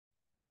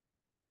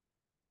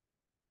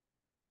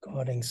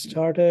Recording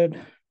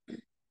started.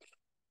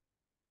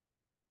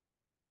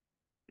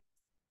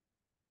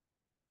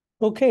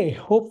 Okay,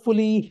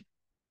 hopefully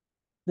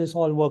this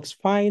all works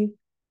fine.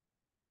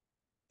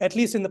 At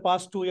least in the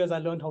past 2 years, I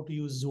learned how to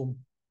use Zoom.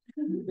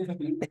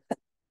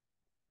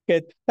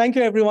 Okay, thank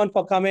you everyone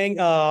for coming.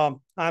 I'm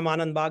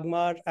Anand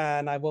Bagmar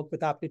and I work with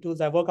Aptitools.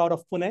 I work out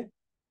of Pune.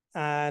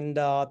 And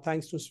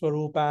thanks to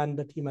Swaroop and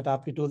the team at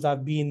Aptitools,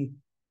 I've been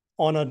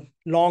on a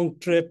long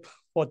trip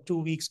for 2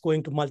 weeks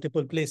going to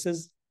multiple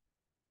places.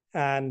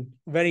 And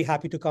very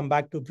happy to come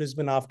back to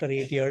Brisbane after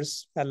 8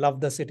 years. I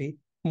love the city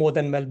more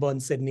than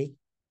Melbourne, Sydney.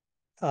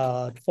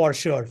 For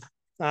sure.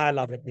 I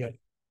love it here.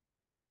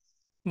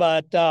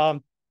 But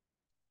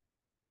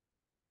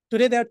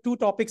today there are two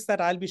topics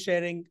that I'll be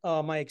sharing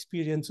my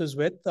experiences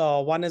with.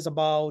 One is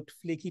about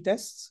flaky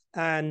tests,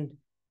 and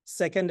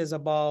second is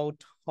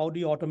about how do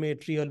you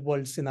automate real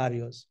world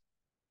scenarios.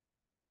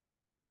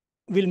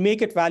 We'll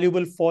make it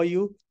valuable for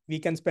you. We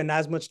can spend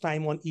as much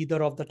time on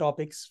either of the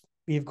topics.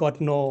 We've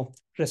got no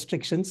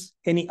restrictions.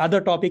 Any other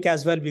topic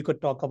as well we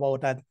could talk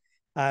about, and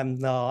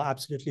I'm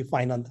absolutely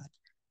fine on that.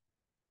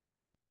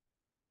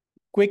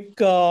 Quick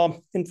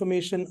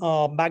information,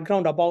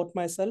 background about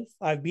myself.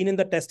 I've been in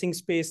the testing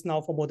space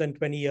now for more than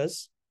 20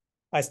 years.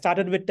 I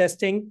started with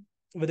testing.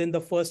 Within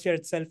the first year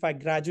itself, I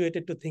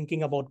graduated to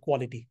thinking about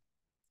quality.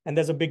 And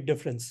there's a big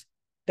difference.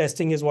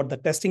 Testing is what the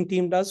testing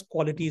team does.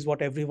 Quality is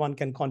what everyone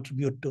can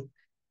contribute to.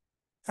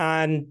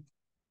 And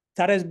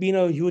that has been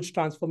a huge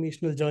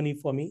transformational journey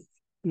for me.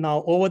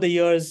 Now, over the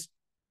years,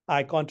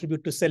 I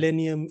contribute to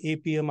Selenium,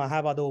 APM. I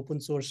have other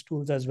open source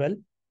tools as well.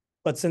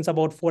 But since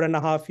about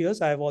 4.5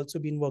 years, I've also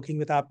been working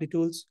with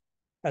Aptitools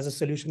as a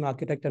solution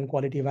architect and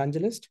quality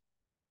evangelist.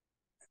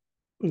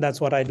 That's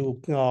what I do.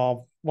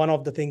 One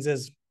of the things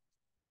is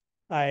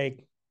I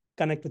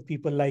connect with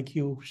people like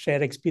you,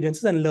 share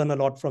experiences, and learn a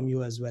lot from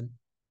you as well.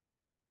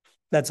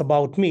 That's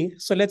about me.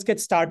 So let's get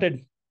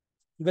started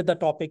with the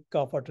topic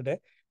for today.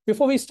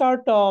 Before we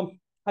start,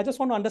 I just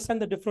want to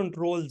understand the different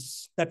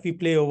roles that we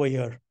play over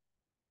here.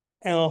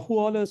 Who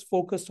all is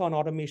focused on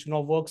automation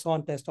or works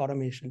on test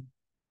automation?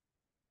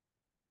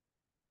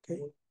 Okay.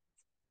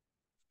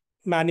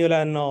 Manual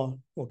and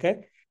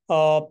okay.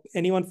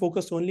 Anyone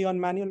focused only on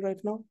manual right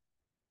now?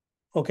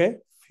 Okay,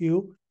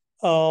 few.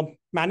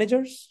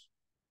 Managers?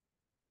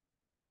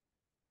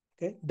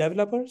 Okay,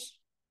 developers?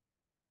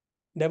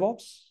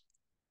 DevOps?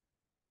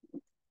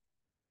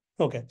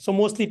 Okay, so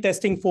mostly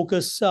testing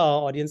focus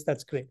audience,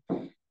 that's great.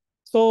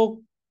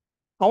 So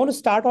I want to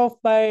start off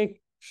by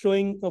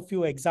showing a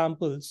few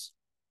examples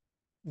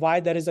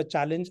why there is a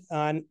challenge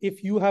and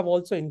if you have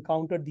also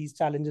encountered these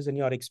challenges in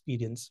your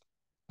experience,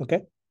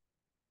 okay?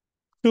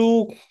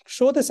 To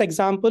show this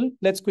example,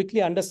 let's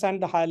quickly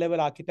understand the high-level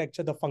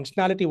architecture, the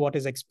functionality, what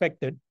is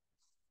expected.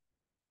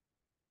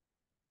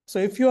 So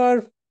if you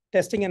are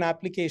testing an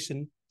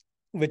application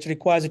which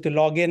requires you to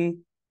log in,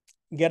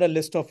 get a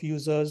list of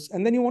users,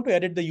 and then you want to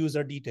edit the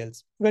user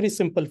details, very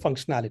simple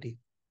functionality.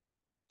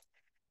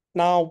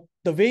 Now,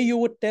 the way you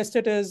would test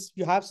it is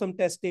you have some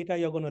test data,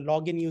 you're going to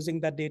log in using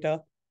that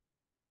data.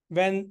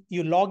 When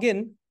you log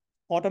in,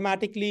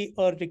 automatically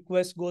a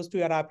request goes to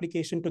your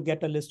application to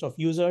get a list of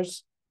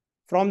users.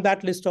 From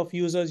that list of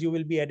users, you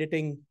will be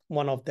editing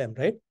one of them,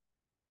 right?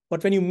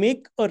 But when you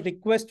make a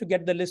request to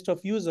get the list of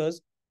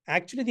users,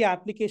 actually the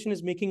application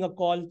is making a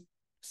call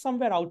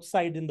somewhere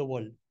outside in the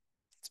world.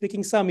 It's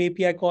making some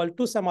API call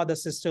to some other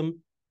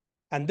system.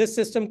 And this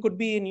system could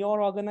be in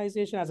your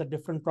organization as a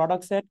different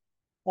product set,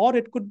 or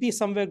it could be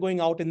somewhere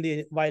going out in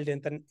the wild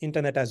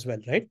internet as well,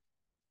 right?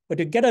 But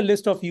you get a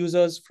list of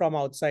users from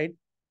outside.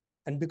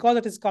 And because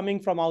it is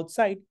coming from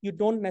outside, you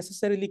don't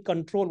necessarily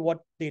control what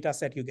data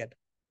set you get.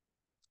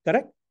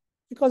 Correct?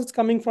 Because it's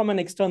coming from an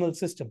external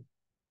system.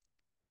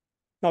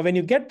 Now, when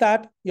you get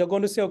that, you're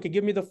going to say, okay,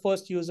 give me the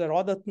first user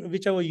or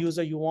whichever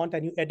user you want,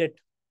 and you edit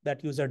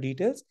that user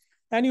details,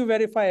 and you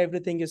verify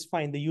everything is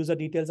fine. The user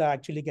details are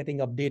actually getting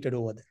updated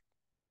over there.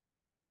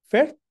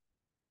 Fair?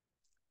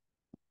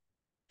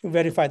 You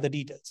verify the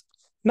details.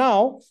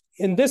 Now,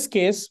 in this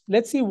case,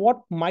 let's see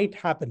what might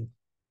happen.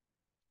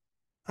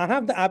 I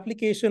have the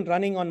application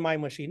running on my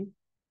machine.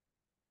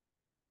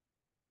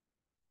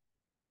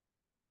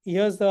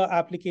 Here's the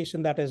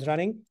application that is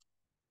running.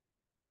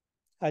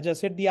 I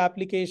just hit the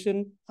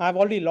application. I've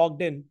already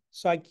logged in,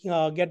 so I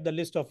get the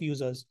list of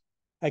users.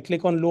 I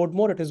click on load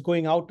more. It is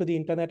going out to the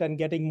internet and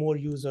getting more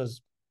users.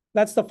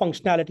 That's the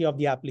functionality of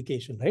the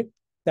application, right?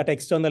 That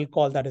external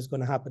call that is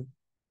going to happen.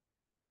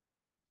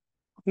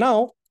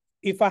 Now,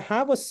 if I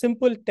have a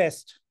simple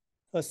test,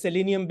 a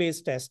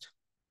Selenium-based test,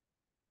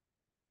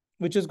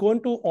 which is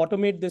going to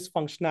automate this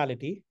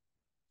functionality,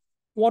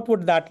 what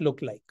would that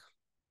look like?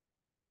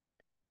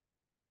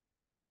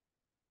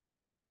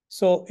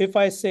 So if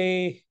I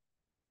say,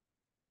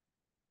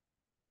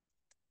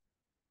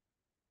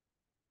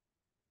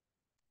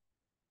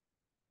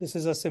 this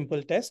is a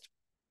simple test.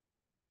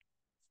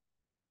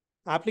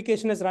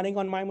 Application is running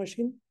on my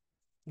machine.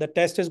 The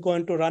test is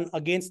going to run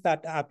against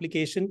that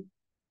application.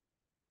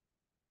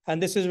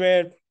 And this is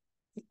where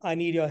I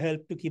need your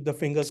help to keep the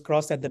fingers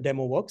crossed that the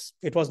demo works.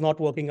 It was not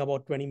working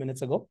about 20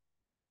 minutes ago.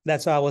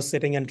 That's why I was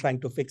sitting and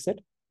trying to fix it.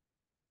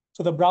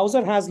 So the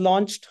browser has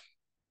launched.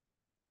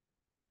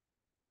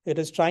 It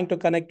is trying to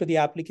connect to the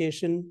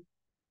application.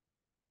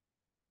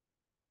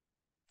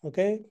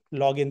 Okay,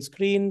 login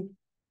screen,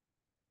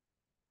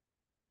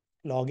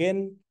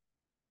 login.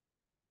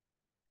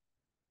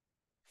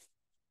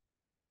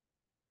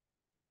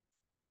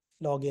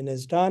 Login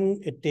is done.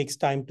 It takes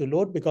time to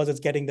load because it's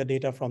getting the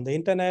data from the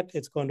internet.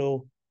 It's going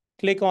to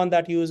click on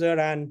that user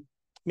and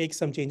make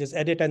some changes,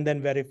 edit, and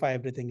then verify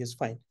everything is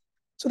fine.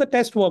 So the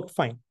test worked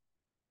fine.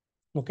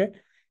 Okay.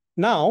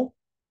 Now,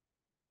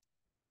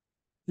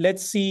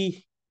 let's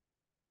see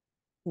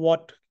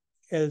what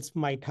else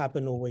might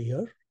happen over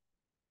here.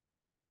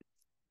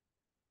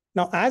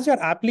 Now, as your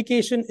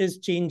application is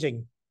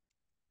changing,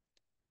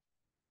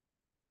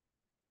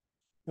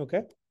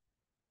 okay,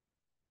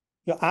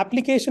 your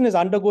application is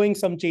undergoing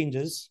some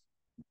changes,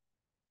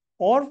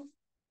 or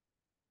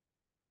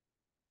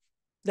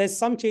there's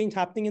some change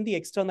happening in the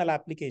external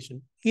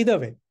application. Either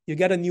way, you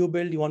get a new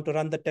build, you want to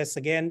run the tests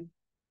again,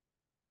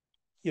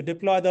 you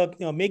deploy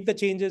make the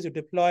changes, you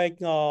deploy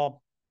the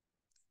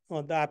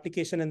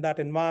application in that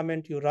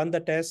environment, you run the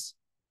tests.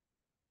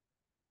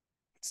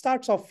 It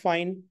starts off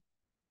fine.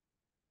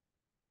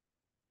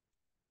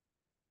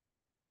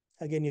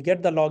 Again, you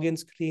get the login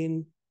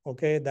screen.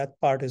 Okay, that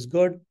part is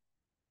good.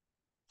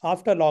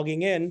 After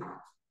logging in,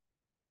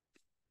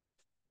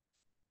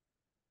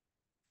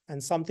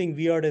 and something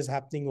weird is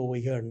happening over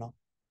here now.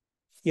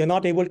 You're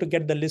not able to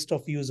get the list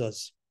of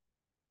users.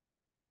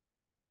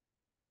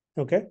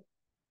 Okay.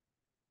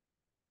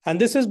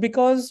 And this is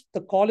because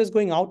the call is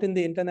going out in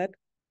the internet.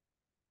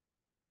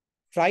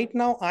 Right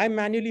now, I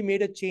manually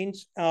made a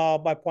change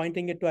by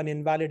pointing it to an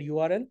invalid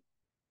URL.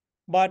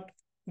 But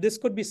this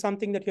could be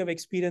something that you have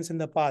experienced in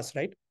the past,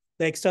 right?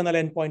 The external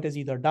endpoint is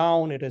either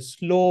down, it is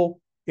slow,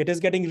 it is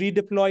getting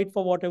redeployed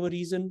for whatever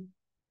reason.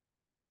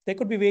 There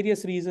could be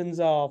various reasons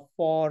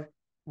for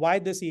why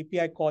this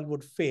API call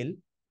would fail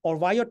or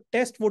why your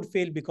test would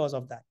fail because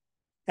of that.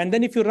 And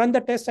then if you run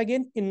the test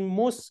again, in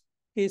most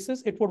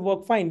cases, it would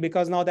work fine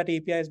because now that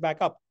API is back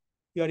up.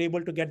 You're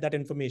able to get that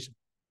information,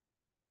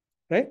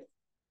 right?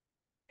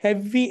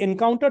 Have we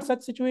encountered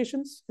such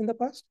situations in the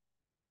past?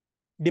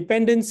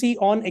 Dependency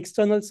on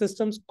external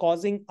systems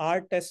causing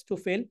our test to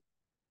fail,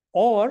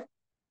 or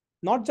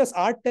not just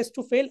our test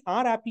to fail,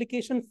 our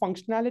application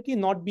functionality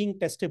not being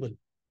testable.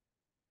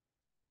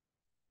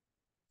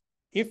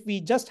 If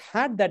we just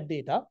had that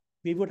data,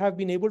 we would have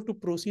been able to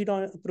proceed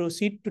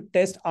to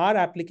test our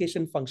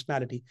application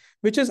functionality,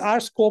 which is our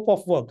scope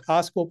of work,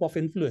 our scope of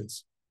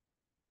influence.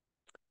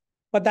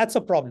 But that's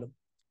a problem,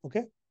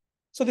 okay?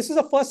 So this is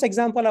the first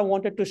example I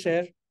wanted to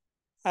share.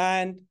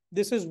 And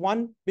this is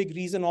one big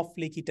reason of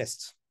flaky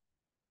tests.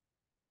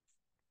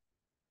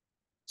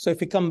 So if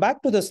we come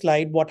back to the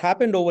slide, what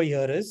happened over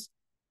here is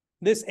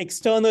this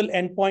external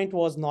endpoint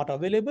was not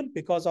available.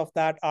 Because of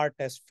that, our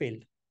test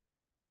failed.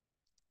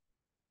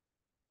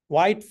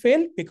 Why it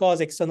failed?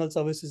 Because external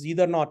service is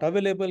either not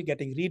available,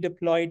 getting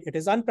redeployed. It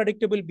is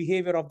unpredictable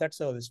behavior of that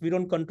service. We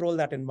don't control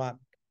that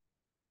environment.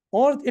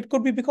 Or it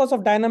could be because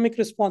of dynamic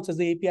responses.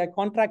 The API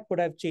contract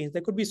could have changed.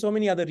 There could be so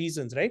many other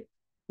reasons, right?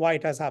 Why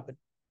it has happened.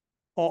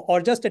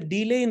 Or just a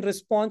delay in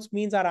response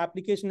means our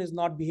application is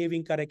not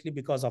behaving correctly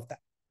because of that.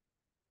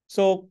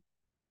 So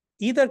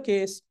either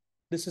case,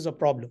 this is a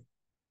problem.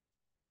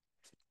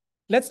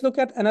 Let's look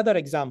at another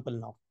example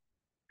now.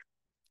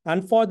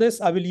 And for this,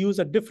 I will use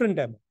a different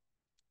demo.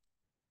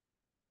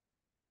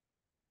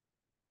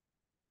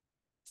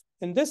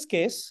 In this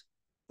case,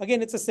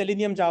 again, it's a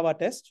Selenium Java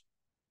test,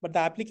 but the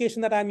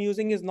application that I'm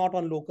using is not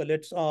on local.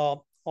 It's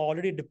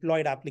already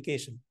deployed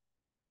application.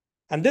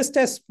 And this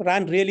test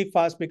ran really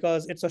fast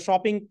because it's a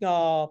shopping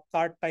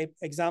cart type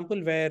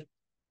example where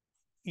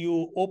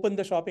you open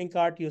the shopping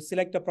cart, you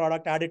select a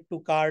product, add it to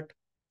cart,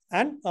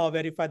 and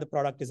verify the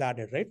product is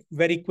added, right?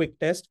 Very quick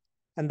test,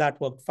 and that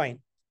worked fine.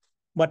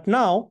 But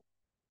now,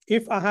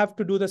 if I have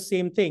to do the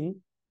same thing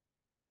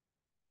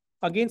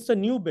against a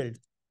new build,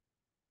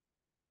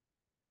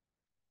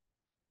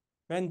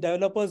 when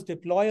developers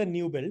deploy a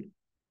new build,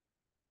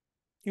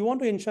 you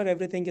want to ensure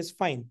everything is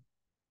fine.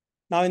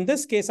 Now, in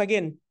this case,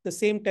 again, the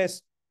same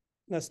test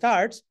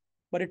starts,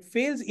 but it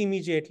fails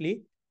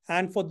immediately.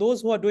 And for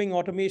those who are doing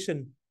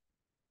automation,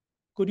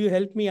 could you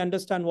help me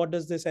understand what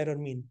does this error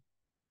mean?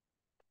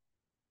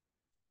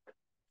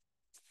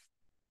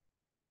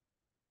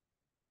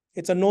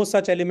 It's a no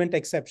such element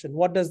exception.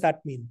 What does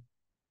that mean?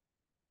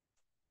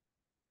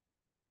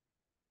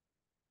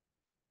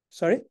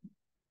 Sorry?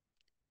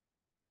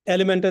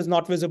 Element is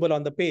not visible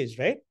on the page,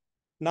 right?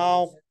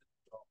 Now,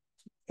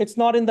 it's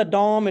not in the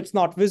DOM, it's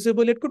not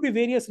visible. It could be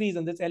various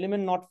reasons. It's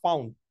element not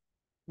found.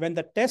 When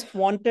the test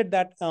wanted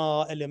that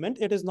element,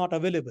 it is not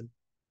available.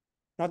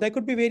 Now, there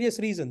could be various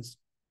reasons.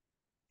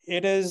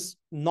 It is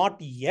not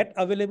yet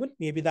available.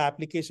 Maybe the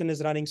application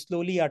is running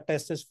slowly. Our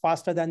test is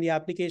faster than the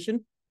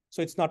application.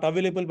 So it's not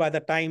available by the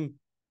time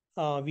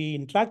we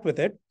interact with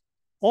it.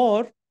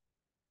 Or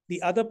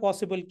the other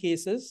possible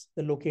case is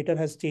the locator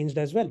has changed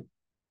as well.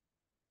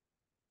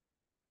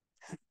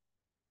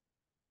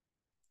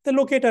 The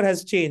locator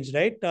has changed,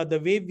 right?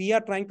 The way we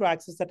are trying to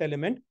access that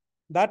element,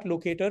 that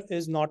locator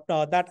is not,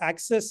 that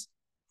access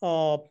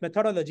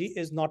methodology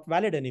is not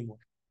valid anymore.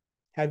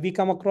 Have we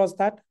come across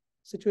that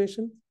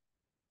situation?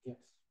 Yes.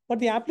 But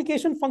the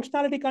application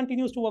functionality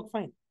continues to work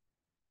fine,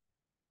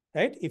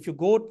 right? If you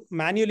go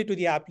manually to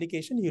the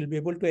application, you'll be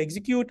able to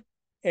execute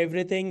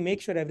everything,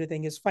 make sure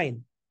everything is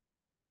fine.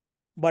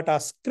 But our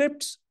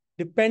scripts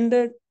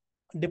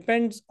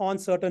depends on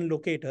certain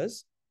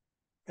locators.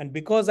 And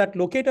because that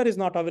locator is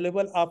not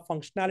available, our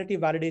functionality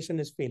validation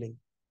is failing.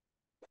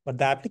 But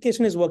the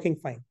application is working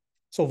fine.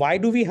 So why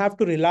do we have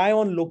to rely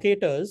on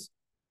locators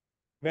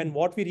when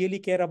what we really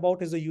care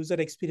about is the user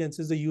experience?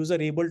 Is the user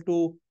able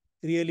to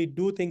really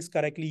do things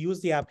correctly,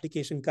 use the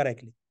application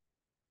correctly,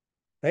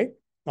 right?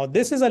 Now,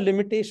 this is a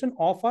limitation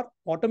of our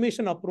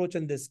automation approach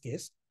in this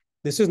case.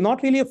 This is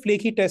not really a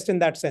flaky test in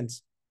that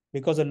sense,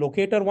 because a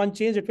locator one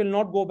change, it will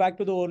not go back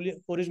to the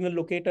original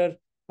locator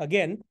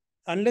again,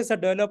 unless a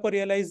developer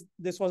realizes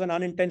this was an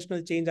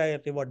unintentional change, I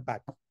revert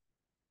back.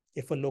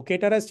 If a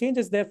locator has changed,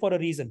 it's there for a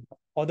reason.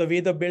 Or the way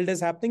the build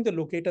is happening, the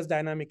locators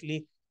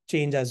dynamically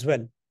change as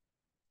well.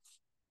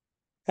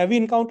 Have we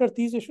encountered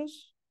these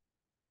issues?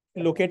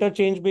 Locator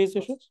change-based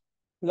issues?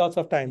 Lots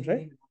of times,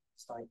 right?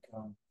 It's like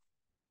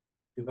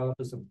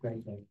developers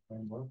upgrade their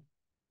framework,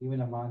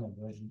 even a minor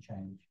version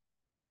change,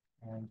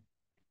 and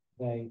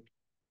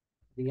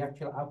the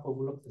actual output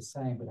will look the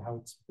same, but how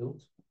it's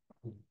built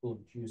will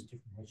use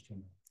different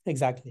HTML.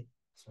 Exactly.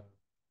 So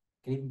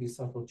it can even be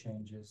subtle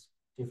changes,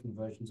 different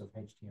versions of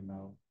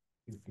HTML,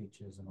 new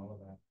features, and all of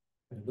that.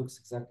 But it looks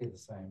exactly the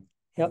same.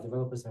 Yep. The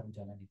developers haven't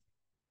done anything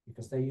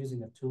because they're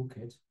using a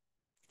toolkit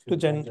to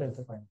generate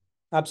the frame.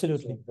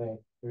 Absolutely. So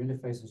their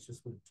interface is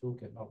just with a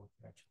toolkit, not with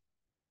the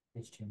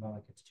actual HTML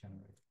that gets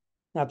generated.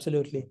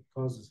 Absolutely. So it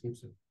causes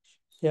heaps of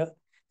issues. Yeah.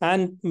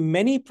 And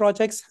many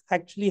projects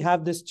actually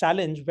have this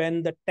challenge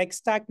when the tech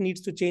stack needs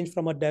to change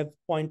from a dev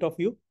point of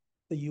view,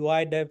 the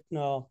UI dev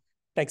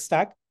tech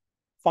stack.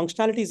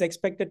 Functionality is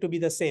expected to be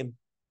the same.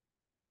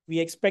 We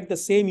expect the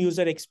same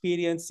user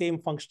experience, same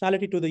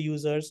functionality to the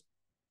users,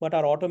 but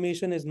our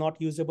automation is not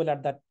usable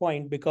at that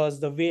point because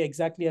the way,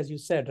 exactly as you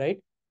said,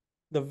 right?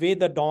 The way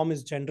the DOM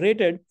is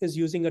generated is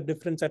using a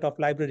different set of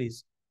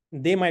libraries.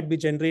 They might be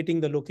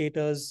generating the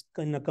locators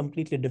in a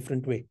completely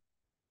different way.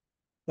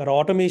 Our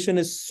automation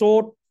is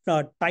so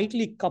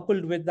tightly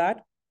coupled with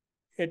that,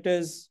 it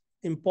is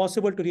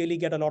impossible to really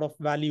get a lot of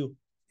value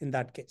in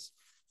that case.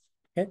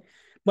 Okay,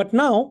 but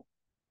now,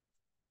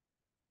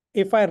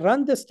 if I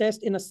run this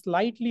test in a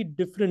slightly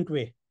different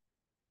way,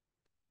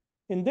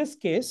 in this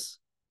case,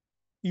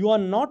 you are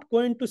not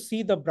going to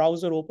see the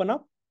browser open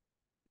up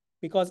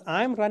because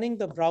I'm running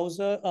the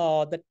browser,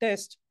 the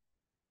test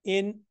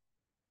in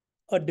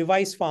a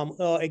device farm,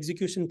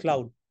 execution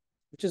cloud,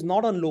 which is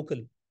not on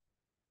local.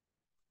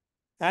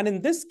 And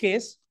in this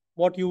case,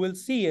 what you will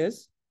see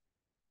is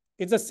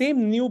it's the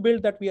same new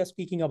build that we are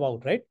speaking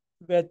about, right?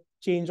 With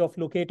change of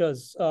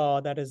locators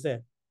that is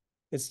there.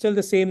 It's still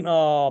the same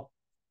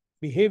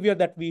behavior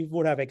that we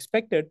would have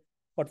expected.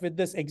 But with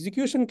this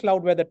execution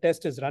cloud where the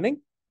test is running,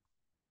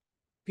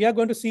 we are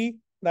going to see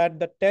that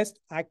the test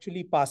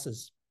actually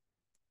passes.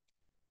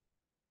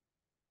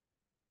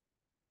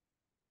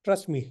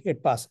 Trust me,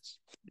 it passes.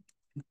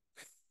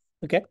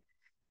 Okay.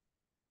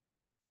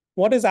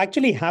 What is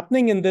actually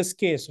happening in this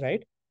case,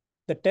 right?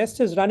 The test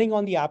is running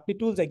on the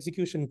Applitools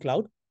execution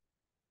cloud.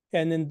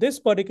 And in this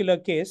particular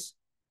case,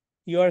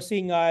 you are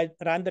seeing I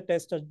ran the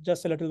test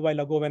just a little while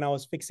ago when I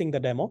was fixing the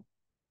demo.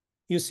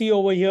 You see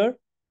over here,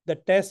 the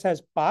test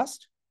has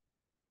passed.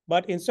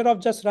 But instead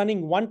of just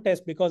running one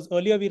test, because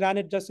earlier we ran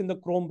it just in the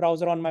Chrome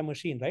browser on my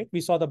machine, right?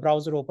 We saw the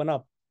browser open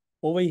up.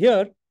 Over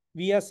here,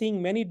 we are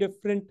seeing many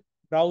different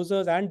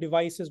browsers and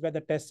devices where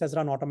the test has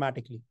run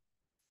automatically.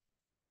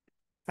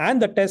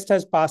 And the test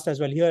has passed as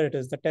well. Here it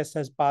is. The test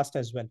has passed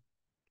as well.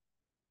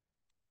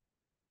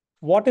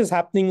 What is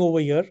happening over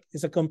here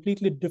is a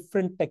completely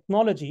different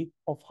technology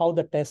of how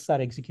the tests are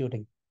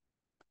executing.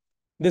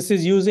 This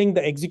is using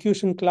the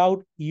execution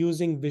cloud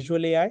using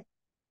Visual AI.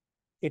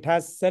 It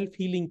has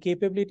self-healing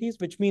capabilities,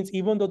 which means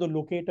even though the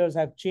locators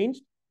have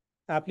changed,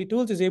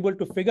 Applitools is able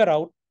to figure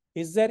out,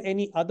 is there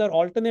any other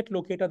alternate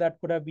locator that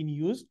could have been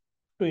used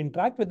to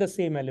interact with the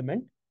same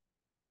element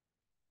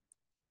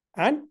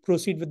and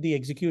proceed with the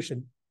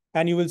execution.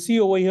 And you will see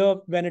over here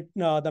when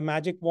the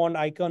magic wand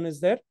icon is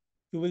there,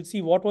 you will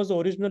see what was the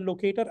original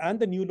locator and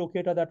the new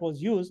locator that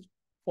was used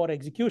for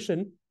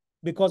execution,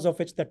 because of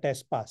which the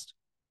test passed.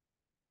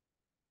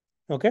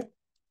 Okay.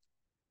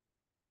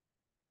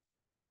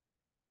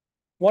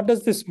 What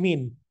does this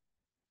mean?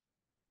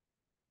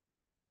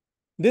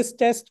 This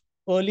test,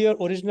 earlier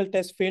original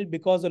test failed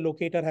because the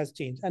locator has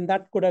changed, and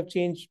that could have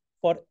changed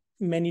for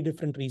many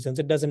different reasons.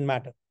 It doesn't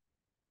matter.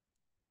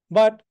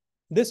 But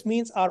this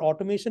means our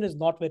automation is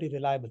not very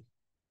reliable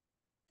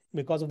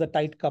because of the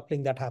tight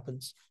coupling that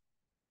happens.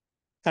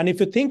 And if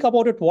you think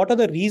about it, what are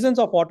the reasons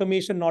of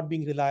automation not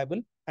being reliable?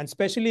 And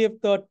especially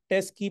if the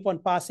tests keep on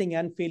passing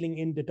and failing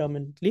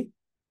indeterminately,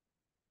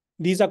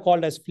 these are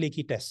called as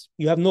flaky tests.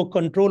 You have no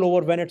control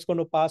over when it's going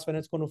to pass, when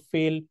it's going to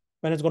fail,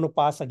 when it's going to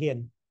pass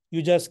again.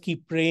 You just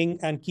keep praying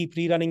and keep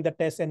rerunning the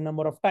test a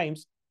number of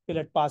times till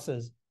it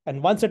passes.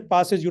 And once it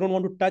passes, you don't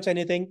want to touch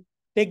anything.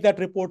 Take that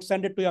report,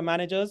 send it to your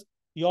managers.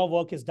 Your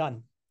work is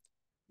done.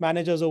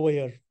 Managers over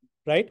here,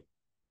 right?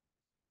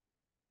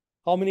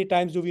 How many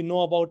times do we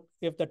know about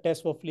if the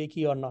tests were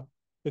flaky or not?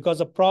 Because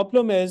the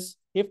problem is,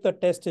 if the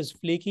test is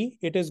flaky,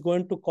 it is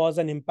going to cause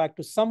an impact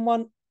to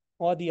someone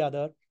or the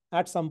other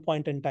at some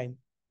point in time.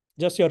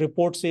 Just your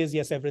report says,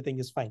 yes, everything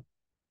is fine.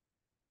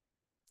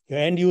 Your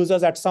end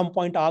users at some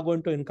point are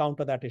going to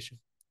encounter that issue.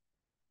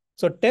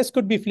 So tests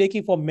could be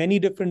flaky for many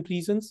different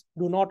reasons.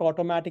 Do not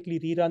automatically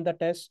rerun the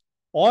test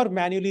or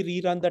manually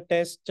rerun the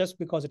test just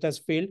because it has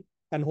failed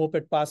and hope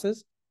it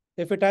passes.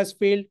 If it has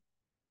failed,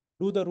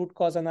 do the root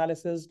cause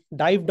analysis,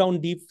 dive down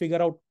deep,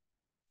 figure out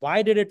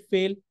why did it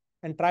fail,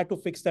 and try to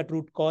fix that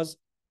root cause.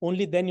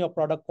 Only then your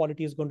product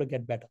quality is going to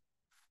get better.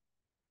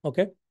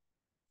 Okay.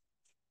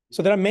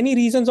 So there are many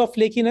reasons of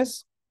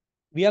flakiness.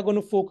 We are going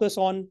to focus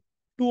on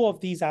two of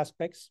these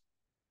aspects.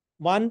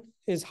 One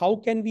is how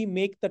can we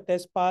make the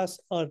test pass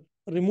or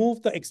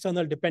remove the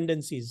external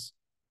dependencies,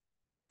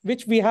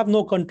 which we have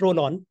no control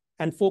on,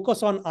 and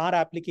focus on our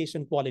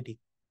application quality,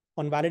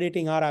 on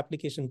validating our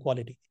application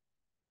quality.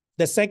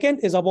 The second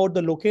is about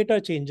the locator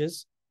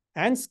changes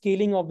and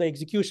scaling of the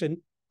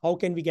execution. How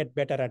can we get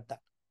better at that?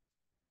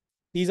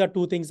 These are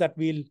two things that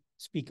we'll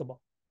speak about.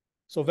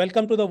 So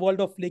welcome to the world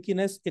of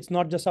flakiness. It's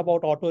not just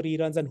about auto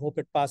reruns and hope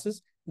it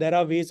passes. There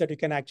are ways that you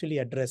can actually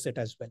address it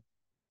as well.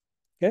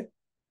 Okay.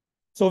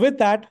 So with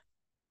that,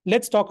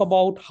 let's talk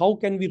about how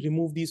can we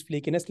remove these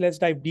flakiness. Let's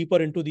dive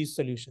deeper into these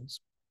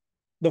solutions.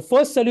 The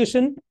first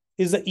solution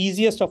is the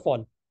easiest of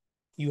all.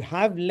 You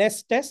have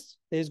less tests,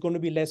 there's going to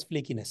be less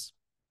flakiness.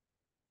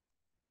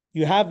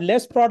 You have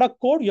less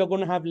product code, you're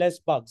going to have less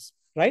bugs,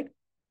 right?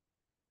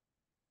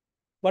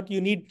 But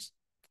you need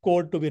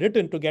code to be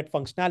written to get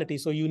functionality.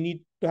 So you need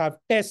to have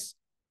tests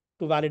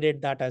to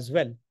validate that as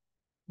well.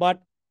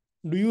 But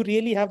do you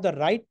really have the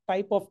right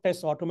type of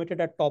tests automated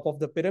at top of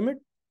the pyramid?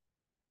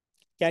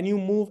 Can you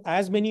move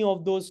as many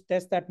of those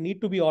tests that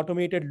need to be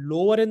automated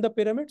lower in the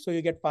pyramid so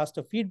you get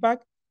faster feedback?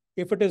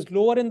 If it is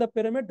lower in the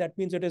pyramid, that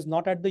means it is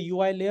not at the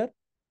UI layer.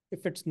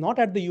 If it's not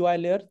at the UI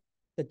layer,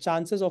 the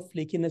chances of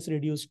flakiness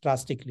reduce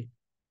drastically.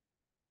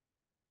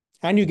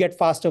 And you get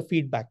faster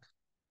feedback.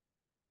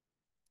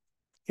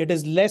 It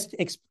is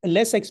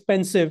less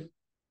expensive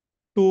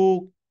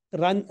to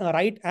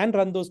write and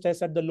run those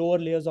tests at the lower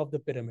layers of the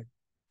pyramid.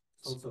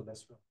 It's also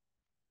less run.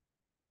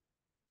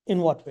 In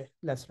what way?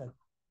 Less run.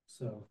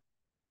 So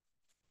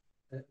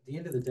at the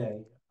end of the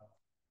day,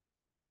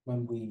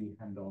 when we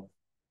hand off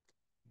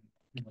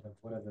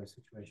whatever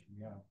situation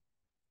we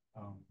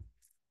are,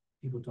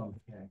 people don't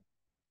care,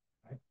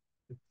 right?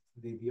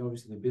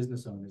 Obviously the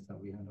business owners that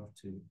we hand off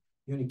to,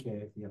 you only care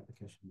if the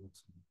application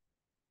works.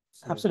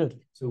 So,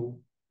 absolutely. So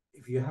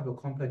if you have a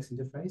complex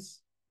interface,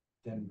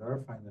 then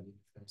verifying that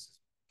interface is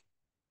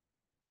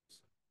so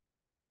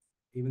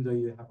even though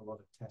you have a lot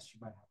of tests, you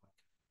might have like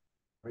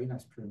a very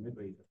nice pyramid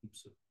where you have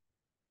heaps of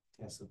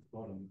tests at the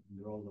bottom, and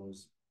there are all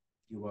those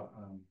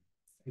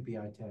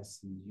API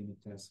tests and unit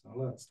tests and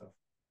all that stuff.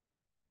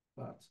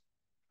 But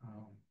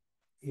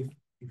if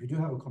you do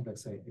have a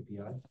complex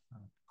API,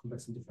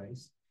 complex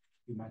interface,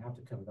 you might have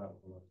to cover that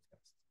with a lot of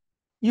tests.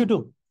 You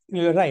do.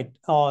 You're right.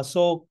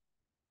 So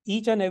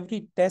each and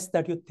every test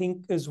that you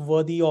think is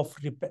worthy of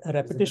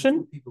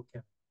repetition. People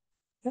care.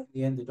 Yeah. In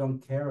the end, they don't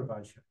care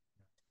about your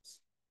tests.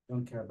 They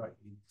don't care about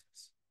your unit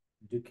tests.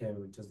 They do care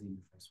what does the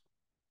interface.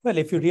 Well,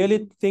 if you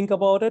really think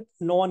about it,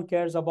 no one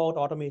cares about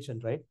automation,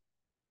 right?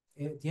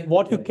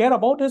 What you care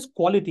about is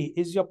quality.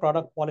 Is your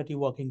product quality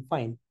working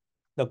fine?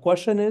 The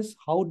question is,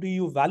 how do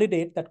you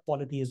validate that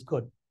quality is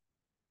good?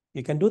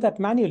 You can do that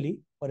manually,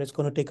 but it's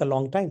going to take a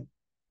long time.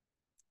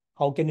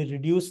 How can you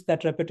reduce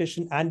that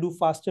repetition and do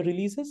faster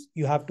releases?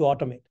 You have to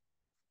automate.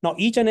 Now,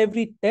 each and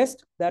every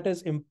test that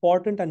is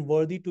important and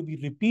worthy to be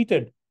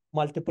repeated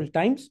multiple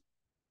times,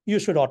 you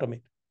should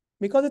automate.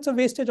 Because it's a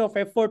wastage of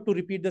effort to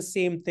repeat the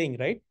same thing,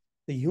 right?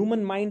 The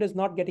human mind is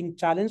not getting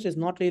challenged, is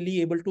not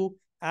really able to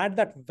add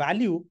that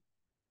value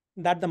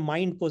that the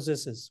mind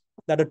possesses,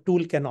 that a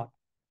tool cannot.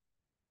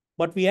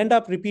 But we end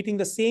up repeating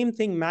the same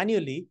thing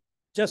manually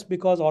just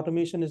because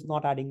automation is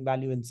not adding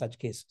value in such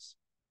cases,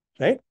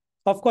 right?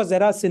 Of course,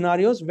 there are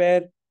scenarios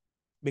where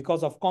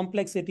because of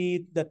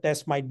complexity, the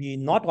test might be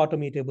not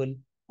automatable,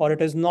 or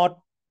it is not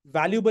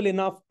valuable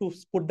enough to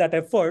put that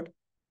effort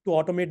to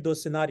automate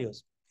those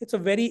scenarios. It's a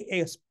very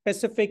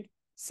specific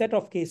set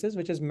of cases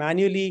which is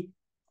manually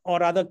or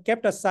rather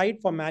kept aside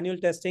for manual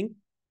testing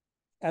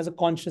as a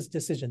conscious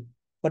decision.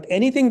 But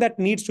anything that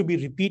needs to be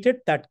repeated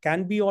that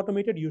can be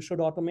automated, you should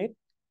automate.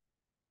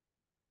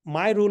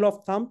 My rule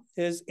of thumb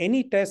is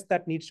any test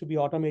that needs to be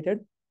automated,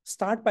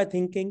 start by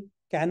thinking,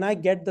 can I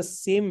get the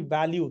same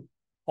value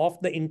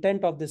of the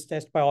intent of this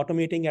test by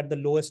automating at the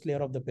lowest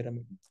layer of the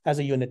pyramid as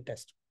a unit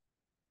test?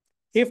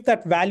 If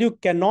that value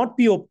cannot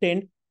be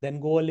obtained, then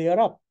go a layer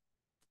up.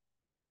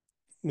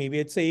 Maybe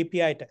it's an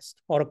API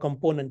test or a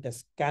component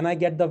test. Can I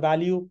get the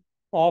value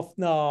of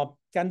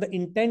can the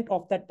intent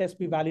of that test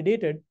be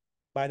validated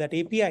by that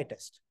API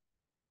test.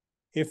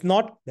 If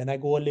not, then I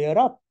go a layer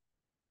up.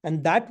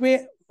 And that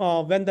way,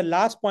 when the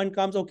last point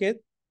comes, okay,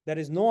 there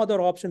is no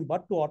other option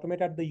but to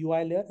automate at the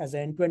UI layer as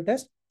an end-to-end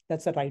test,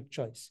 that's the right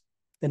choice.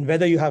 Then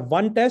whether you have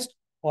one test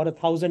or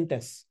 1,000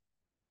 tests,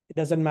 it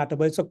doesn't matter,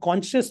 but it's a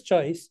conscious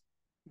choice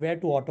where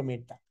to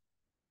automate that,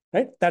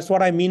 right? That's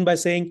what I mean by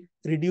saying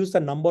reduce the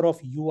number of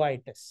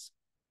UI tests.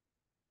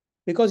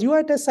 Because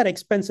UI tests are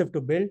expensive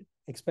to build,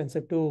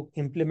 expensive to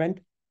implement,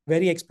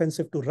 very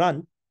expensive to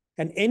run.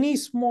 And any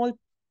small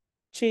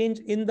change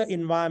in the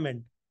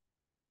environment,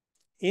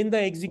 in the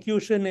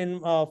execution in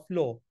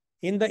flow,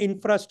 in the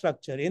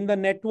infrastructure, in the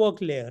network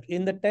layer,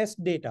 in the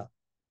test data,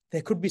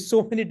 there could be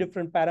so many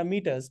different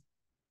parameters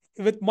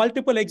with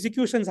multiple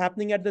executions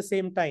happening at the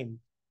same time.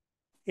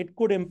 It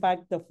could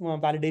impact the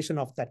validation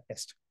of that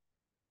test.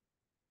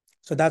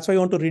 So that's why you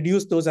want to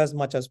reduce those as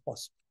much as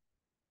possible.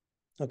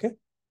 Okay.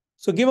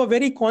 So give a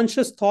very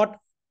conscious thought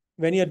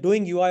when you're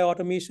doing UI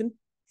automation.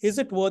 Is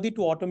it worthy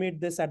to automate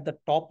this at the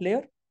top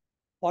layer?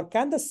 Or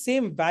can the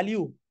same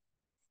value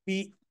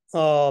be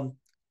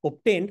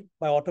obtained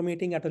by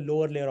automating at a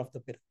lower layer of the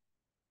pyramid?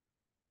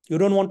 You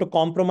don't want to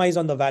compromise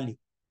on the value,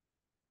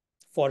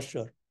 for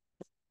sure.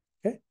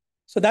 Okay.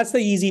 So that's the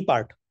easy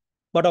part.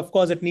 But of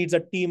course, it needs a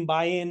team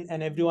buy-in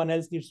and everyone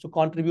else needs to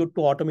contribute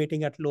to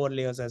automating at lower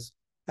layers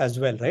as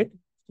well, right?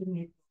 You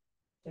need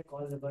to check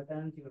all the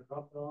buttons, your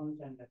drop downs,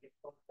 and the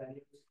default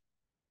values.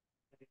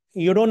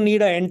 You don't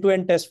need an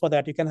end-to-end test for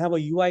that. You can have a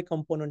UI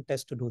component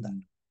test to do that.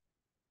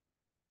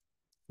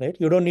 Right?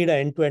 You don't need an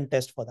end-to-end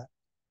test for that.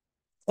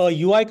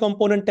 A UI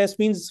component test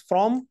means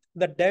from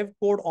the dev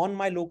code on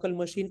my local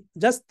machine,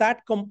 just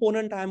that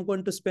component I'm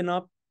going to spin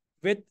up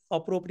with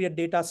appropriate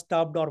data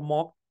stubbed or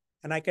mocked,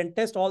 and I can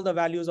test all the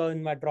values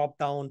in my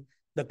drop-down,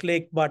 the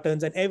click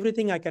buttons, and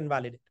everything I can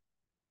validate.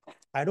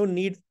 I don't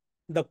need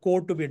the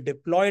code to be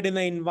deployed in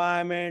the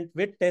environment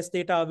with test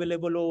data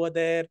available over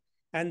there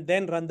and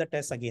then run the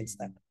tests against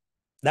that.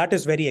 That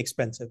is very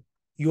expensive.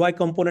 UI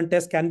component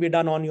test can be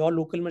done on your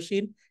local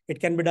machine. It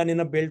can be done in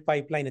a build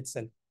pipeline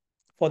itself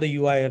for the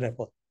UI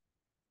repo.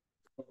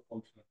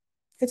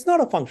 It's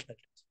not a functional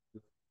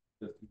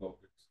test.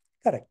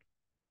 Correct.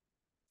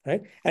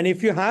 Right. And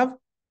if you have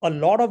a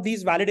lot of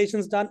these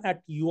validations done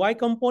at UI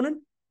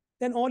component,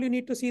 then all you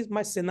need to see is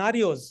my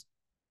scenarios,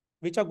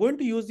 which are going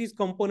to use these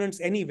components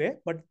anyway,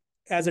 but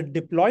as a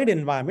deployed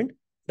environment,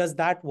 does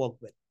that work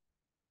well?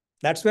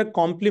 That's where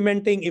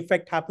complementing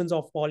effect happens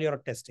of all your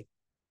testing.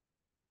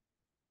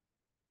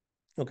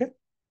 Okay.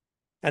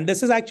 And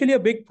this is actually a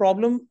big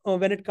problem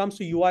when it comes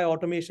to UI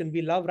automation.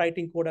 We love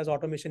writing code as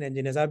automation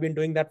engineers. I've been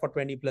doing that for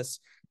 20 plus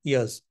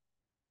years.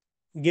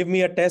 Give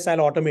me a test, I'll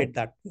automate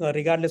that,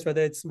 regardless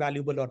whether it's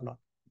valuable or not.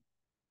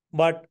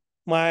 But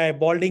my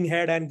balding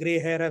head and gray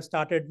hair have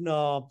started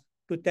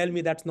to tell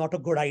me that's not a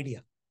good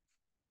idea.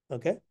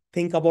 Okay.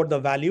 Think about the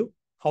value.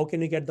 How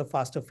can you get the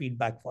faster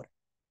feedback for it?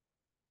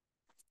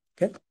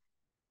 Okay.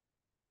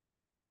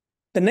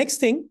 The next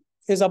thing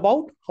is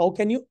about how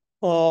can you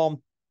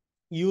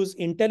use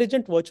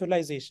intelligent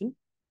virtualization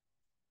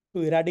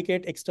to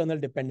eradicate external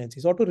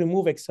dependencies or to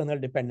remove external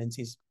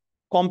dependencies.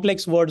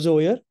 Complex words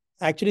over here.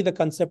 Actually, the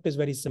concept is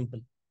very simple.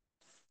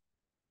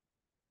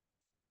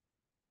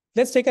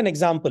 Let's take an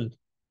example.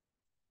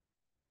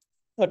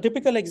 A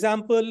typical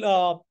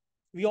example,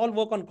 we all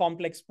work on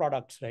complex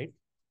products, right?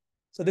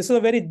 So this is a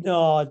very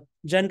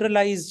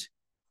generalized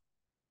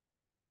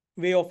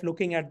way of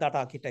looking at that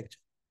architecture.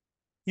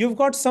 You've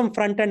got some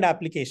front-end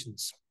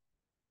applications.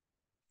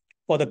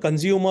 For the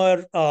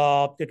consumer,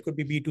 it could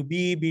be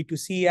B2B,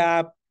 B2C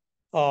app.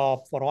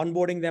 For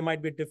onboarding, there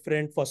might be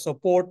different. For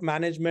support,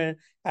 management,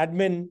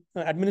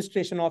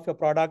 administration of your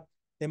product,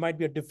 there might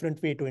be a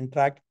different way to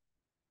interact.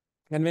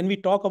 And when we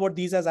talk about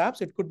these as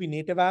apps, it could be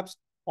native apps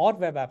or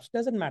web apps,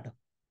 doesn't matter.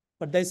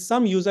 But there's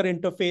some user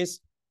interface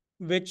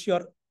which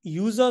your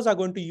users are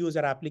going to use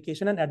your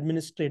application and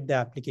administrate the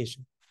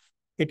application.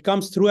 It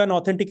comes through an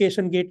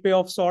authentication gateway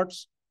of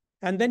sorts.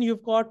 And then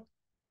you've got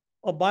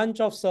a bunch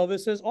of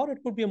services, or it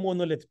could be a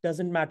monolith,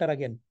 doesn't matter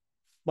again.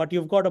 But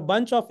you've got a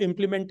bunch of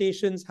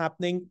implementations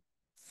happening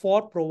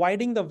for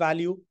providing the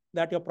value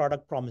that your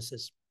product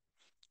promises.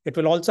 It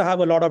will also have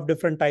a lot of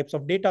different types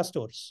of data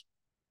stores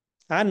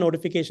and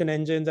notification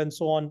engines and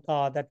so on.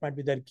 That might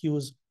be their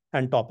queues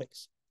and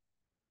topics.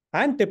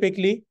 And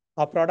typically,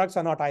 our products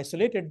are not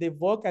isolated. They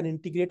work and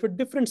integrate with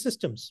different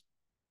systems.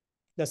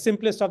 The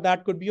simplest of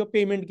that could be your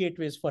payment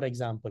gateways, for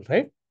example,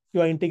 right?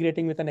 You are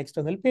integrating with an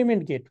external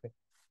payment gateway.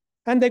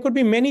 And there could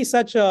be many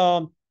such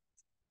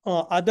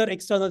other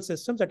external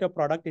systems that your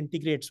product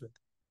integrates with.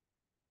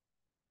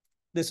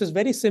 This is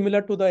very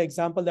similar to the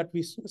example that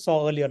we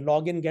saw earlier.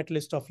 Login, get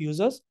list of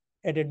users,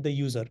 edit the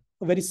user.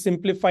 A very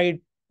simplified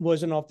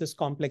version of this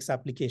complex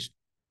application.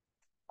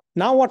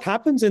 Now, what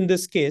happens in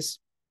this case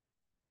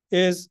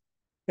is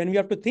when we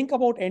have to think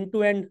about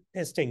end-to-end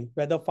testing,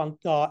 whether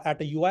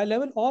at a UI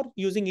level or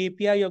using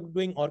API, you're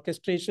doing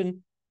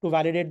orchestration to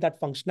validate that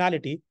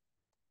functionality.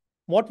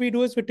 What we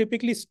do is we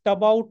typically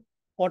stub out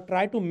or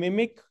try to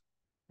mimic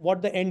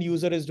what the end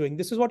user is doing.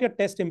 This is what your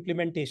test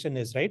implementation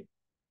is, right?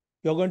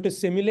 You're going to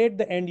simulate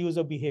the end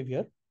user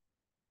behavior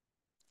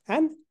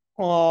and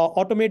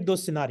automate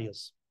those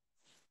scenarios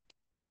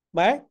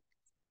by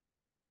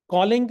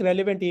calling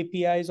relevant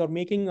APIs or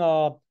making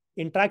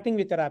interacting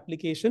with your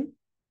application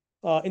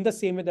in the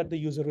same way that the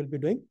user will be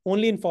doing,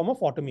 only in form of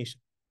automation.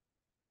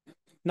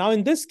 Now,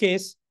 in this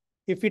case,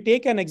 if we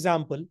take an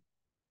example,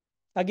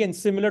 again,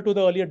 similar to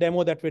the earlier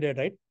demo that we did,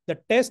 right? The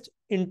test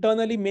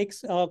internally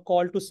makes a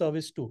call to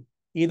service 2,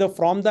 either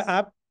from the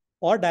app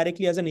or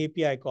directly as an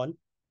API call.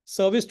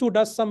 Service 2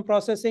 does some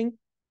processing.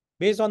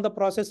 Based on the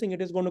processing,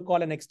 it is going to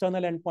call an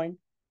external endpoint.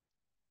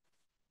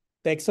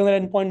 The external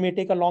endpoint may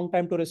take a long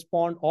time to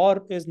respond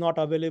or is not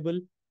available,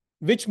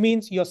 which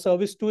means your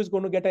service 2 is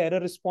going to get an error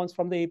response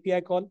from the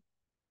API call.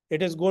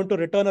 It is going to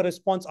return a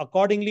response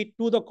accordingly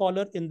to the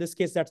caller. In this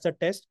case, that's a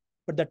test,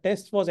 but the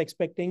test was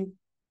expecting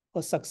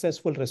a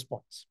successful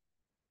response.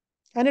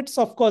 And it's,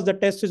 of course, the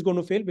test is going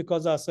to fail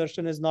because the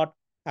assertion is not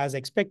as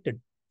expected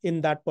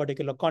in that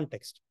particular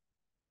context.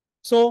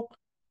 So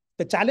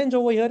the challenge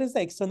over here is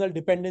the external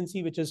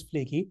dependency, which is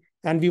flaky,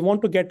 and we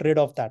want to get rid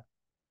of that.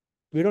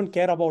 We don't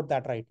care about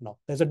that right now.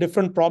 There's a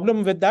different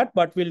problem with that,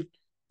 but we'll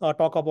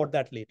talk about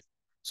that later.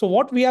 So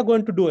what we are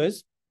going to do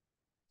is,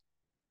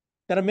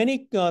 there are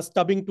many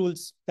stubbing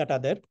tools that are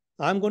there.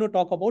 I'm going to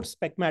talk about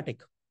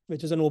Specmatic,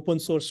 which is an open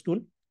source tool,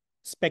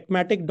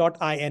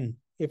 specmatic.in,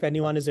 if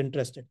anyone is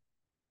interested.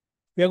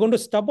 We are going to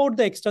stub out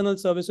the external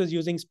services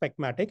using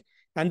Specmatic.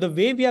 And the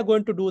way we are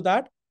going to do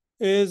that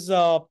is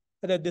that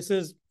this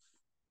is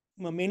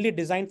mainly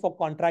designed for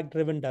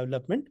contract-driven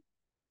development.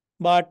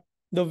 But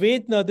the way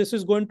this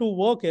is going to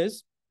work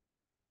is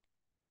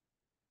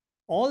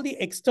all the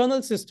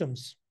external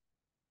systems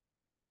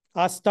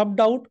are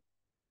stubbed out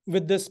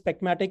with this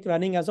Specmatic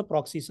running as a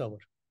proxy server.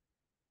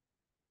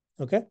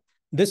 Okay.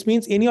 This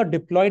means in your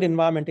deployed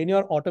environment, in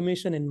your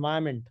automation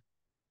environment,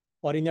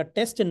 or in your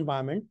test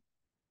environment,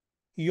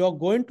 you're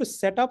going to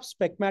set up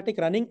Specmatic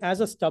running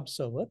as a stub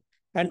server,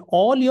 and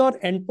all your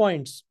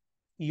endpoints,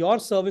 your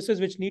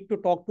services which need to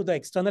talk to the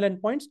external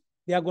endpoints,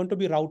 they are going to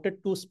be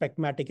routed to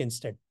Specmatic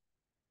instead.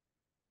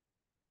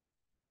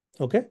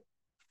 Okay.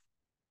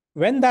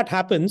 When that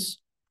happens,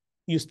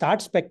 you start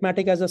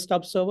Specmatic as a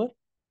stub server.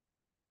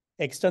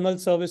 External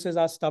services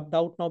are stubbed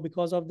out now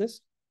because of this.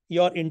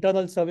 Your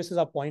internal services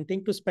are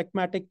pointing to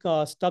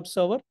Specmatic stub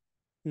server.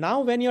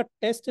 Now, when your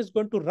test is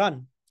going to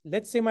run,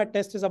 let's say my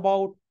test is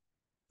about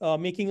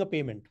making a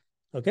payment,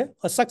 okay?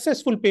 A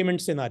successful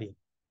payment scenario.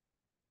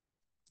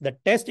 The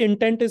test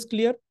intent is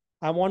clear.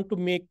 I want to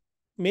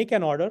make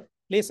an order,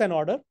 place an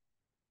order,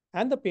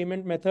 and the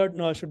payment method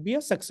should be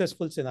a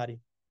successful scenario.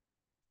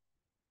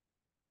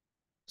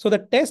 So the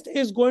test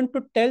is going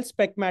to tell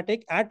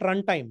Specmatic at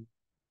runtime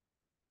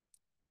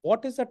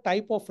what is the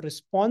type of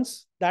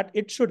response that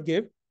it should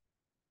give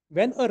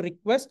when a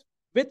request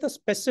with a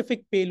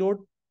specific payload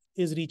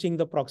is reaching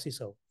the proxy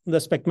server, the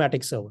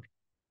Specmatic server.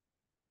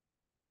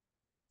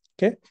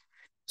 Okay.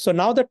 So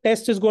now the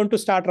test is going to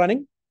start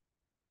running.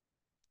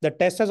 The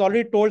test has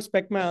already told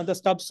the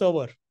stub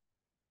server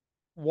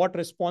what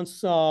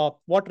response,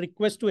 what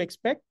request to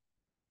expect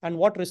and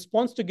what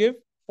response to give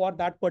for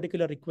that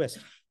particular request.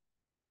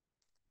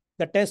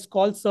 The test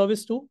calls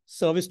service 2.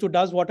 Service 2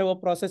 does whatever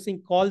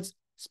processing, calls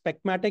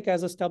Specmatic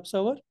as a stub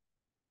server.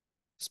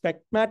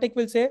 Specmatic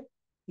will say,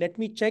 let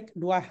me check,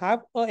 do I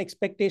have an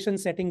expectation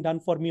setting done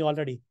for me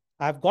already?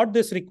 I've got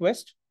this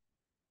request.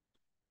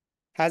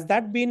 Has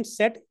that been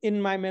set in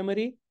my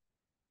memory?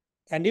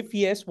 And if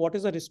yes, what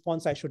is the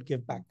response I should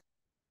give back?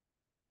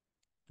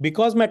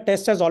 Because my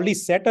test has already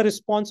set a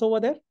response over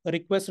there, a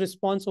request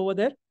response over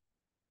there,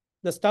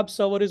 the stub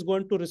server is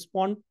going to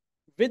respond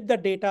with the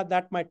data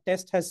that my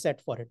test has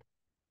set for it.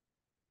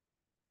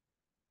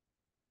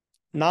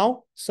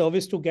 Now,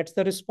 service 2 gets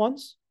the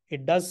response.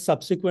 It does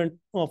subsequent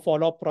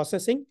follow-up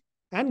processing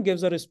and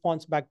gives a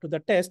response back to the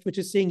test, which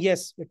is saying,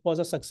 yes, it was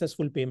a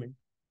successful payment.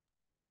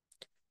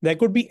 There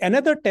could be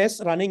another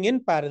test running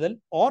in parallel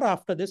or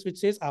after this, which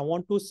says, I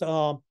want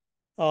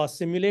to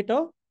simulate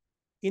a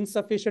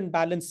insufficient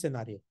balance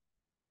scenario.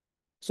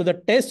 So the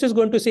test is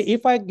going to say,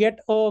 if I get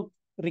a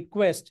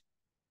request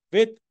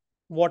with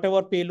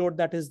whatever payload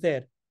that is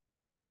there,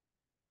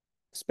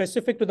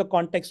 specific to the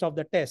context of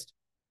the test,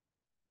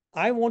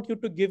 I want you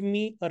to give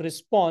me a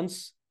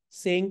response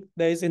saying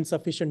there is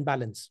insufficient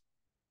balance.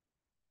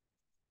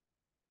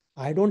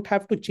 I don't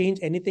have to change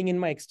anything in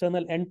my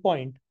external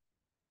endpoint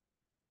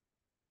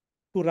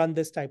to run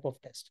this type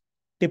of test.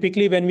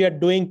 Typically, when we are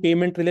doing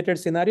payment-related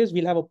scenarios,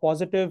 we'll have a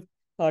positive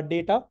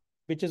data,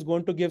 which is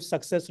going to give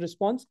success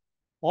response,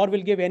 or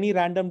we'll give any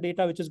random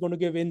data, which is going to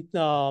give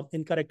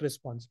incorrect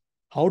response.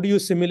 How do you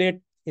simulate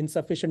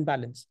insufficient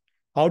balance?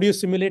 How do you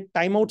simulate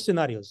timeout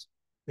scenarios?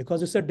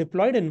 Because it's a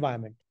deployed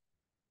environment.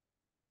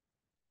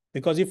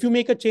 Because if you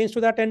make a change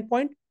to that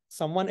endpoint,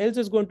 someone else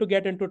is going to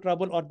get into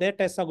trouble or their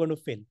tests are going to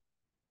fail,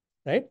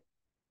 right?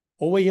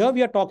 Over here,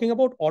 we are talking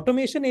about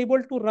automation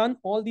able to run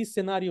all these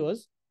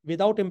scenarios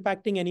without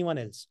impacting anyone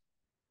else.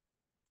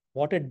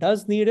 What it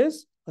does need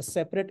is a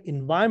separate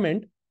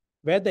environment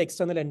where the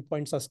external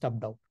endpoints are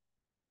stubbed out.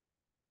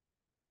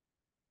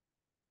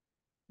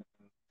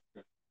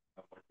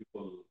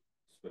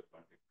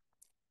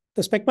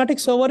 The Specmatic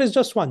server is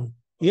just one.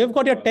 You have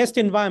got your test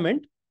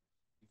environment.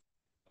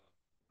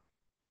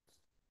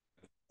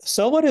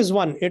 Server is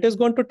one. It is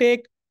going to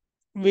take,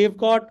 we've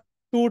got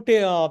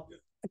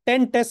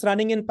 10 tests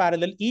running in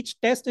parallel. Each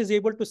test is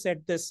able to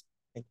set this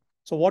thing.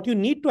 So what you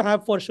need to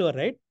have for sure,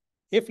 right?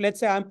 If let's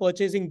say I'm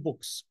purchasing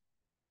books,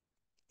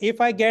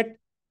 if I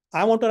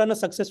want to run a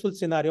successful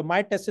scenario,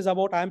 my test is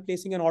about I'm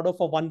placing an order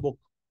for one book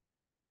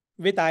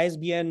with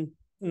ISBN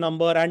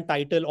number and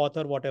title,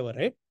 author, whatever,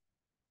 right?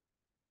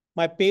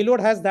 My payload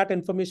has that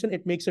information.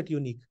 It makes it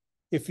unique.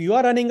 If you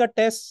are running a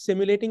test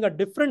simulating a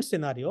different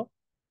scenario,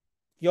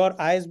 your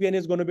ISBN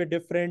is going to be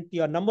different.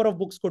 Your number of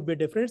books could be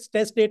different. It's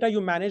test data you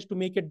manage to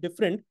make it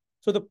different.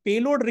 So the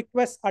payload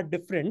requests are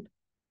different.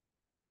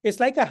 It's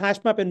like a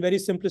hash map in very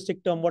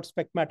simplistic term, what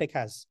Specmatic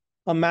has.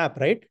 A map,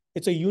 right?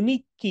 It's a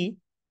unique key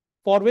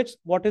for which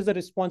what is the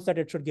response that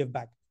it should give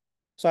back.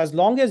 So as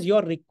long as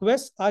your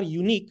requests are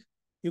unique,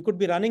 you could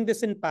be running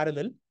this in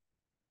parallel,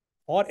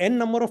 or n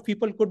number of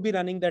people could be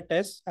running the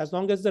tests. As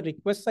long as the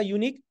requests are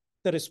unique,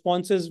 the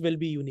responses will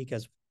be unique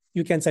as well.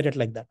 You can set it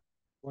like that.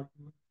 What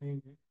you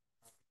saying is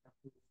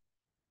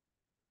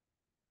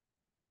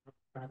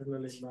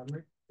parallel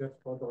environment just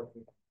for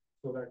 .NET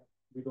so that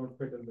we don't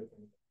fiddle with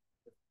anything.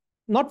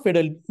 Not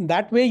fiddle.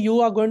 That way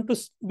you are going to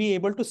be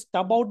able to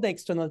stub out the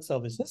external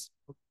services.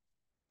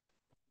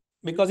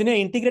 Because in an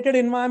integrated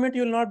environment,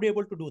 you will not be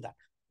able to do that.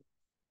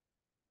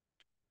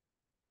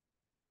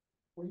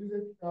 When you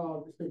say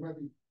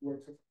Specmatic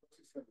works as a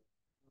system,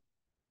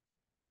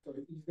 so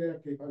is there a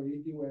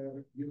capability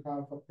where you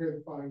have a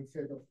predefined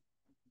set of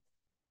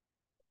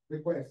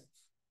requests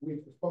with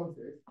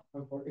responses,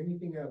 and for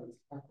anything else,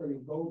 actually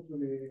go to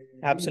the...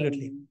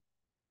 Absolutely.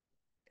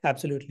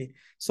 Absolutely.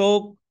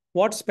 So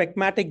what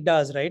Specmatic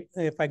does, right?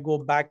 If I go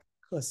back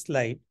a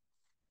slide,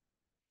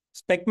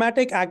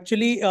 Specmatic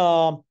actually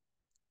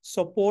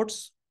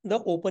supports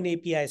the Open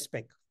API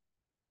spec.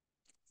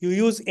 You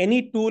use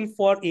any tool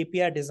for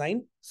API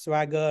design,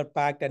 Swagger,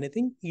 Pact,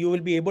 anything, you will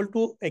be able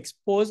to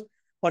expose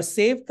or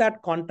save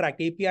that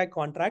contract, API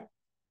contract,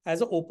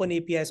 as an Open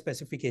API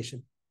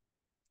specification.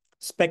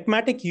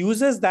 Specmatic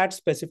uses that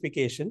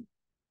specification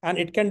and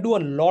it can do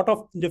a lot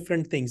of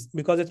different things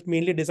because it's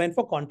mainly designed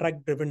for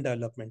contract-driven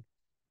development.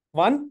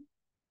 One,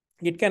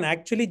 it can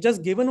actually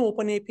just give an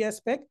Open API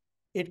spec,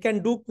 it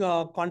can do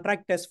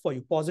contract tests for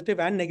you, positive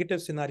and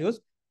negative scenarios,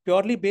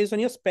 purely based on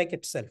your spec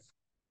itself.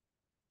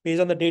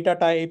 Based on the data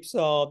types,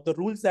 the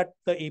rules that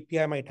the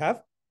API might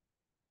have,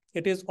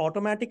 it is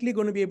automatically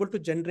going to be able to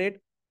generate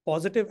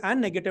positive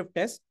and negative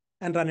tests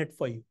and run it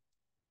for you.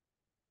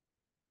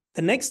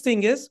 The next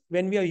thing is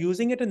when we are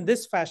using it in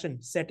this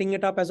fashion, setting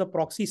it up as a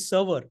proxy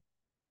server,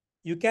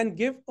 you can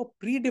give a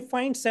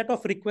predefined set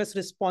of request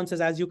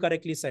responses, as you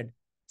correctly said.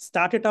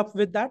 Start it up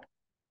with that.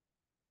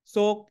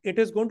 So it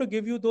is going to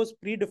give you those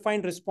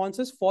predefined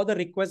responses for the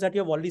request that you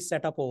have already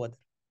set up over there.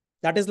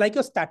 That is like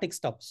your static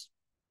stubs,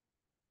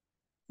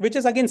 which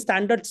is again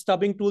standard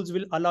stubbing tools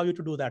will allow you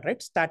to do that,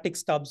 right? Static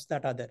stubs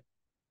that are there.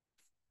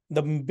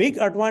 The big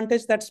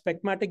advantage that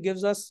Specmatic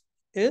gives us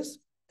is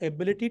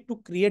ability to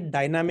create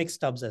dynamic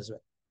stubs as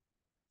well.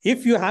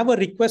 If you have a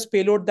request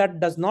payload that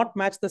does not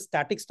match the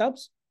static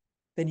stubs,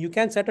 then you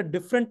can set a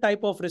different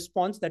type of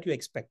response that you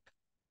expect.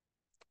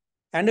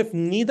 And if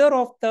neither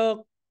of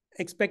the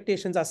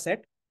expectations are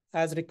set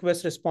as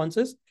request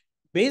responses,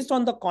 based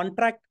on the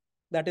contract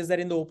that is there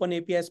in the Open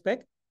API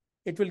spec,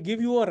 it will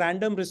give you a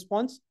random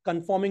response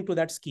conforming to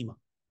that schema.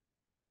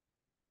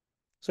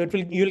 So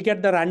you'll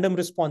get the random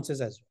responses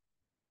as well,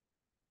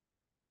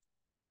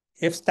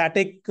 if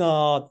static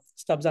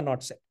stubs are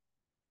not set.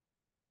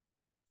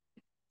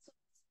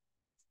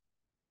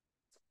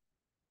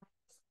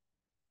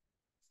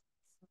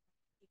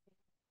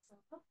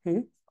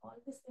 All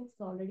these things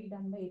is already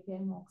done by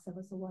API mock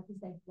server. So what is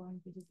the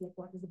advantage? Like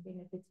what is the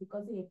benefits?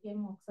 Because the API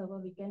mock server,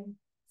 we can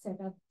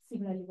set up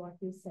similarly what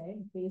you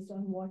said, based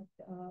on what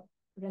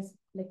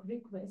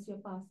request you're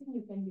passing,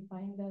 you can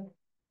define the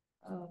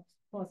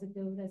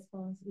positive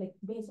response, like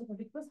based on the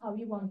request, how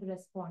you want to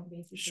respond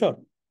basically. Sure.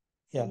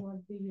 Yeah. So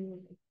what do you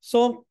like?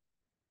 So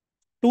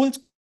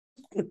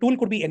tool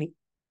could be any.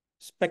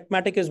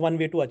 Specmatic is one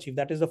way to achieve.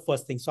 That is the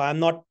first thing. So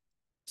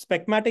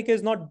Specmatic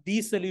is not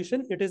the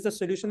solution. It is the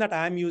solution that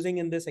I am using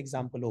in this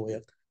example over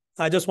here.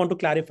 I just want to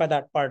clarify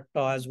that part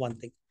as one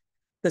thing.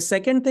 The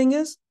second thing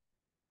is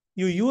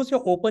you use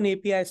your Open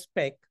API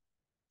spec,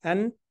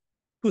 and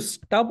to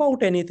stub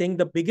out anything,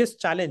 the biggest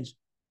challenge,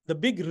 the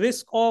big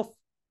risk of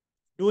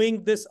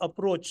doing this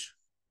approach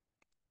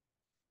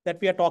that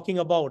we are talking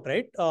about,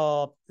 right?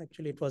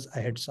 Actually, it was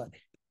ahead,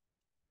 sorry.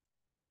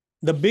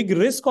 The big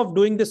risk of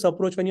doing this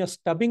approach when you're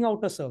stubbing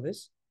out a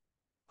service,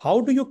 how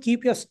do you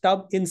keep your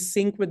stub in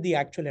sync with the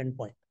actual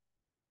endpoint?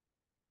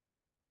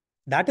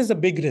 That is a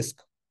big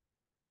risk,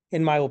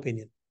 in my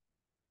opinion.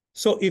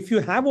 So if you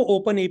have an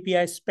Open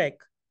API spec,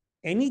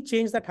 any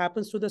change that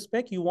happens to the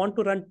spec, you want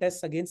to run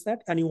tests against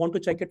that, and you want to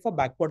check it for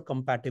backward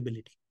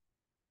compatibility.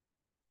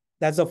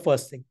 That's the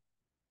first thing.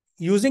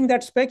 Using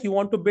that spec, you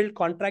want to build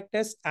contract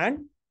tests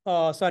and,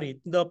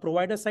 the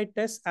provider side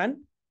tests and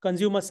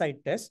consumer side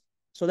tests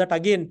so that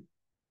again,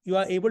 you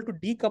are able to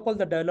decouple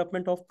the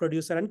development of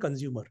producer and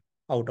consumer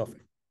out of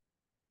it.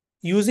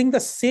 Using the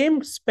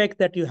same spec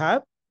that you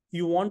have,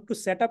 you want to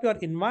set up your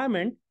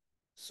environment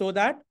so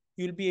that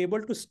you'll be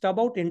able to stub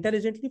out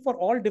intelligently for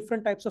all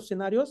different types of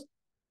scenarios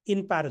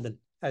in parallel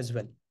as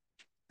well.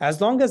 As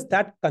long as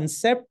that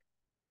concept,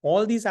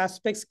 all these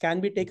aspects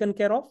can be taken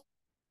care of,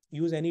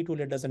 use any tool,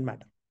 it doesn't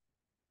matter.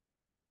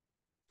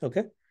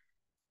 Okay.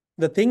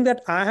 The thing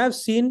that I have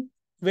seen,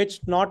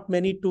 which not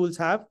many tools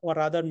have, or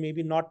rather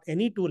maybe not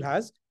any tool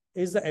has,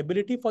 is the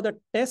ability for the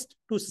test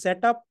to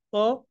set up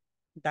a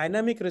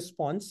dynamic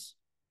response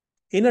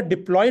in a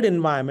deployed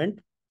environment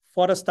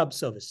for a stub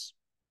service.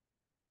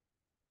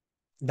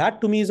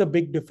 That to me is a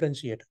big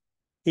differentiator.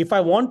 If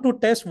I want to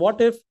test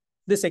what if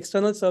this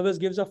external service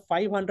gives a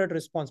 500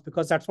 response,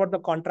 because that's what the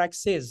contract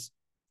says,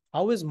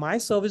 how is my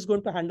service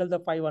going to handle the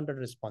 500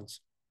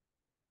 response?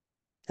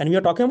 And we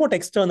are talking about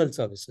external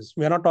services.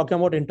 We are not talking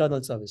about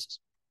internal services.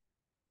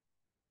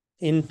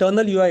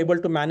 Internal, you are able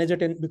to manage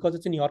it because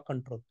it's in your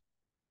control.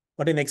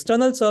 But in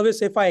external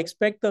service, if I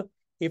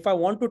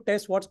want to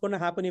test what's going to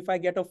happen if I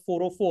get a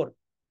 404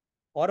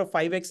 or a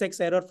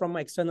 5xx error from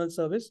my external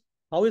service,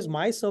 how is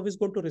my service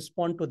going to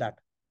respond to that?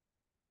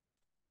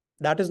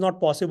 That is not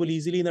possible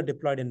easily in a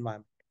deployed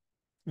environment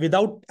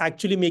without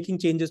actually making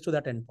changes to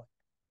that endpoint.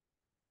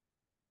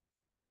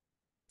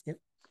 Yeah.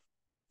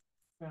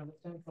 I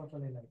understand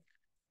properly, like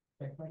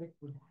Pragmatic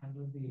would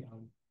handle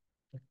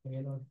the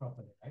payload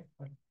properly, right?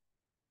 But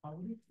how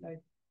would it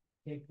like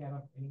take care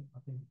of any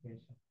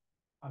authentication?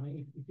 I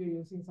mean, if you're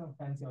using some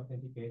fancy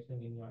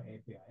authentication in your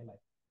API, like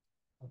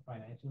a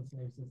financial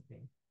services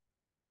thing,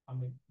 I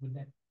mean,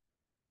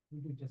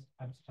 would you just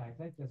abstract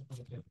that just for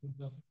the testing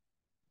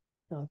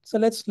purpose? So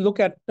let's look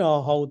at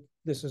how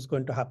this is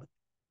going to happen.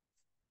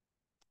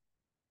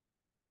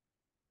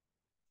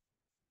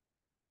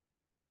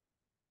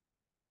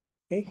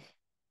 Okay.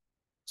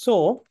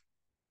 So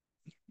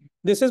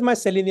this is my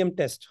Selenium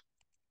test.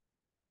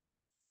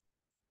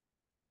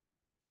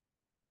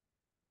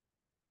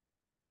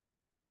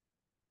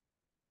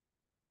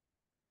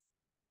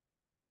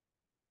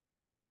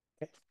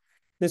 Okay.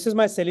 This is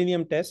my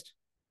Selenium test.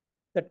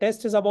 The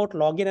test is about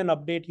login and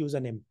update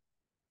username.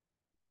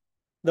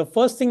 The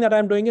first thing that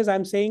I'm doing is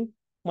I'm saying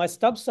my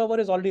stub server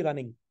is already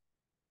running.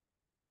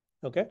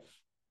 Okay.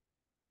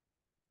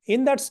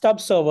 In that stub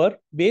server,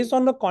 based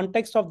on the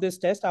context of this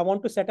test, I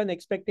want to set an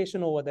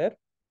expectation over there,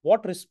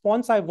 what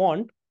response I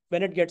want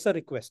when it gets a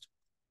request.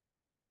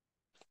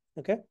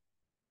 Okay.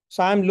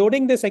 So I'm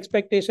loading this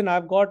expectation.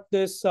 I've got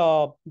this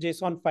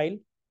JSON file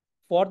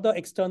for the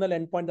external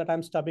endpoint that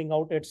I'm stubbing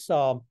out its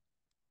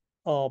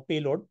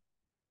payload.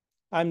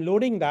 I'm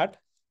loading that.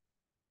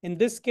 In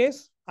this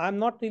case, I'm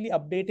not really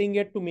updating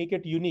it to make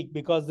it unique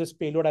because this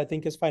payload I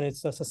think is fine.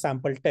 It's just a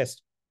sample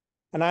test.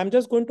 And I'm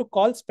just going to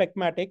call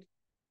Specmatic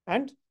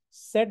and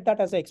set that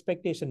as an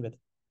expectation with it.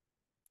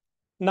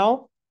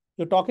 Now,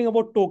 you're talking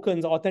about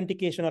tokens,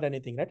 authentication or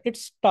anything, right?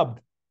 It's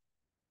stubbed.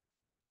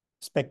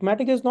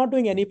 Specmatic is not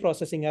doing any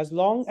processing as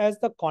long as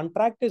the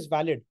contract is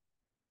valid.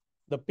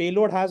 The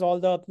payload has all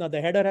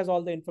the header has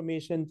all the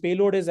information.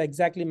 Payload is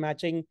exactly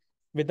matching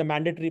with the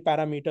mandatory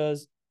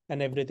parameters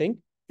and everything.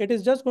 It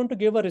is just going to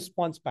give a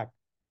response back.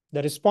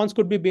 The response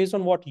could be based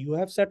on what you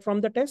have set from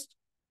the test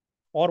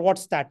or what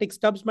static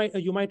stubs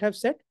you might have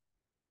set.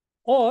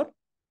 Or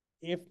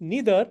if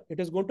neither, it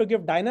is going to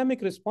give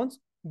dynamic response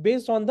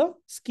based on the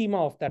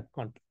schema of that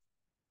contract.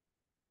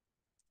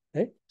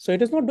 Right? So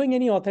it is not doing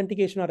any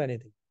authentication or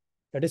anything.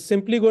 It is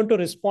simply going to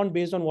respond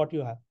based on what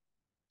you have.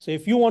 So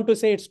if you want to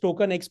say it's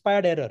token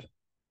expired error,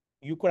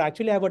 you could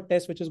actually have a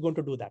test which is going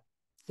to do that.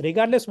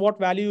 Regardless what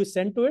value you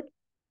send to it,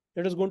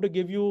 it is going to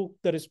give you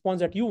the response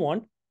that you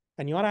want.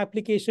 And your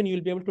application,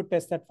 you'll be able to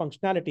test that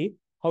functionality,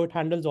 how it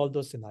handles all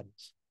those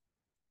scenarios.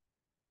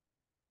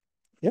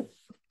 Yeah.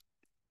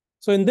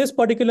 So in this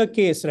particular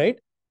case, right,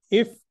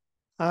 if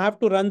I have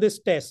to run this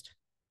test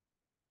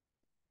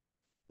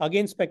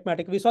against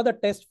Specmatic, we saw the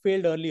test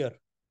failed earlier.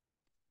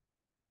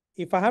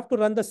 If I have to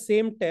run the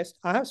same test,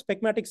 I have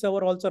Specmatic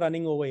server also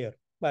running over here.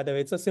 By the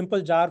way, it's a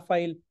simple jar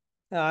file.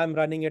 I'm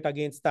running it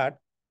against that.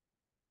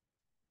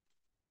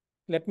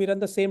 Let me run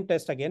the same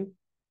test again.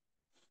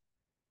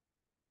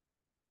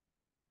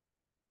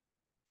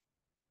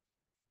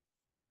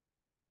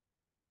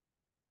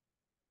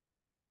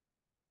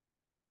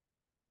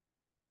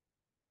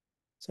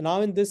 So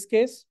now in this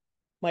case,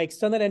 my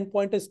external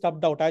endpoint is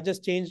stubbed out. I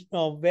just changed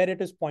where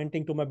it is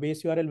pointing to, my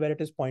base URL, where it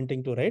is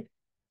pointing to, right?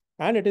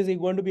 And it is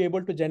going to be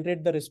able to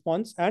generate the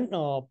response and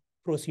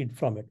proceed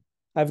from it.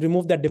 I've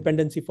removed that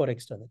dependency for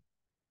external.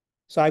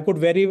 So I could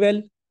very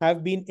well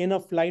have been in a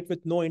flight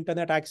with no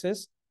internet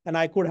access, and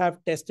I could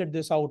have tested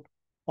this out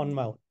on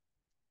my own.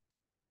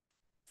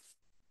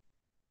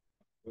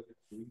 But it's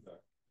doing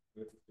that.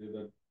 Let's say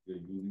that they're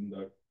using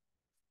that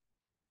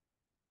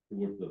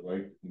towards the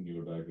right in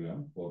your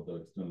diagram for the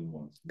external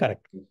ones.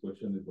 Correct. This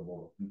question is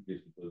about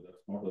authentication, so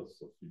that's not a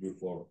substitute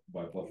for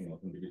bypassing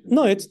authentication.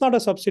 No, it's not a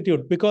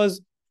substitute,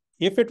 because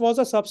if it was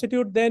a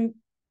substitute, then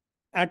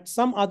at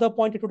some other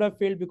point it would have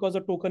failed because the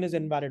token is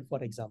invalid,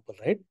 for example,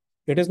 right?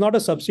 It is not a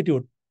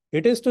substitute.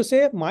 It is to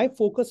say my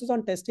focus is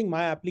on testing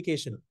my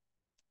application.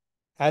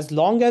 As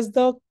long as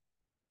the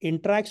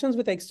interactions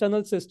with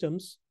external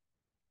systems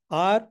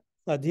are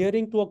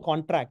adhering to a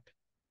contract,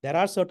 there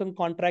are certain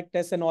contract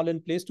tests and all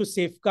in place to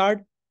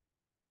safeguard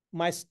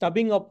my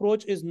stubbing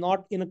approach is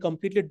not in a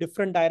completely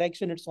different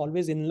direction. It's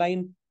always in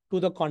line to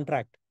the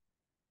contract.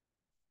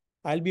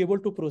 I'll be able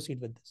to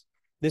proceed with this.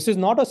 This is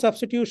not a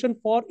substitution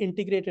for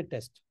integrated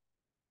test,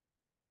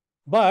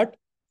 but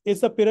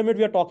it's the pyramid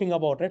we are talking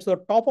about, right? So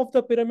the top of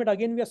the pyramid,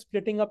 again, we are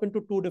splitting up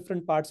into two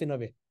different parts in a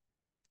way.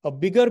 A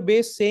bigger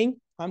base saying,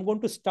 I'm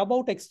going to stub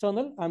out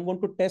external. I'm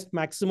going to test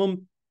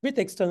maximum with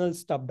external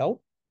stubbed out.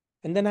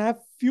 And then I have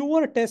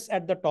fewer tests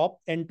at the top,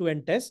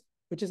 end-to-end tests,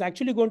 which is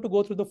actually going to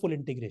go through the full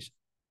integration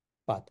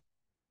path.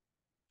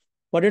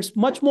 But it's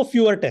much more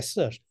fewer tests,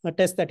 sir, a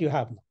test that you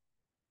have now.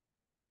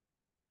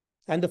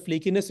 And the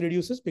flakiness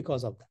reduces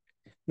because of that.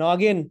 Now,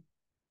 again,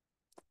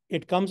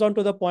 it comes on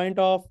to the point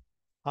of,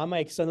 are my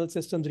external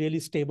systems really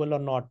stable or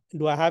not?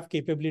 Do I have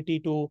capability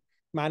to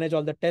manage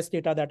all the test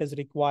data that is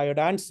required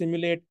and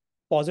simulate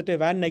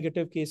positive and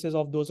negative cases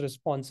of those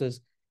responses?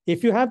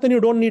 If you have, then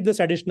you don't need this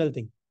additional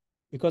thing,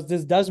 because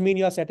this does mean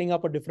you are setting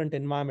up a different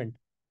environment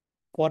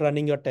for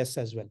running your tests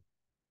as well.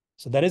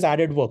 So there is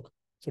added work.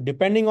 So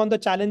depending on the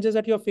challenges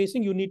that you're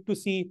facing, you need to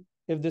see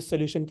if this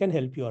solution can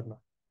help you or not.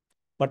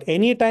 But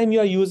anytime you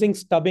are using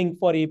stubbing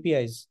for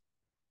APIs,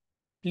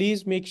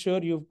 please make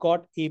sure you've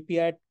got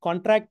API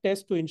contract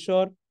test to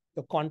ensure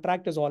the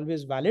contract is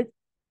always valid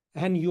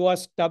and you are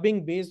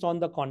stubbing based on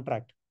the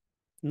contract,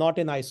 not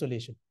in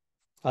isolation.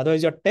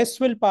 Otherwise, your tests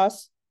will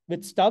pass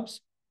with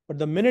stubs, but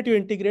the minute you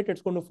integrate,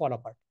 it's going to fall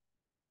apart.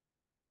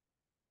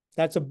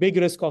 That's a big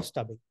risk of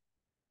stubbing.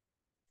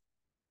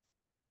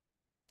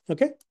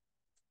 Okay.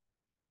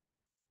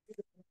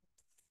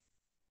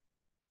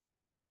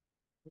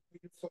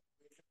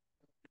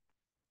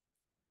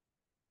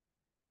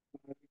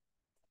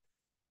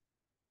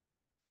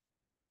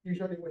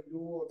 Usually when you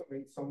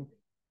automate something,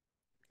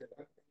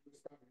 sometimes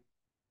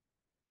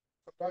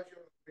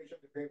your automation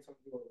depends on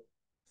your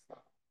staff.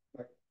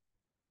 Like,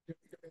 it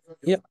depends on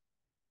your staff.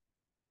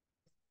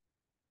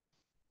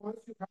 Once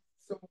you have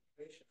some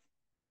automation,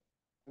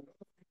 a lot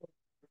of people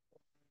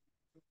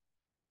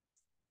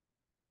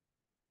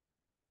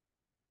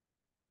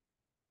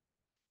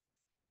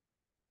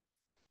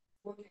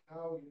working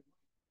now in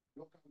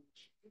local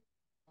machine,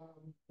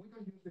 we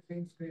can use the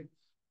same scripts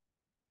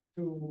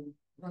to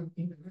run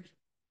integration.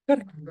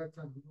 Correct. And that's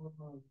a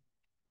normal.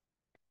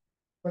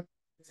 But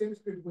the same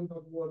script will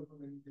not work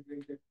on an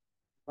integrated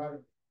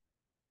environment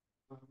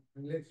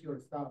unless your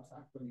staffs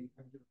actually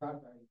and your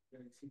data is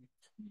very similar.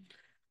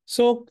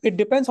 So it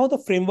depends how the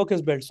framework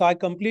is built. So I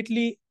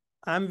completely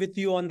am with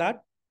you on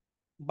that.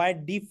 By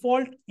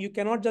default, you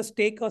cannot just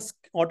take a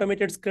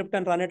automated script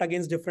and run it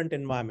against different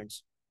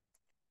environments.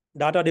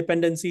 Data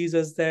dependencies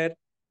is there.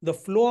 The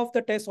flow of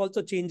the test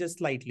also changes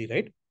slightly,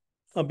 right?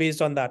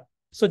 Based on that.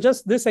 So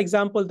just this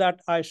example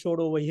that I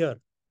showed over here.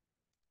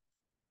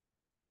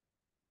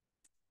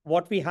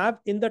 What we have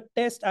in the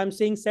test, I'm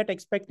saying set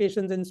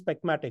expectations in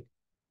Specmatic.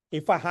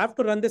 If I have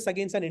to run this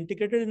against an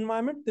integrated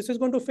environment, this is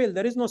going to fail.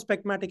 There is no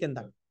Specmatic in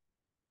that.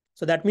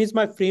 So that means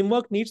my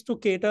framework needs to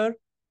cater.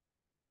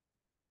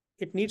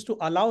 It needs to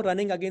allow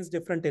running against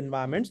different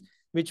environments,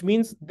 which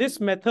means this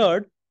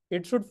method,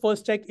 it should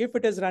first check if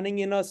it is running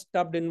in a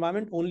stubbed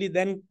environment, only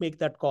then make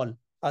that call.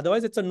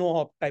 Otherwise, it's a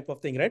no-hop type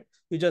of thing, right?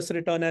 You just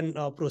return and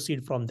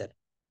proceed from there.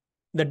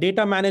 The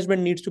data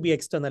management needs to be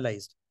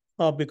externalized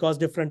because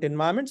different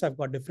environments have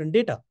got different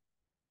data,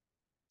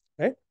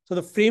 right? So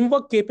the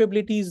framework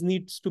capabilities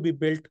needs to be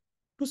built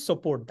to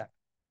support that.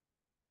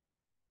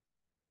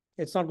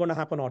 It's not going to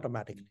happen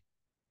automatically.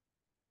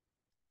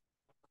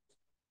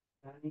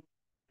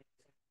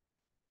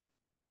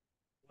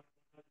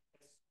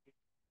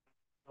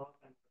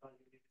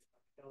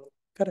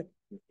 Correct.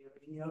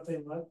 In your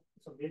framework,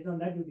 so based on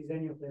that, you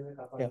design your framework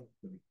accordingly.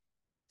 Yeah.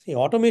 See,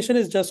 automation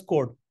is just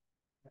code,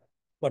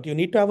 but you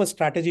need to have a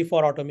strategy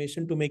for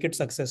automation to make it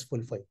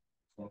successful for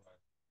you.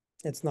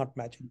 It's not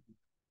magic.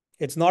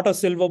 It's not a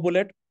silver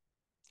bullet.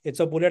 It's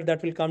a bullet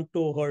that will come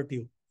to hurt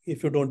you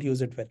if you don't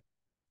use it well.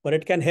 But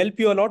it can help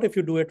you a lot if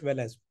you do it well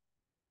as well.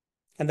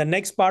 And the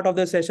next part of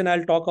the session,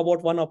 I'll talk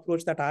about one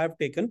approach that I have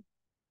taken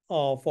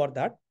for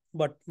that,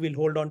 but we'll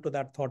hold on to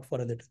that thought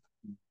for a little.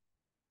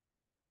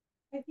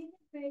 I think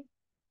it's very.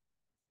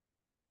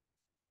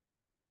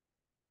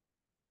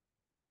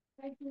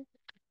 I think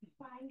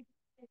find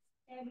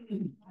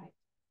everything right.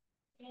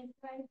 And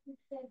trying to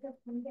set the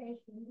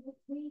foundation, which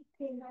we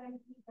can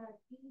guarantee that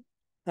these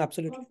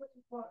Absolutely.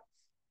 works.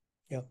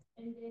 Yeah.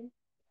 And then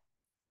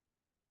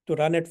to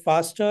run it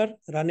faster,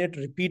 run it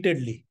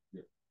repeatedly.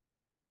 Yeah.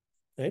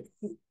 Right?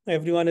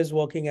 Everyone is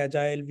working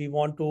agile. We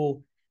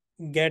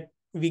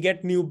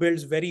get new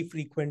builds very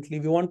frequently.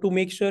 We want to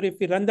make sure if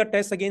we run the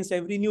test against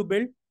every new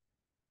build,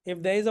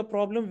 if there is a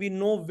problem, we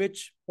know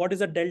what is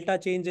the delta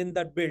change in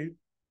that build,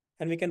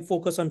 and we can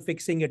focus on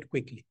fixing it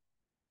quickly.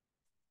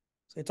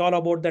 So it's all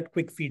about that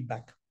quick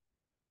feedback.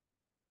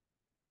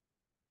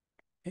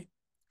 Okay.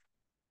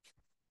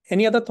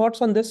 Any other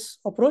thoughts on this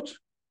approach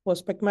for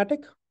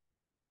Specmatic?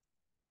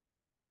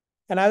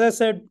 And as I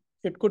said,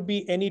 it could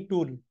be any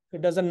tool.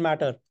 It doesn't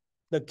matter.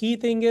 The key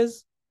thing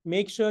is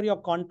make sure your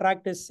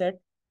contract is set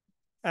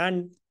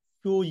and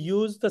you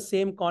use the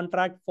same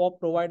contract for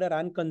provider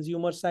and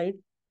consumer side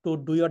to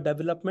do your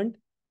development.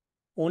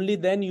 Only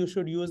then you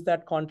should use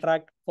that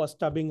contract for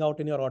stubbing out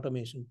in your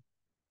automation.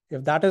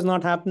 If that is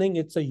not happening,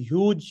 it's a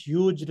huge,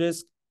 huge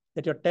risk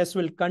that your test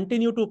will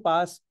continue to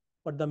pass,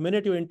 but the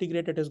minute you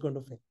integrate, it is going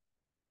to fail.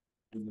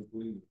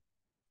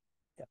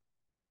 Yeah.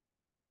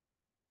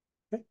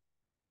 Okay.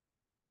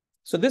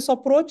 So this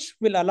approach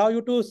will allow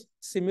you to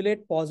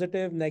simulate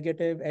positive,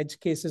 negative edge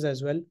cases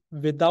as well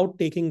without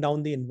taking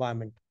down the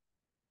environment.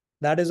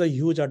 That is a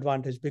huge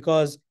advantage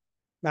because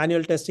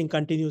manual testing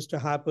continues to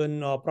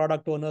happen.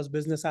 Product owners,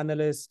 business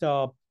analysts,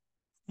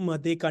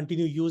 they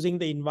continue using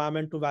the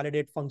environment to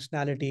validate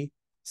functionality,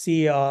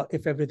 see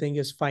if everything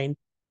is fine.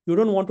 You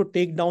don't want to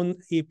take down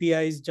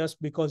APIs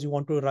just because you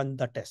want to run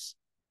the tests.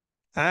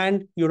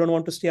 And you don't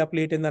want to stay up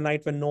late in the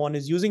night when no one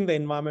is using the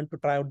environment to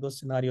try out those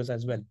scenarios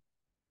as well.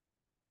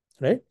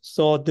 Right?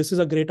 So this is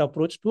a great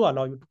approach to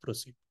allow you to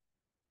proceed.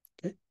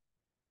 Okay.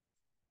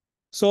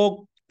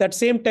 So that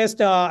same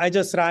test, I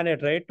just ran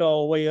it, right?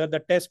 Over here, the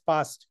test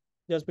passed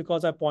just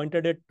because I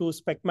pointed it to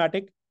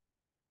Specmatic.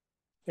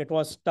 It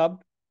was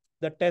stubbed.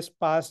 The test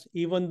passed,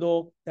 even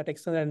though that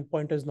external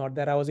endpoint is not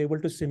there. I was able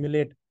to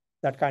simulate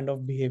that kind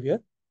of behavior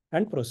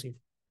and proceed.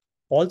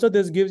 Also,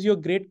 this gives you a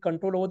great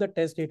control over the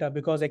test data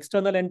because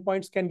external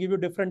endpoints can give you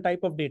different type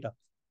of data.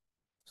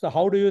 So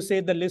how do you say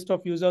the list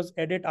of users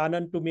edit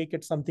Anand to make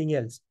it something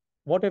else?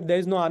 What if there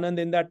is no Anand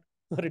in that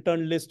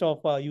returned list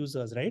of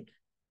users, right?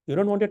 You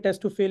don't want your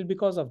test to fail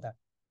because of that.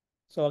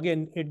 So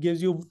again, it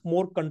gives you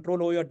more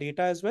control over your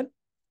data as well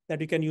that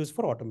you can use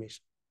for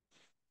automation.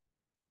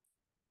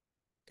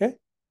 Okay.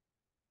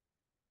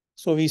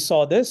 So we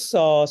saw this.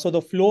 So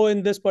the flow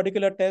in this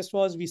particular test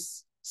was we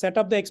set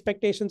up the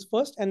expectations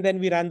first, and then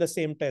we ran the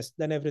same test.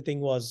 Then everything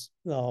was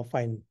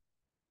fine.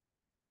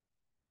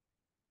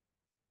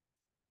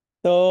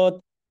 The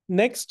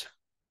next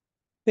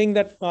thing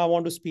that I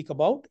want to speak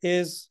about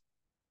is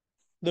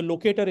the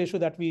locator issue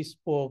that we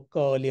spoke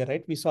earlier,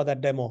 right? We saw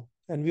that demo.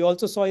 And we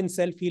also saw in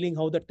self-healing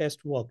how the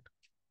test worked.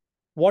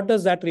 What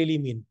does that really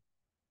mean?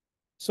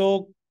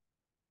 So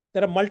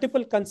there are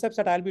multiple concepts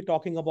that I'll be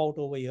talking about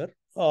over here.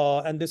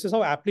 And this is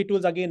how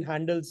Applitools again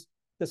handles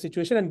the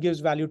situation and gives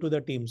value to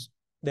the teams.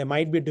 There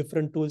might be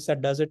different tools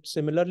that does it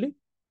similarly.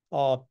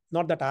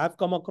 Not that I have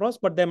come across,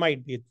 but there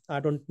might be.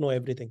 I don't know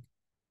everything.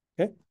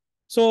 Okay.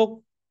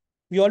 So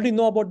we already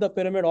know about the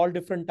pyramid, all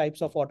different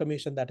types of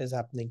automation that is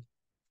happening.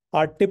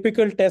 Our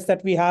typical test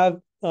that we have,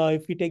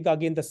 if we take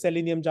again the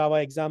Selenium Java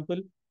example,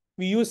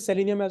 we use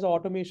Selenium as an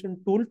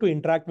automation tool to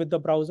interact with the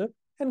browser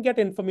and get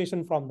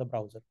information from the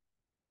browser.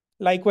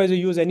 Likewise, you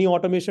use any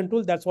automation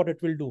tool, that's what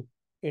it will do.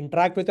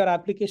 Interact with your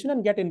application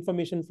and get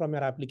information from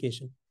your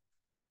application.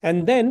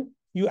 And then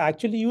you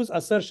actually use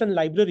assertion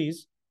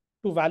libraries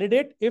to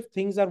validate if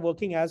things are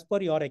working as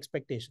per your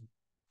expectation.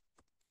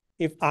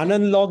 If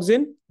Anand logs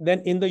in,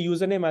 then in the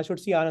username, I should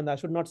see Anand. I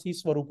should not see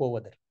Swaroop over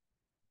there.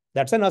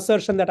 That's an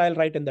assertion that I'll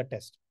write in the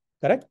test,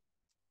 correct?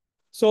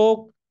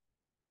 So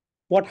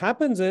what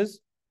happens is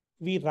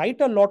we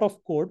write a lot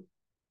of code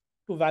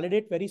to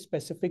validate very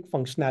specific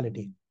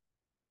functionality.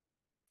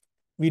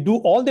 We do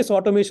all this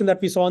automation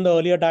that we saw in the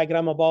earlier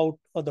diagram about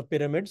the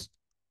pyramids,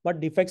 but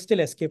defects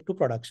still escape to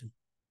production.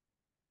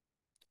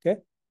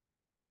 Okay.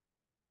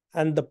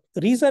 And the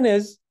reason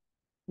is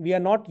we are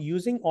not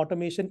using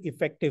automation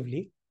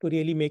effectively to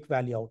really make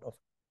value out of it.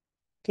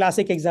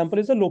 Classic example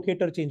is a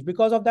locator change.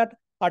 Because of that,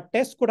 our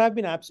test could have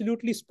been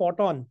absolutely spot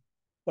on,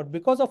 but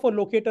because of a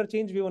locator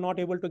change, we were not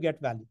able to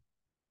get value.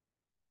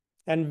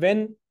 And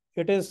when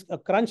it is a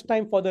crunch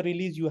time for the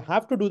release, you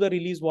have to do the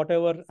release,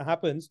 whatever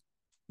happens.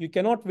 You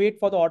cannot wait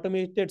for the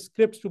automated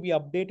scripts to be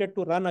updated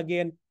to run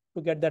again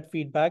to get that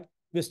feedback.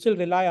 We still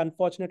rely,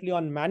 unfortunately,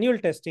 on manual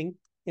testing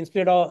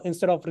instead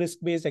of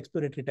risk-based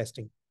exploratory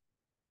testing.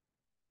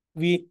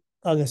 We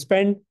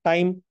spend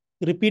time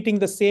repeating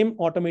the same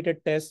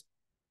automated test,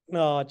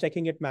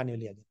 checking it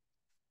manually again.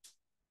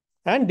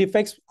 And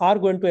defects are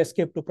going to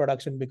escape to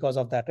production because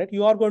of that, right?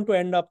 You are going to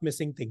end up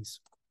missing things.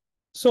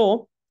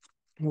 So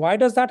why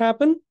does that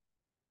happen?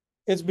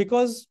 It's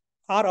because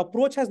our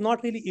approach has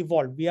not really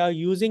evolved. We are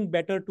using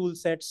better tool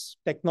sets,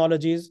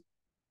 technologies,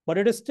 but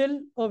it is still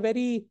a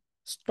very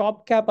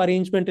stopgap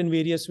arrangement in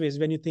various ways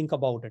when you think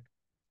about it,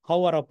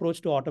 how our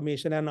approach to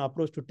automation and our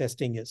approach to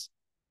testing is.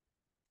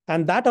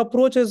 And that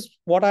approach is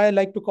what I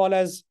like to call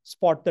as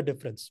spot the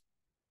difference.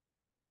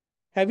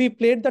 Have you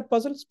played that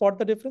puzzle, spot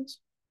the difference?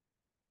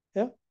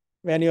 Yeah.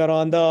 When you're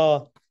on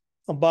the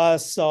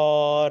bus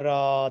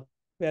or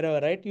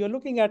wherever, right? You're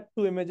looking at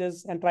two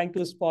images and trying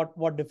to spot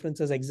what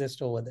differences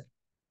exist over there.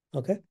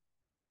 Okay.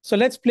 So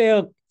let's play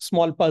a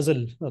small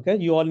puzzle. Okay.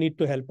 You all need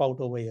to help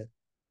out over here.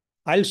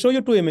 I'll show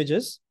you two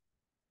images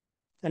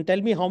and tell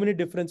me how many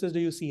differences do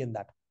you see in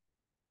that.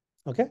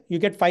 Okay. You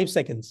get 5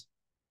 seconds.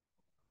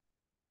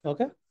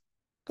 Okay.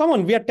 Come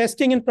on. We are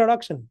testing in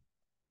production.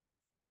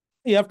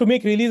 You have to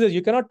make releases.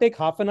 You cannot take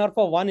half an hour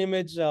for one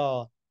image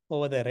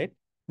over there, right?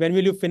 When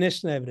will you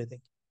finish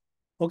everything?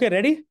 Okay,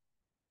 ready?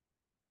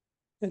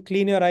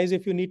 Clean your eyes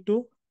if you need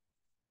to.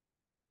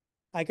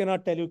 I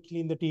cannot tell you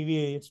clean the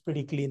TV. It's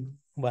pretty clean,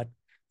 but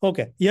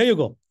okay, here you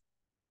go.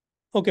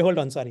 Okay, hold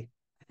on. Sorry.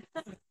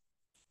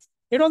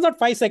 It was not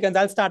 5 seconds.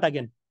 I'll start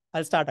again.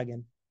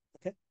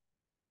 Okay.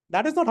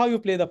 That is not how you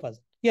play the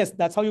puzzle. Yes,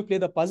 that's how you play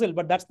the puzzle,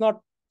 but that's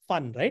not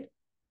fun, right?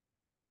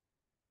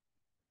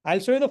 I'll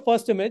show you the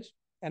first image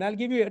and I'll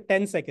give you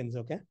 10 seconds.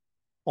 Okay.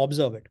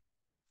 Observe it.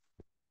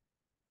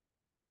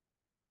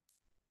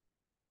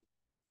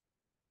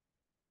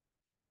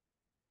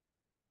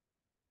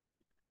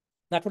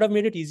 That would have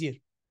made it easier.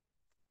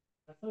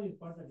 That's how you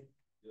spotted it.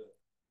 Yeah.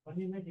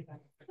 One image you can.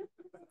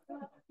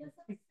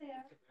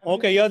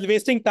 Okay, you're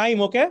wasting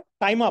time. Okay.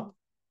 Time up.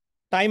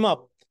 Time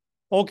up.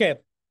 Okay.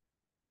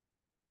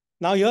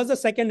 Now here's the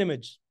second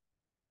image.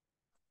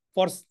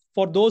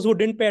 For those who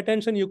didn't pay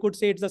attention, you could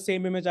say it's the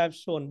same image I've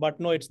shown, but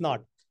no, it's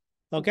not.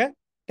 Okay.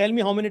 Tell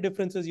me how many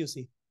differences you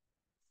see.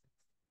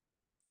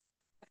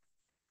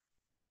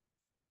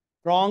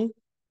 Wrong.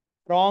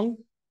 Wrong.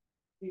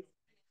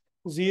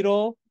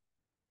 0.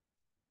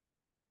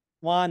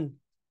 1.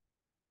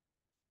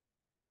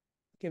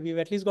 Okay, we've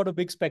at least got a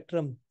big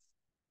spectrum.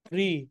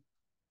 3.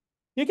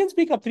 You can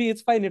speak up 3.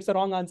 It's fine. It's a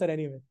wrong answer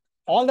anyway.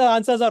 All the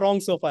answers are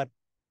wrong so far.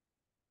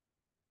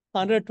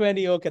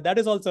 120. Okay, that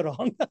is also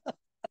wrong.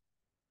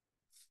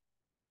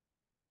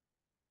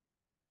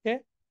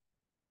 Okay.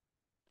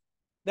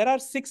 There are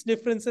 6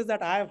 differences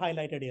that I have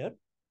highlighted here,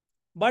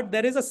 but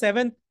there is a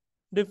 7th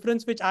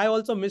difference which I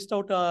also missed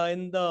out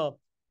in the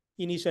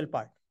initial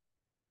part.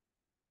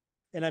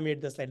 And I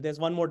made the slide. There's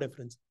one more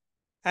difference.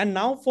 And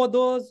now for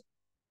those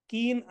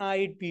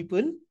keen-eyed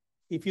people,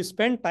 if you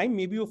spend time,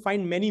 maybe you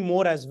find many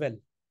more as well.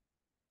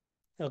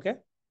 Okay.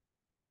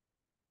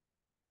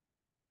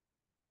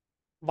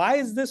 Why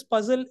is this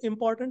puzzle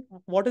important?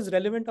 What is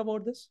relevant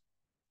about this?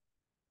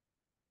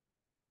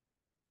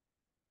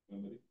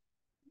 Memory.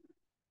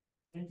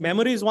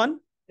 Memory is one.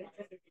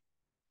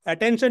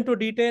 Attention to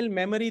detail,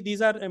 memory,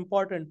 these are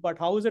important. But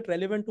how is it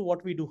relevant to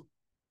what we do?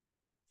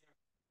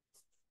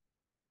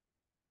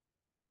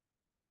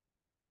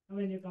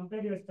 When you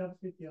compare your stuff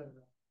with your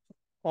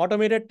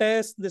Automated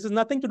tests, this is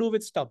nothing to do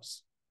with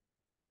stubs.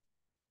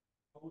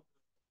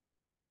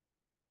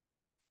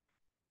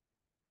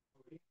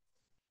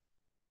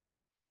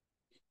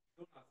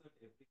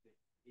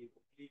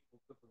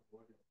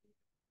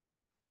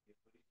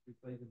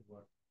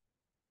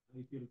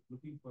 If you're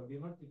looking for,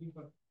 they're not looking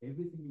for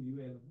every single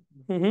UI element.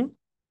 Mm-hmm.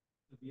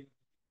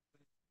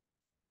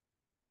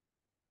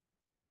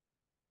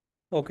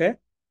 Okay.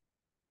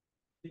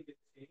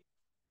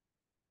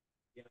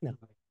 No.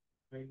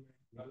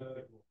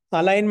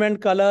 Alignment,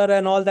 color,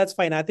 and all that's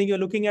fine. I think you're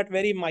looking at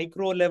very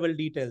micro level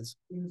details.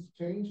 Things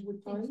change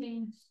with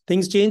time.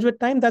 Things change with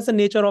time. That's the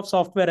nature of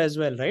software as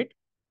well, right?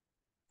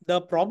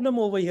 The problem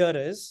over here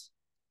is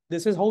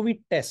this is how we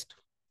test,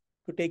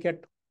 to take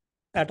it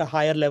at a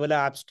higher level,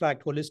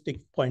 abstract, holistic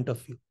point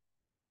of view.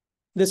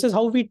 This is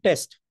how we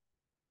test.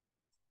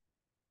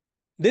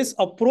 This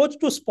approach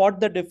to spot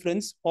the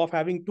difference of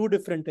having 2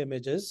 different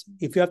images,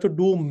 if you have to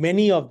do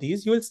many of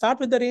these, you will start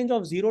with the range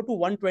of 0 to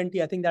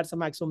 120. I think that's the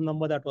maximum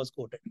number that was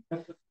quoted,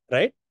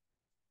 right?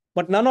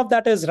 But none of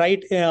that is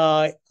right,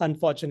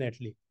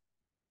 unfortunately.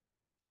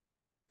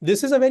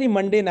 This is a very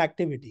mundane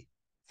activity.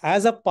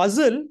 As a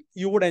puzzle,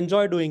 you would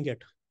enjoy doing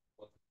it.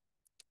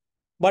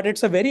 But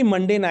it's a very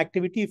mundane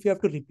activity if you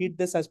have to repeat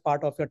this as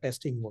part of your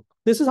testing work.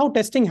 This is how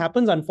testing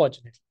happens,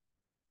 unfortunately.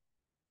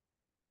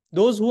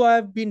 Those who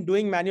have been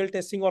doing manual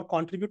testing or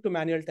contribute to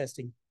manual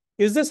testing,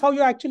 is this how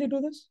you actually do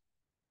this?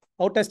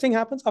 How testing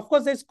happens? Of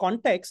course, there's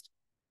context,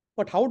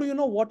 but how do you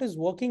know what is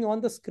working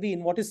on the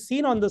screen? What is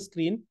seen on the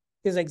screen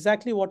is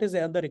exactly what is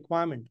the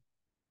requirement.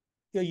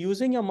 You're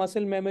using your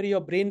muscle memory,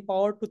 your brain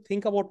power to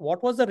think about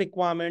what was the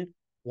requirement,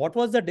 what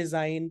was the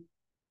design,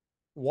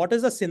 what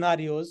is the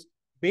scenarios.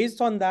 Based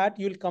on that,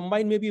 you'll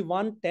combine maybe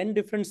 10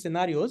 different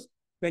scenarios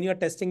when you're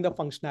testing the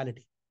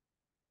functionality.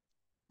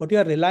 But you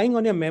are relying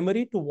on your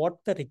memory to what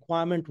the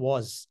requirement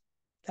was.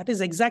 That is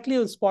exactly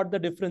to spot the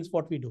difference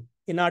what we do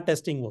in our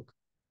testing work.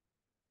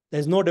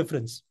 There's no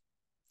difference.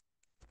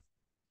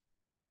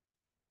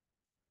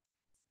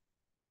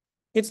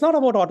 It's not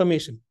about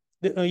automation.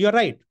 You're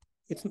right.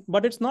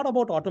 But it's not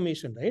about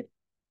automation, right?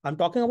 I'm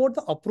talking about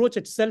the approach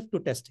itself to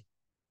testing.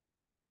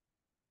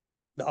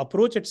 The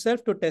approach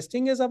itself to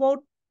testing is about,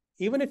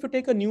 even if you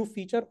take a new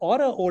feature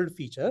or an old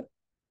feature,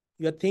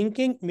 you're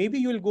thinking, maybe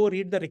you'll go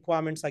read the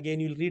requirements again,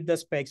 you'll read the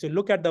specs, you'll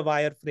look at the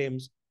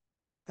wireframes,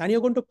 and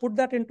you're going to put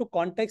that into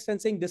context and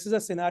saying, this is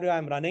a scenario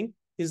I'm running.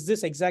 Is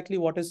this exactly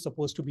what is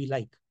supposed to be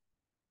like?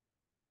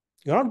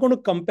 You're not going to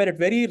compare it.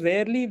 Very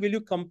rarely will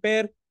you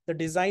compare the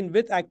design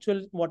with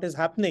actual what is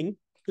happening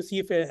to see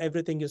if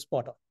everything is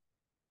spot on.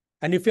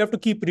 And if you have to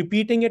keep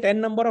repeating it n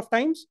number of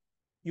times,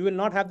 you will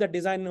not have the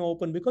design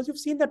open because you've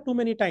seen that too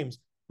many times,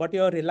 but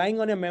you're relying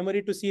on your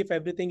memory to see if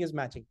everything is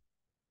matching.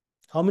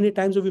 How many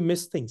times have we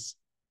missed things?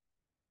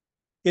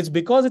 It's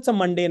because it's a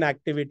mundane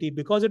activity,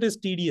 because it is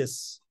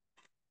tedious.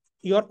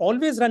 You're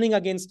always running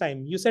against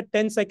time. You said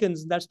 10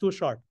 seconds, that's too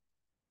short.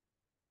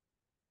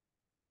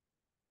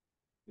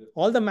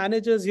 All the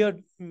managers here,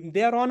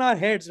 they are on our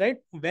heads, right?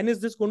 When is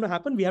this going to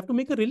happen? We have to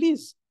make a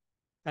release.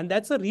 And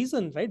that's the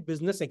reason, right?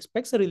 Business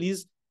expects a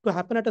release to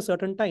happen at a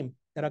certain time.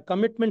 There are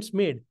commitments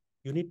made.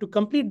 You need to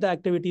complete the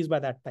activities by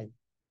that time.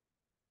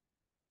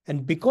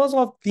 And because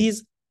of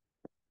these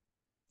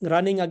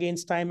running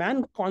against time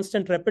and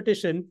constant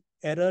repetition,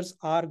 errors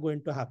are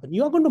going to happen.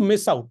 You are going to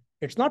miss out.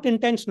 It's not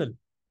intentional,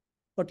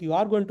 but you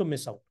are going to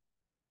miss out.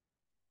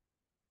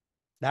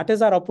 That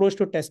is our approach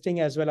to testing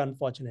as well,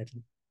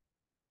 unfortunately.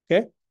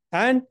 Okay.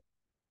 And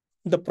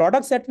the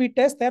products that we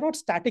test, they're not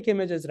static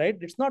images, right?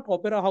 It's not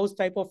opera house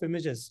type of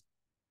images.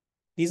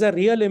 These are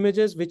real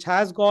images which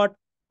has got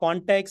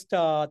context,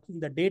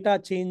 the data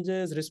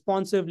changes,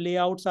 responsive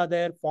layouts are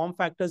there, form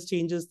factors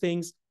changes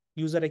things,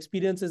 user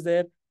experience is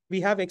there.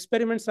 We have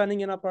experiments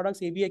running in our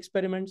products, A/B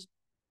experiments.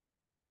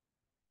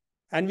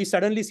 And we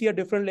suddenly see a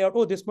different layout.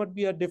 Oh, this must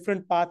be a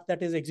different path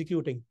that is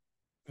executing.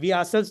 We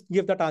ourselves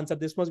give that answer.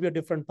 This must be a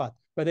different path.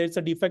 Whether it's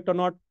a defect or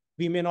not,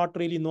 we may not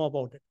really know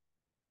about it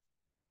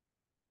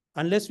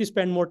unless we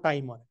spend more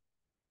time on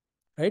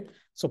it, right?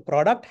 So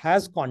product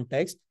has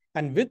context.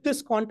 And with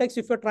this context,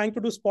 if you're trying to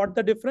do spot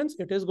the difference,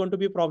 it is going to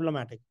be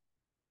problematic.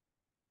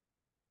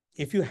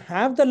 If you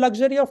have the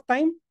luxury of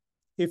time,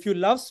 if you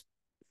love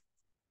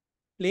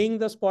playing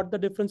the spot the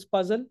difference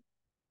puzzle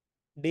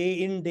day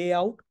in, day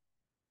out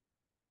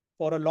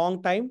for a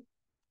long time,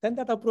 then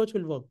that approach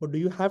will work. But do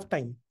you have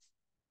time?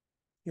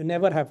 You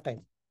never have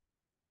time.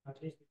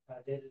 At least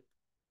Agile.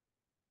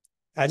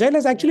 Agile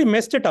has actually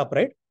messed it up,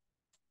 right?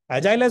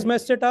 Agile has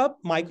messed it up.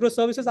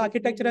 Microservices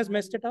architecture has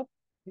messed it up.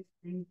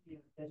 Requirement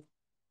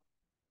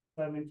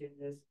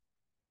changes.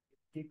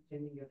 Keep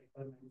changing your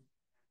requirements.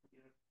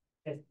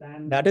 Your test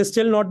plan. That is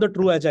still not the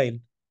true Agile.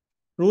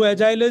 True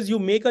Agile is you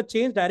make a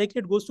change, directly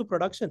it goes to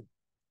production.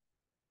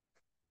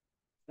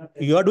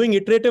 You are doing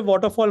iterative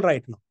waterfall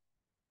right now.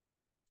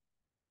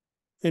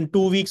 In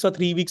 2 weeks or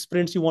 3 week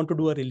sprints, you want to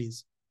do a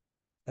release,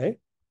 right?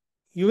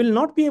 You will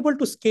not be able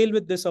to scale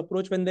with this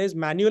approach when there is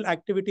manual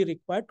activity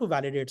required to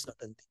validate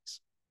certain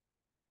things.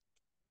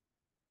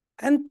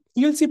 And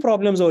you'll see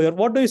problems over here.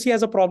 What do you see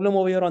as a problem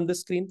over here on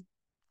this screen?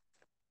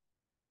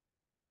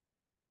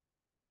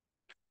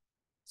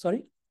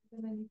 Sorry?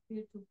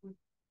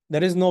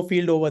 There is no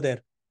field over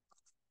there.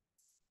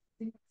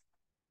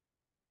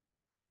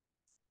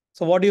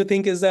 So what do you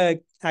think is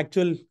the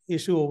actual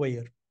issue over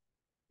here?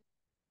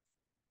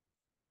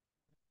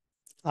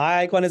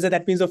 Icon is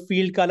that means the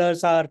field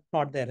colors are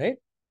not there, right?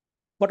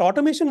 But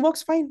automation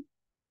works fine.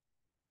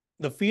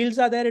 The fields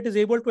are there. It is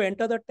able to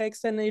enter the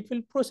text and it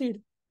will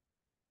proceed.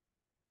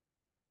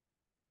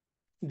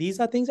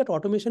 These are things that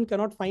automation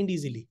cannot find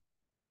easily.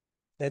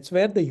 That's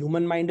where the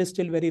human mind is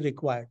still very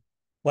required.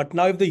 But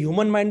now if the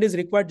human mind is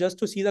required just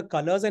to see the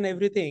colors and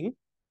everything,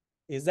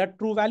 is that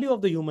true value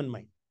of the human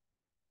mind?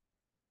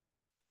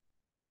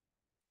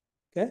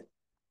 Okay.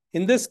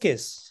 In this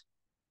case,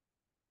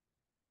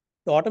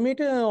 the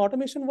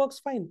automation works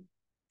fine.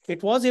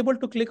 It was able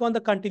to click on the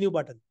continue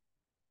button.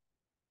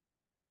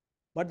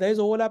 But there is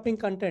overlapping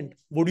content.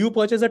 Would you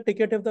purchase a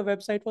ticket if the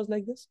website was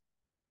like this?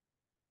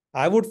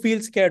 I would feel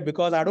scared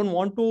because I don't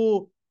want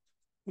to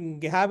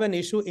have an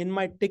issue in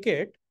my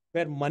ticket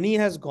where money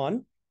has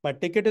gone. My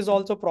ticket is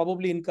also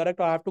probably incorrect,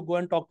 or I have to go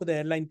and talk to the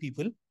airline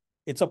people.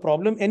 It's a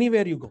problem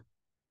anywhere you go.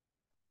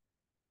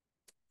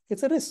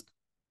 It's a risk.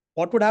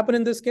 What would happen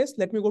in this case?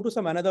 Let me go to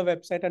some another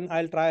website and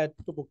I'll try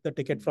to book the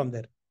ticket from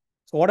there.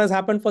 So what has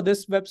happened for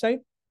this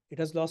website? It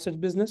has lost its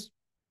business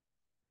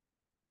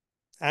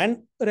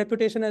and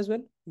reputation as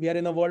well. We are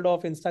in a world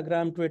of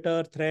Instagram,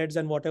 Twitter, threads,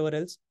 and whatever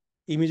else.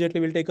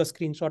 Immediately we'll take a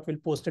screenshot, we'll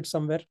post it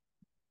somewhere.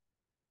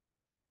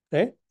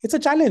 Right? It's a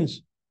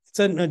challenge. It's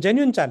a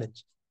genuine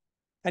challenge.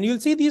 And you'll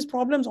see these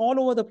problems all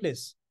over the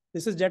place.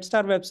 This is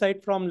Jetstar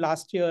website from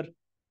last year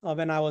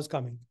when I was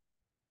coming.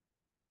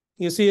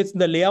 You see,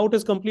 the layout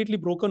is completely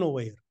broken over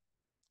here.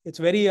 It's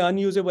very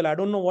unusable. I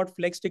don't know what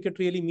flex ticket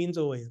really means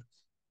over here.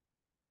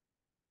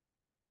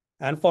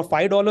 And for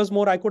 $5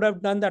 more, I could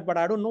have done that, but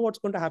I don't know what's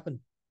going to happen.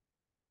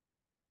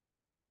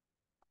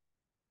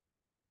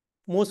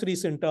 Most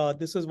recent,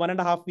 this is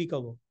 1.5 weeks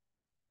ago.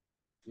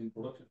 In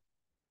production.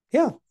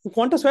 Yeah,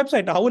 Qantas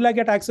website. How will I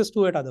get access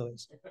to it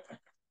otherwise?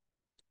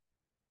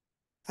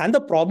 And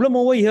the problem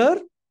over here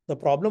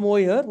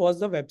was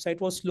the website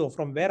was slow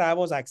from where I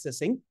was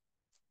accessing.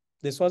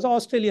 This was an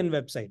Australian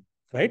website,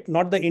 right?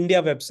 Not the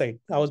India website.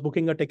 I was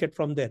booking a ticket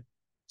from there.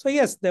 So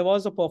yes, there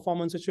was a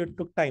performance which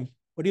took time.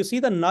 But you see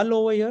the null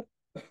over here?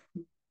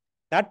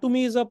 That to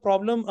me is a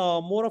problem,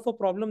 more of a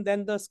problem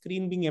than the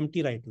screen being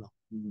empty right now.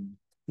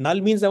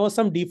 Null means there was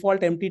some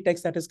default empty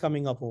text that is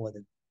coming up over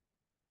there.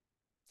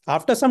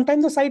 After some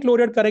time, the site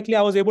loaded correctly.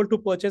 I was able to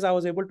purchase. I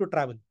was able to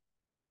travel.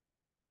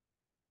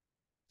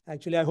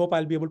 Actually, I hope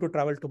I'll be able to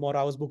travel tomorrow.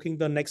 I was booking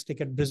the next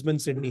ticket, Brisbane,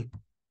 Sydney.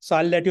 So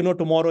I'll let you know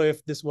tomorrow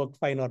if this worked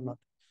fine or not.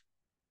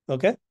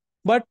 Okay.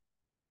 But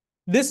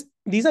these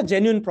are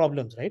genuine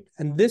problems, right?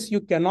 And this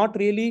you cannot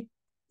really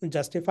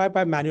justify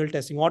by manual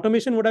testing.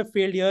 Automation would have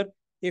failed here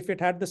if it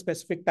had the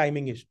specific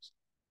timing issues.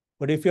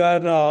 But if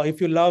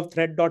you love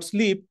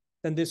thread.sleep,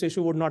 then this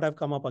issue would not have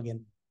come up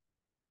again.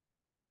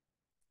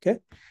 Okay.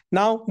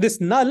 Now this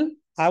null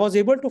I was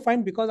able to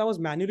find because I was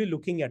manually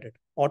looking at it.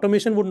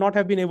 Automation would not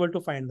have been able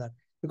to find that,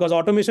 because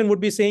automation would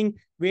be saying,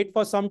 wait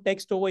for some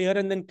text over here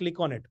and then click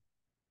on it.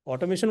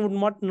 Automation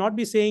would not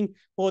be saying,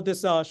 oh,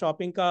 this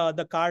shopping cart,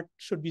 the cart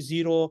should be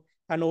 0,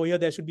 and over here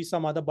there should be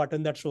some other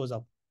button that shows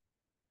up.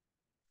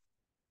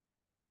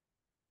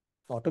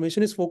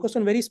 Automation is focused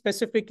on very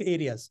specific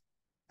areas,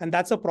 and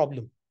that's a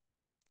problem.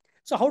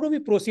 So how do we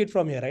proceed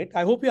from here, right?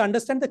 I hope you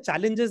understand the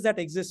challenges that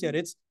exist here.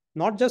 It's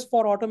not just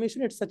for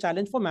automation, it's a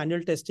challenge for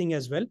manual testing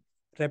as well.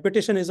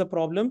 Repetition is a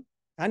problem,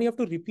 and you have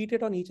to repeat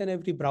it on each and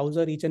every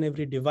browser, each and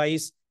every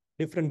device,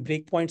 different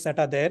breakpoints that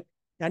are there.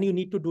 And you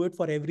need to do it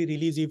for every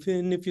release.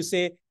 Even if you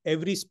say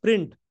every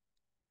sprint,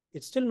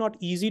 it's still not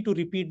easy to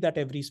repeat that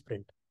every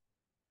sprint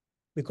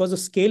because the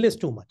scale is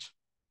too much.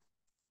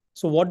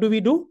 So what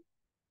do?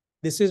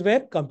 This is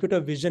where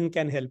computer vision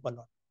can help a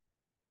lot.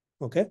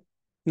 Okay.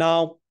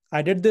 Now,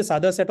 I did this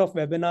other set of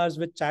webinars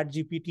with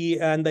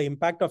ChatGPT and the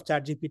impact of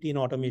ChatGPT in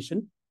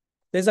automation.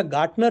 There's a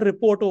Gartner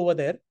report over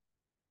there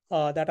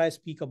that I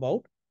speak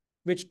about,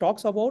 which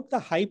talks about the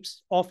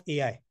hypes of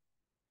AI.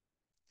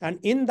 And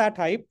in that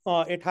hype,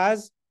 it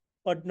has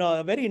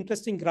a very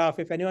interesting graph.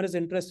 If anyone is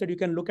interested, you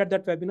can look at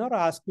that webinar or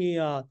ask me,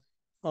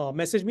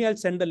 message me, I'll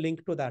send the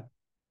link to that.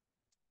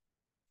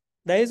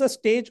 There is a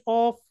stage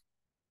of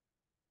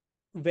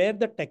where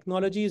the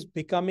technology is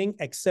becoming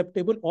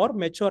acceptable or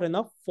mature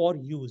enough for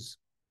use.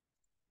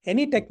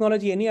 Any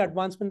technology, any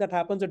advancement that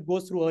happens, it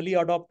goes through early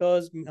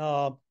adopters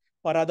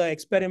or other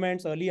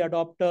experiments, early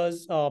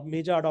adopters,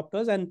 major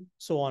adopters, and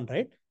so on,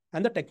 right?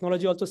 And the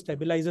technology also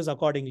stabilizes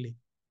accordingly.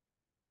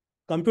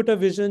 Computer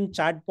vision,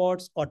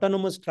 chatbots,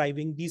 autonomous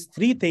driving, these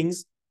three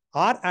things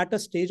are at a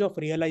stage of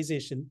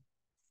realization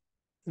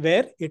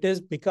where it is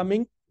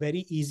becoming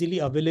very easily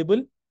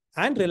available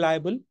and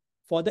reliable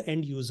for the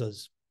end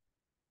users.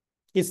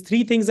 It's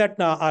three things that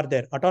are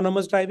there.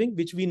 Autonomous driving,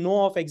 which we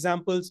know of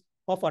examples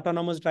of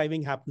autonomous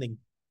driving happening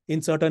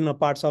in certain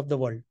parts of the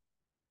world.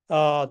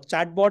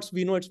 Chatbots,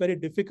 we know it's very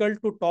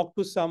difficult to talk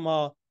to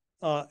some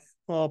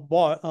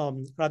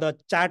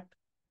chat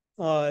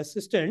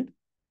assistant.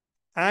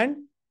 And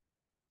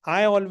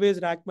I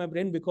always rack my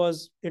brain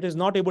because it is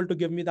not able to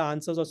give me the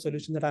answers or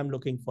solutions that I'm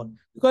looking for,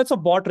 because it's a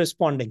bot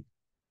responding.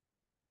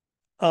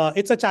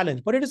 It's a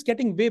challenge, but it is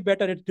getting way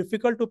better. It's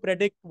difficult to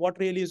predict what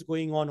really is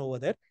going on over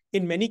there.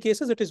 In many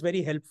cases, it is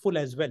very helpful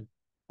as well.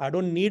 I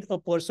don't need a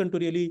person to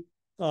really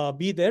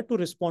be there to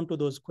respond to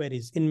those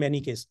queries in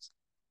many cases.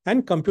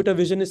 And computer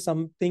vision is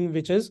something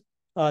which is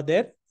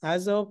there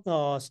as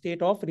a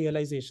state of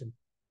realization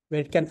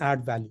where it can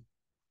add value.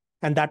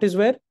 And that is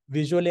where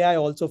visual AI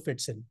also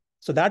fits in.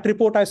 So that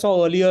report I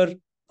saw earlier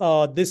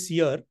this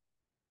year,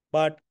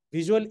 but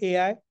visual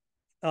AI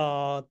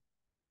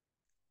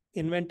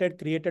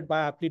created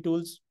by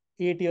Applitools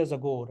 8 years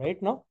ago,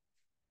 right now?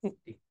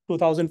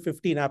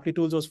 2015,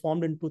 Applitools was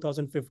formed in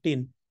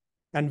 2015.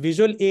 And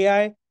visual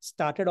AI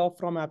started off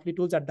from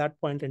Applitools at that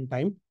point in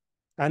time.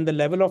 And the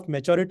level of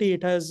maturity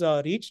it has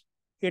reached,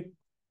 it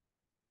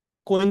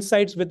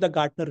coincides with the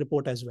Gartner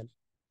report as well.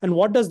 And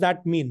what does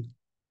that mean?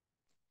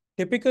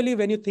 Typically,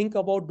 when you think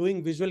about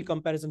doing visual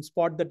comparison,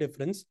 spot the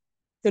difference,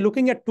 you're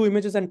looking at two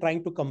images and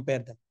trying to compare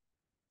them.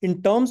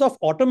 In terms of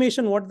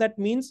automation, what that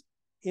means,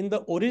 in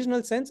the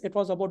original sense, it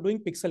was about doing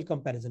pixel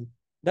comparison.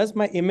 Does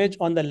my image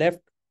on the left,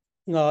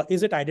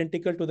 is it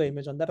identical to the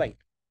image on the right?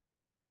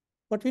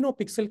 But we know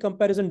pixel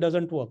comparison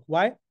doesn't work.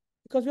 Why?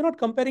 Because we're not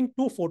comparing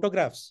two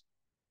photographs.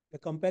 We're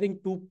comparing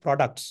two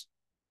products.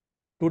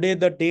 Today,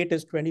 the date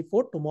is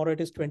 24th. Tomorrow,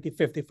 it is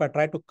 25th. If I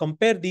try to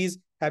compare these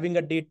having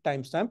a date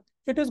timestamp,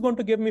 it is going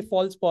to give me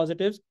false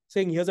positives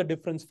saying here's a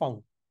difference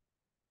found.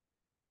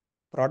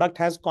 Product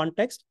has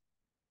context,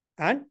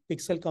 and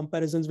pixel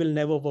comparisons will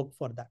never work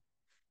for that.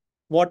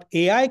 What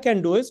AI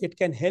can do is it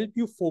can help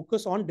you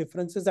focus on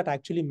differences that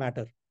actually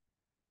matter.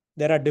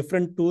 There are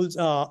different tools,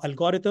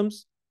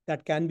 algorithms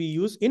that can be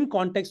used in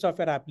context of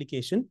your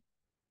application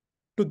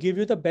to give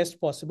you the best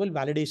possible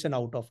validation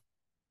out of it.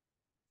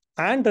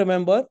 And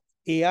remember,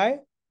 AI,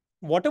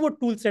 whatever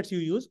tool sets you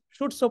use,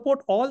 should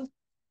support all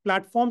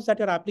platforms that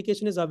your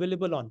application is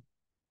available on.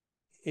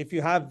 If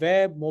you have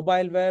web,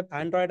 mobile web,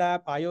 Android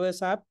app,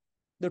 iOS app,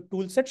 the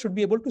tool set should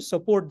be able to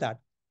support that.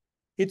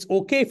 It's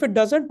okay if it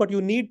doesn't, but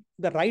you need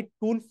the right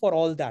tool for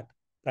all that,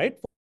 right?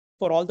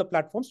 For all the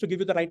platforms to give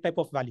you the right type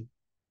of value.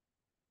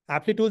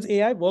 Applitools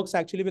AI works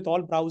actually with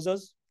all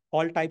browsers,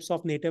 all types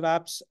of native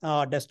apps,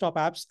 desktop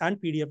apps, and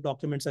PDF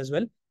documents as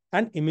well,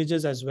 and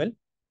images as well.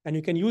 And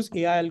you can use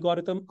AI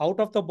algorithm out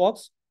of the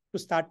box to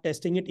start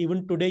testing it.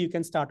 Even today, you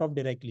can start off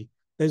directly.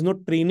 There's no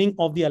training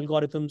of the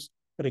algorithms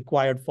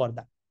required for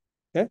that.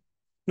 Okay.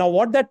 Now,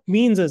 what that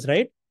means is,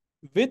 right,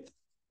 with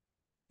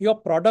your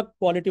product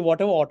quality,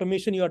 whatever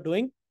automation you're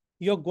doing,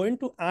 you're going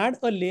to add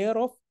a layer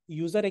of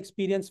user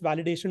experience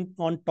validation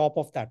on top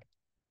of that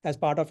as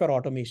part of your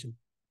automation.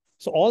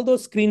 So all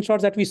those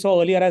screenshots that we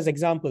saw earlier as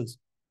examples,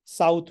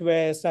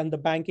 Southwest and the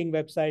banking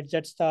website,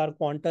 Jetstar,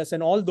 Qantas,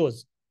 and all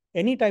those,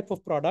 any type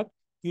of product,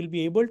 you'll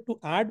be able to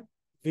add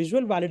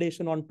visual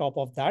validation on top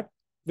of that,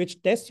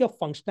 which tests your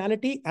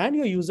functionality and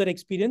your user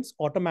experience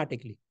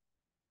automatically.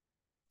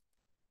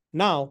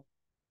 Now,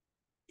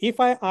 if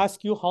I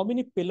ask you how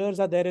many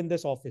pillars are there in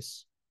this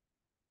office,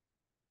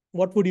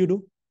 what would you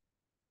do?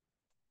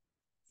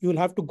 You'll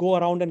have to go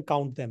around and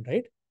count them,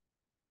 right?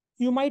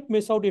 You might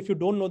miss out if you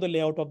don't know the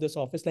layout of this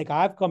office. Like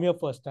I've come here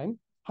first time.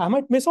 I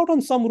might miss out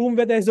on some room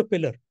where there's a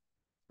pillar.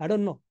 I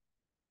don't know.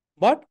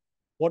 But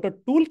what a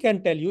tool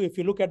can tell you, if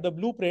you look at the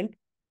blueprint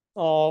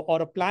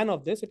or a plan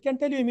of this, it can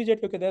tell you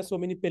immediately, okay, there are so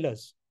many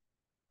pillars.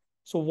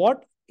 So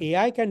what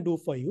AI can do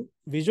for you,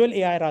 visual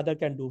AI rather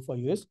can do for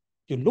you is,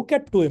 you look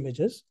at two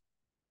images,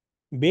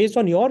 based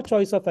on your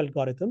choice of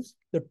algorithms,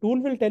 the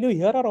tool will tell you,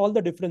 here are all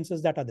the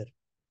differences that are there.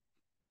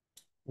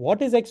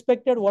 What is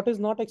expected, what is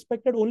not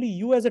expected, only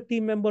you as a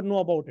team member know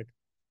about it.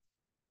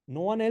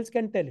 No one else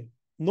can tell you.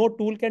 No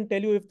tool can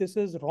tell you if this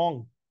is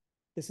wrong,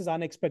 this is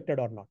unexpected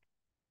or not.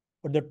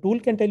 But the tool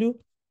can tell you,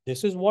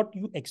 this is what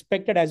you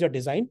expected as your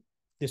design.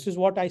 This is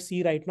what I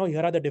see right now.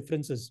 Here are the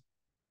differences.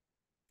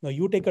 Now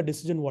you take a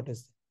decision what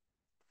is.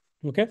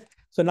 Okay.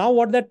 So now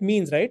what that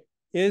means, right,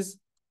 is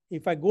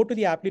if I go to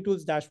the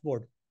Applitools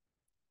dashboard,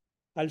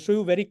 I'll show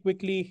you very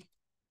quickly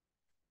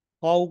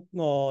how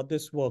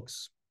this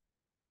works.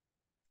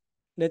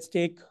 Let's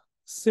take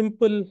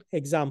simple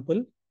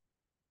example.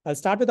 I'll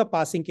start with a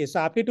passing case. So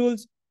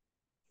Applitools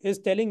is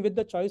telling with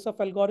the choice of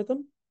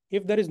algorithm,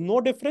 if there is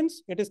no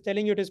difference, it is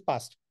telling you it is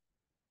passed.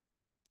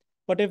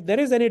 But if there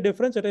is any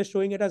difference, it is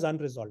showing it as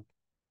unresolved.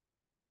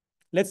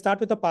 Let's start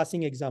with a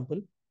passing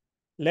example.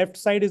 Left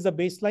side is the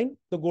baseline,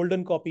 the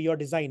golden copy, your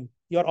design,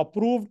 your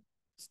approved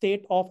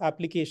state of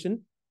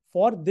application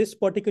for this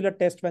particular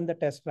test when the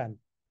test ran.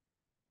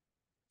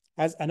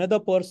 As another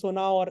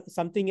persona or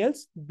something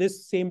else,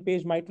 this same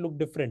page might look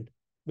different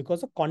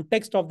because the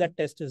context of that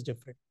test is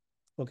different.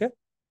 Okay.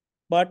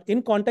 But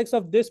in context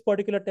of this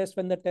particular test,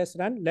 when the test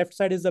ran, left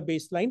side is the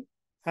baseline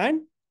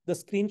and the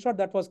screenshot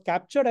that was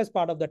captured as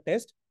part of the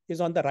test is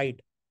on the right,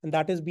 and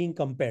that is being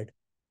compared.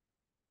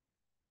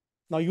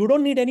 Now, you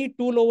don't need any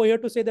tool over here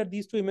to say that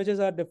these two images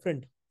are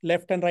different.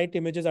 Left and right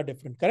images are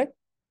different, correct?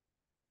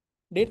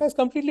 Data is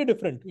completely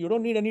different. You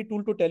don't need any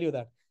tool to tell you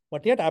that.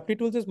 But yet,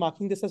 Applitools is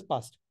marking this as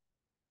passed.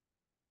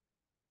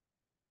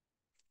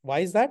 Why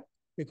is that?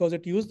 Because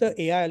it used the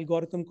AI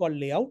algorithm called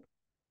layout,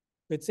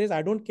 which says,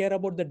 I don't care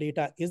about the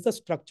data. Is the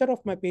structure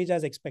of my page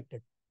as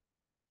expected?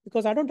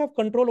 Because I don't have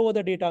control over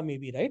the data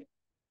maybe, right?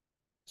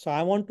 So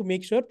I want to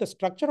make sure the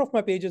structure of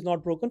my page is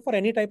not broken for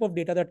any type of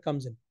data that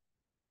comes in.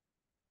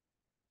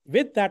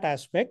 With that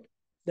aspect,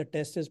 the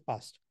test is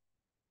passed.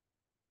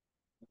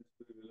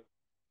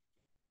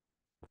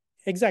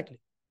 Exactly.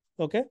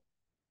 Okay.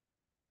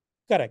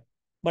 Correct.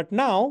 But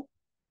now,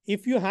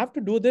 if you have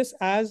to do this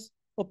as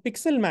a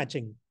pixel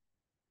matching,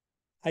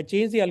 I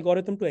change the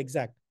algorithm to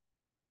exact.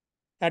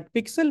 At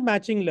pixel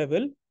matching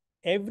level,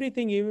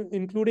 everything,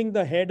 including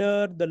the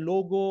header, the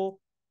logo,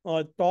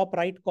 top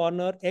right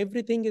corner,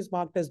 everything is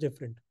marked as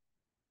different.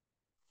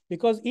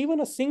 Because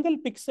even a single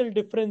pixel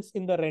difference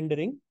in the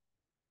rendering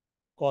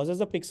causes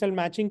the pixel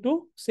matching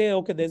to say,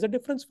 okay, there's a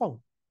difference found.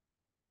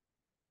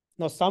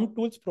 Now, some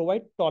tools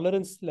provide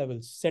tolerance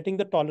levels, setting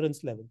the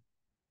tolerance level.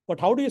 But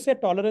how do you say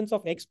tolerance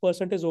of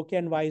X% is okay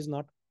and Y is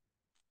not?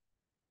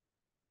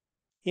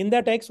 In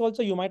that X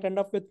also, you might end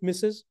up with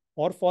misses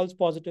or false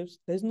positives.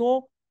 There's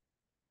no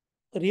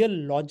real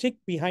logic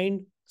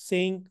behind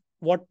saying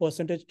what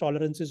percentage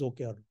tolerance is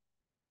okay or not.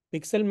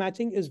 Pixel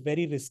matching is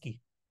very risky.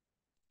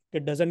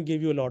 It doesn't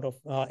give you a lot of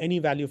any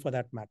value for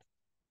that matter.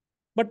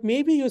 But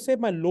maybe you say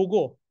my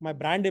logo, my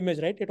brand image,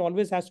 right? It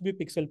always has to be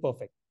pixel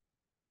perfect.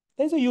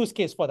 There's a use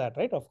case for that,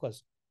 right? Of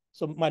course.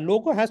 So my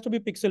logo has to be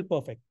pixel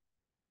perfect.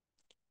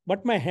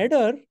 But my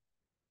header,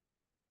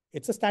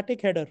 it's a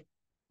static header.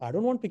 I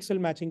don't want pixel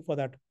matching for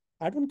that.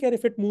 I don't care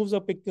if it moves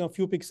a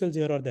few pixels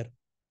here or there.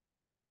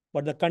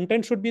 But the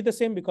content should be the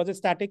same because it's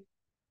static.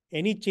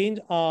 Any change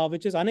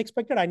which is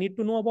unexpected, I need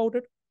to know about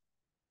it.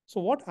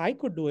 So what I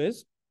could do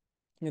is,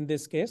 in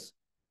this case,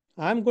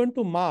 I'm going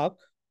to mark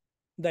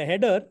the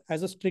header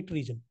as a strict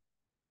region.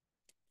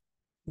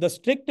 The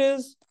strict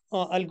is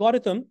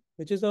algorithm,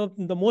 which is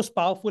the most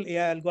powerful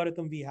AI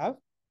algorithm we have.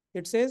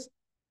 It says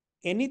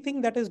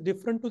anything that is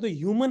different to the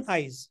human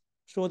eyes,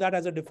 show that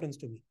as a difference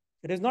to me.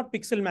 It is not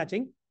pixel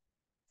matching.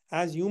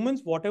 As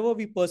humans, whatever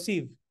we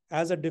perceive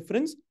as a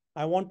difference,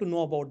 I want to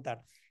know about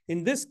that.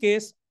 In this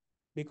case,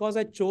 because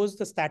I chose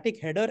the static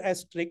header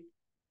as strict,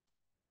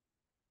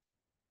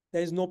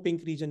 there is no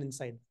pink region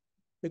inside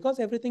because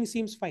everything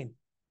seems fine.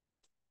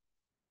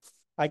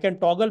 I can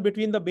toggle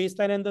between the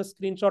baseline and the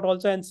screenshot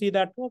also and see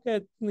that,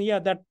 okay, yeah,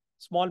 that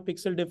small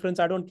pixel difference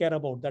I don't care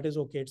about. That is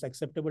okay. It's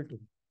acceptable to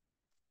me.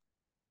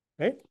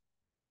 Right?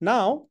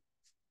 Now,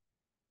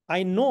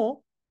 I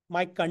know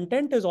my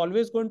content is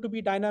always going to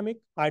be dynamic.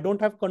 I don't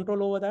have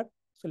control over that.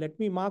 So let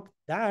me mark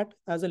that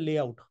as a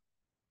layout.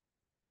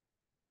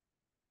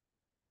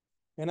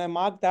 When I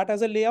mark that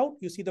as a layout,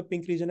 you see the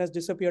pink region has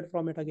disappeared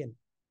from it again.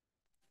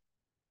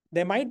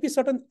 There might be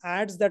certain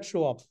ads that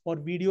show up or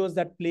videos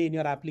that play in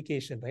your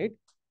application, right?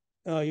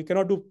 You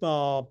cannot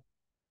do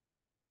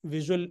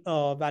visual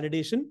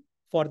validation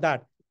for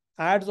that.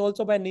 Ads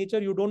also by nature,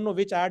 you don't know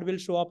which ad will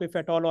show up if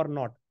at all or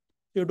not.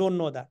 You don't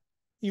know that.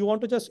 You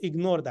want to just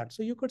ignore that.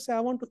 So you could say, I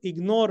want to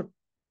ignore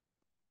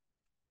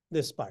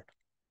this part.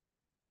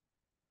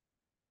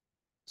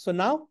 So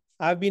now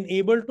I've been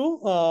able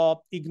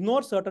to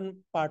ignore certain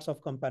parts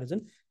of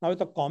comparison. Now with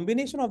a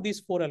combination of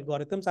these 4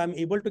 algorithms, I'm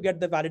able to get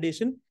the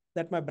validation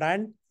that my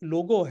brand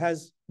logo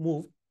has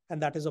moved, and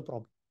that is a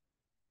problem.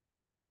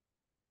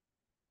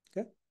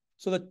 Okay.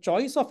 So the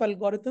choice of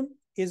algorithm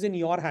is in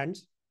your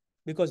hands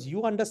because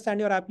you understand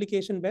your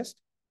application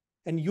best,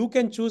 and you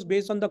can choose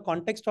based on the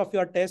context of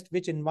your test,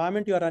 which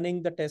environment you're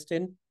running the test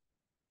in,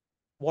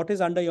 what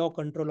is under your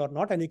control or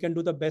not, and you can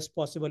do the best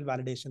possible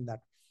validation that.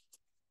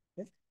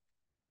 Okay.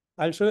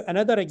 I'll show you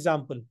another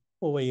example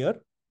over here.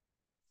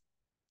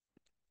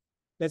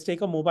 Let's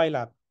take a mobile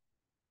app.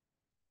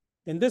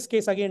 In this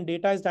case, again,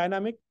 data is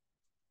dynamic.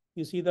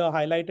 You see the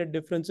highlighted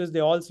differences, they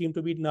all seem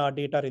to be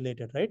data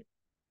related, right?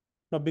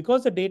 Now,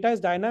 because the data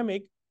is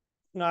dynamic,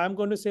 now I'm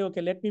going to say,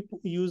 okay, let me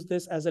use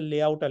this as a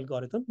layout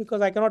algorithm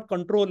because I cannot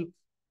control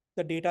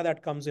the data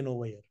that comes in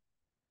over here.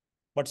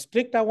 But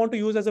strict, I want to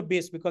use as a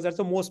base because that's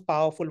the most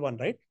powerful one,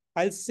 right?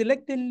 I'll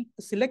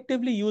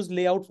selectively use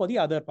layout for the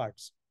other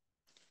parts.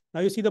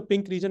 Now you see the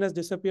pink region has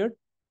disappeared.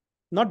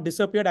 Not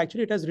disappeared,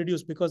 actually, it has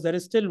reduced because there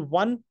is still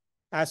one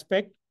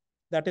aspect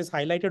that is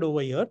highlighted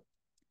over here.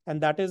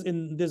 And that is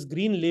in this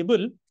green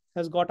label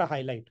has got a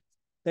highlight.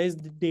 There is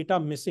data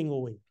missing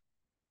over here.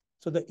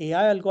 So the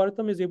AI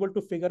algorithm is able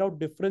to figure out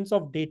difference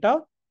of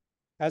data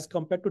as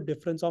compared to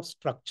difference of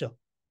structure.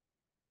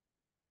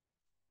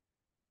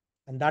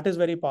 And that is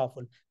very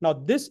powerful. Now,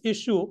 this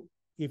issue,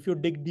 if you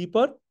dig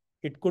deeper,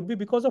 it could be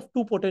because of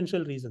 2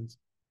 potential reasons.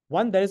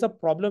 One, there is a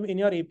problem in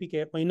your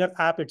APK, in your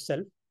app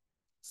itself.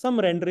 Some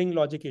rendering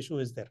logic issue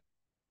is there.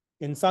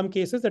 In some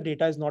cases, the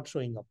data is not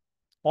showing up.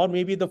 Or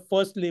maybe the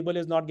first label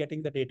is not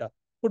getting the data.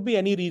 Could be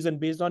any reason.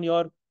 Based on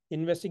your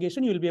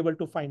investigation, you'll be able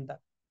to find that.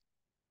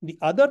 The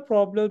other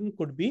problem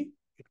could be,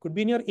 it could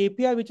be in your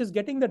API, which is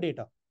getting the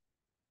data.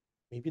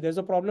 Maybe there's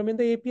a problem in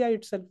the API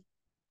itself.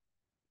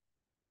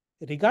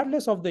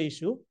 Regardless of the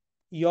issue,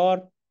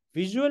 your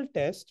visual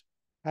test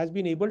has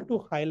been able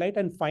to highlight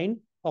and find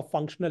a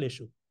functional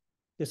issue.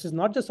 This is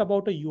not just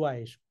about a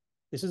UI issue.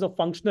 This is a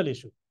functional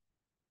issue.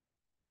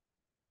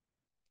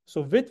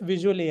 So with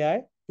visual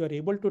AI, you're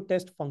able to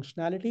test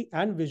functionality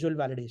and visual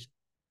validation.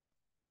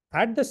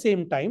 At the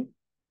same time,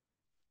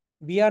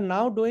 we are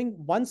now doing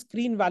one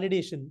screen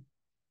validation,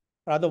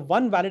 rather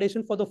one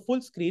validation for the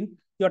full screen.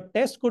 Your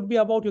test could be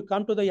about you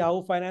come to the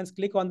Yahoo Finance,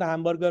 click on the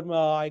hamburger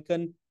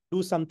icon,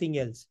 do something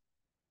else.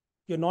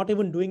 You're not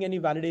even doing any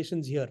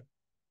validations here.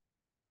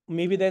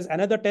 Maybe there's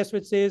another test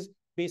which says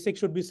basic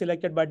should be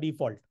selected by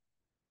default.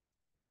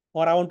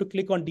 Or I want to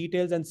click on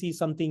details and see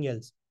something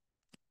else.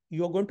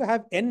 You're going to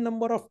have n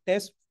number of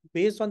tests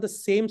based on the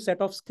same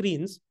set of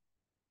screens.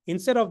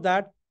 Instead of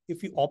that,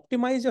 if you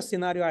optimize your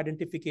scenario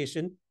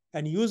identification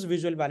and use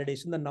visual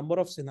validation, the number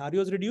of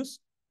scenarios reduce,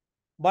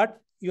 but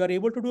you are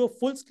able to do a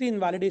full screen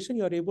validation.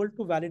 You are able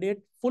to validate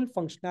full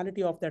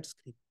functionality of that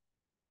screen,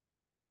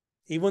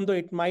 even though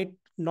it might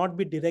not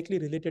be directly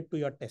related to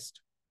your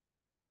test.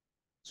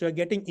 So you're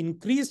getting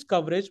increased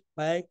coverage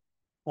by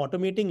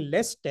automating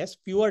less tests,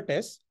 fewer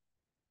tests,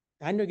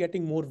 and you're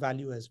getting more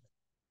value as well.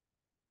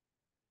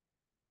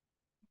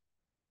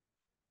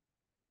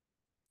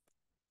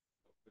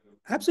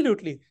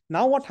 Absolutely.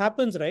 Now what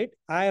happens, right?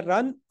 I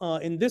run,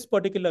 in this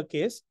particular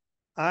case,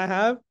 I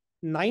have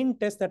 9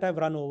 tests that I've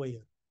run over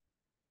here.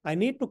 I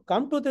need to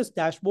come to this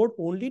dashboard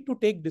only to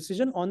take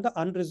decision on the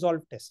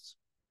unresolved tests.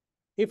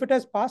 If it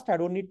has passed, I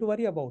don't need to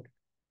worry about it.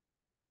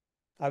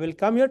 I will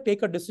come here,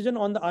 take a decision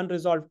on the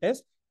unresolved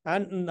test.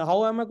 And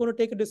how am I going to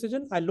take a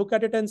decision? I look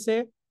at it and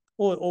say,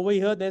 oh, over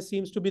here, there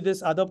seems to be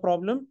this other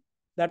problem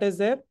that is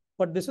there,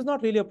 but this is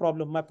not really a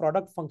problem. My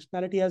product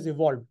functionality has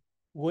evolved.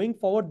 Going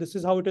forward, this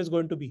is how it is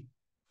going to be.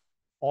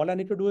 All I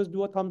need to do is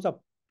do a thumbs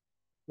up.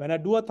 When I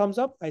do a thumbs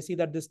up, I see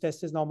that this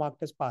test is now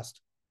marked as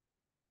passed.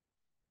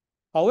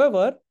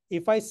 However,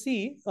 if I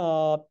see,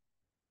 I'll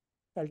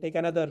take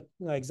another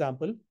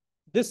example.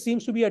 This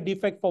seems to be a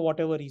defect for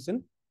whatever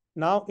reason.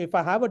 Now, if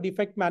I have a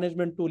defect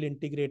management tool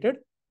integrated,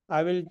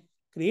 I will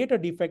create a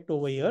defect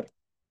over here,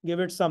 give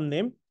it some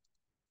name.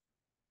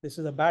 This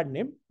is a bad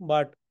name,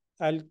 but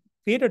I'll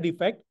create a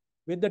defect.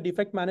 With the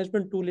defect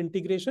management tool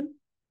integration,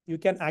 you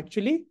can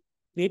actually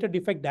create a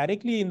defect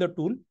directly in the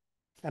tool.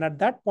 And at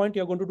that point,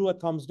 you're going to do a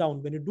thumbs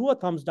down. When you do a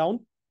thumbs down,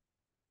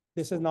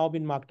 this has now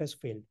been marked as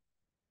failed.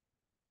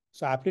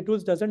 So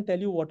Applitools doesn't tell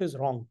you what is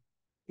wrong.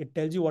 It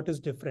tells you what is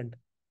different.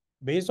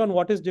 Based on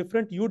what is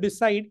different, you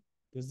decide,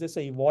 is this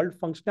an evolved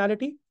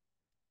functionality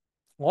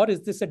or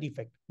is this a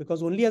defect?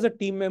 Because only as a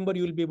team member,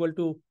 you will be able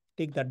to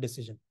take that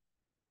decision.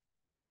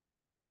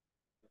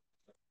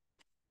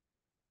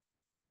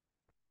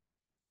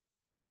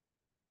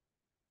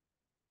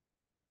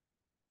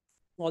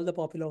 All the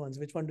popular ones,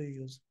 which one do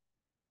you use?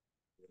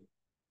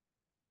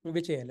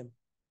 Which ALM?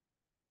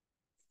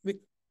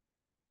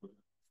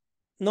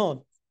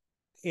 No,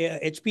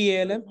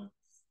 HPALM.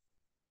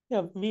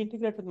 Yeah, we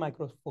integrate with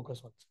micro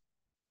focus also.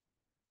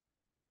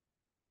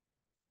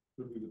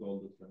 Should be with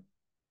all this time.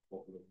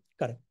 Popular.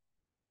 Correct.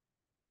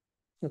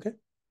 Okay.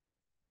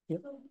 Yeah.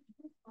 So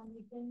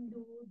we can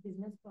do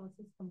business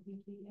process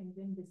completely and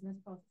then business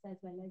process as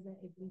well as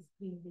every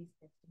screen-based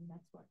testing.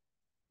 That's what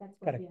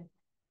Correct. we are.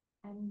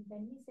 And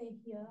when we say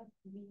here,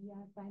 we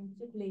are trying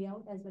to check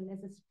layout as well as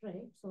a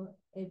script. So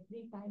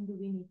every time do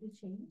we need to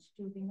change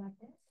during our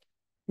test?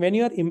 When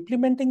you are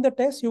implementing the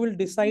test, you will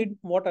decide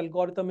what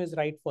algorithm is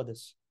right for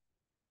this.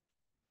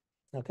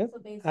 Okay. So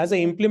As an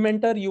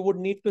implementer, you would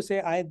need to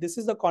say, this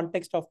is the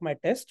context of my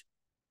test.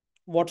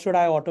 What should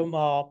I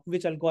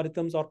which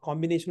algorithms or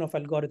combination of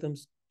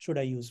algorithms should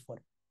I use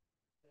for?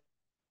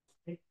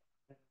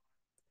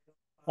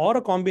 Or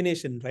a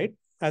combination, right?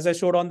 As I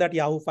showed on that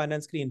Yahoo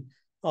Finance screen,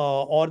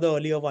 or the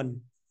earlier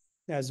one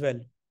as well.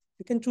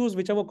 You can choose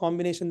whichever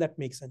combination that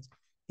makes sense.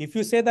 If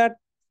you say that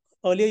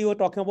earlier you were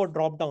talking about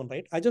drop down,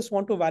 right? I just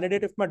want to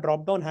validate if my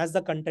drop down has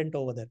the content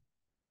over there.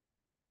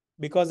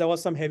 Because there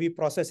was some heavy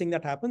processing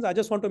that happens. I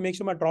just want to make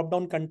sure my drop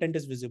down content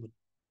is visible.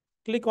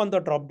 Click on the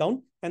drop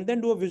down and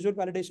then do a visual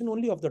validation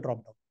only of the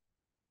drop down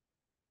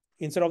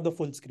instead of the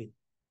full screen.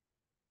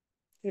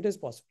 It is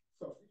possible.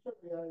 So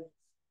AI is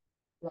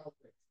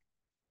cloud-based.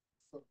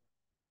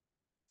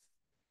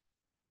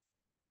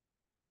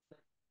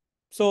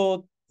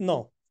 So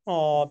no,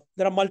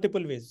 there are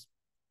multiple ways.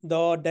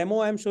 The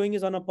demo I'm showing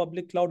is on a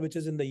public cloud, which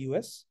is in the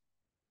US,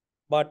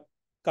 but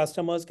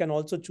customers can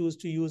also choose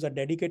to use a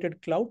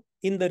dedicated cloud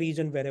in the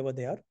region wherever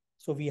they are.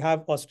 So we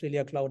have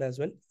Australia cloud as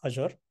well,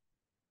 Azure,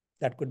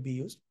 that could be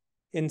used.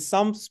 In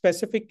some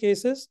specific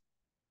cases,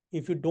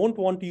 if you don't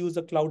want to use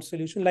a cloud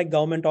solution, like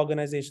government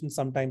organizations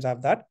sometimes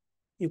have that,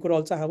 you could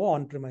also have an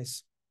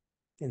on-premise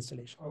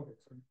installation. Okay.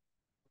 So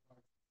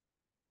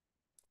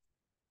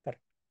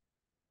Correct.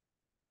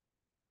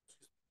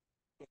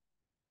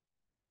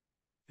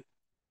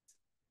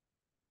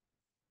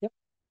 Yep.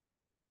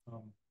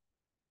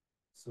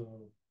 So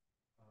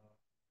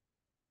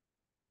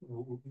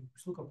we've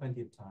still got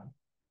plenty of time.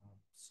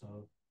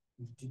 So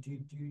do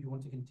you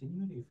want to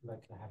continue? If you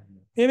like to have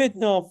Maybe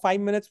 5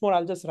 minutes more,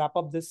 I'll just wrap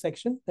up this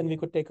section. Then we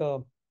could take a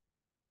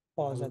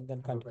pause and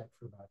then continue.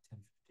 For about 10,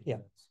 15 Yeah.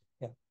 minutes.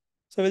 Yeah.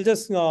 So we'll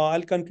just,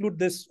 I'll conclude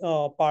this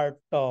part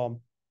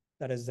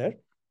that is there.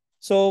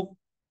 So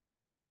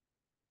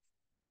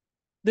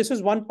this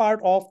is one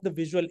part of the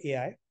visual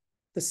AI.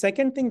 The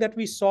second thing that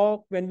we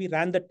saw when we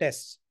ran the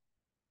tests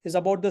is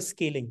about the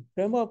scaling.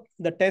 Remember,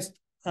 the test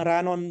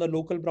ran on the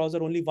local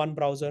browser, only one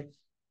browser,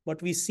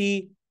 but we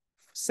see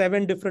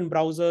 7 different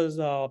browsers,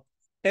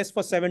 test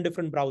for 7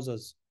 different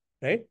browsers,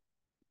 right?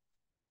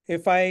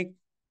 If I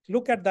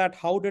look at that,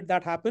 how did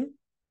that happen?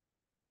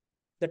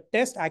 The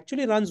test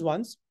actually runs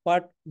once,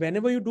 but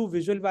whenever you do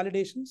visual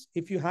validations,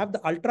 if you have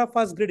the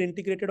ultra-fast grid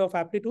integrated of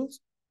ApplyTools,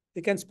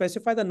 you can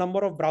specify the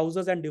number of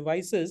browsers and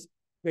devices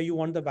where you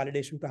want the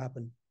validation to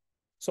happen.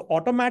 So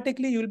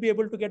automatically, you'll be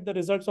able to get the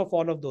results of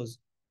all of those.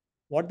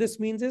 What this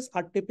means is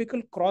a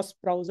typical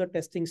cross-browser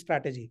testing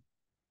strategy.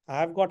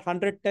 I've got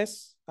 100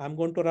 tests. I'm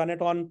going to run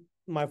it on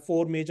my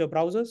 4 major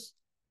browsers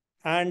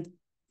and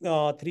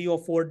 3 or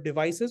 4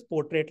 devices,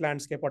 portrait,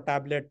 landscape, or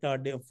tablet,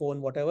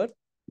 phone, whatever.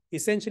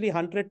 Essentially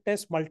 100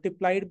 tests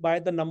multiplied by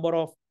the number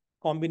of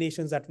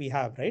combinations that we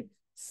have, right?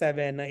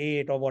 7,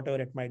 8, or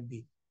whatever it might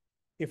be.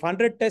 If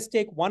 100 tests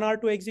take 1 hour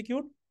to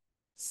execute,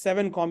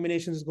 7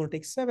 combinations is going to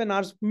take 7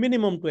 hours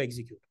minimum to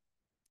execute.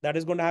 That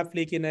is going to have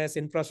flakiness,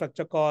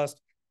 infrastructure cost,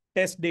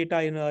 test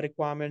data in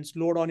requirements,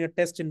 load on your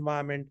test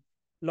environment,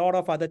 a lot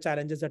of other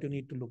challenges that you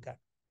need to look at.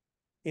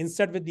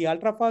 Instead, with the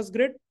ultra-fast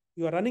grid,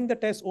 you are running the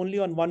test only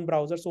on one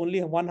browser, so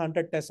only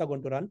 100 tests are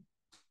going to run.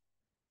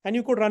 And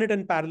you could run it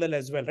in parallel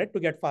as well, right, to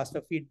get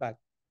faster feedback.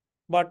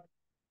 But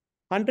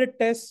 100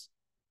 tests,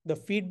 the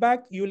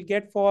feedback you will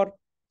get for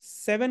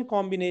 7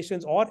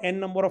 combinations or n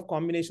number of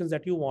combinations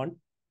that you want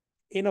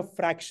in a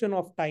fraction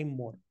of time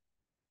more.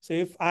 So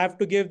if I have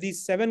to give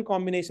these 7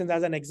 combinations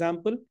as an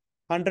example,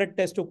 100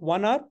 tests took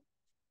 1 hour,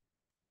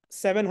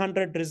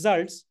 700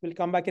 results will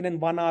come back in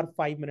 1 hour,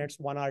 5 minutes,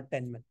 1 hour,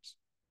 10 minutes.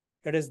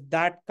 It is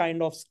that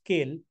kind of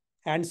scale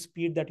and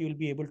speed that you'll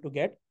be able to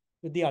get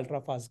with the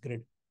ultra-fast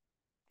grid.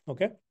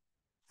 Okay.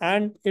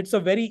 And it's a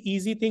very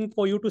easy thing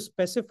for you to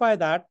specify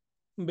that,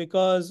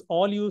 because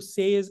all you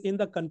say is in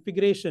the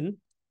configuration,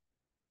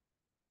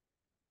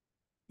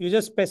 you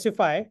just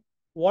specify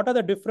what are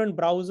the different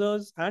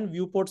browsers and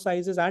viewport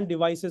sizes and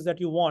devices that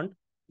you want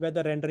where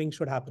the rendering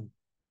should happen.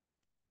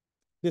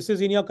 This is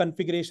in your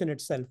configuration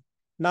itself.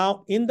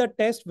 Now, in the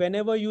test,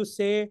 whenever you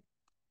say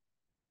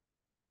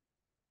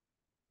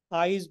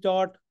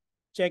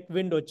eyes.check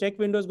window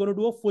is going to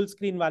do a full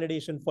screen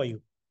validation for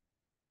you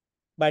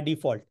by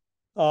default.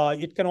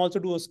 It can also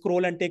do a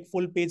scroll and take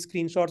full page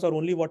screenshots or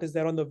only what is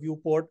there on the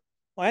viewport.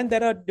 And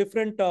there are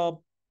different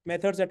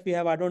methods that we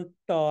have. I don't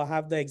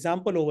have the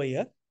example over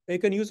here. You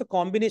can use a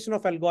combination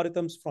of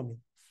algorithms from it.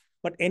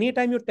 But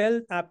anytime you tell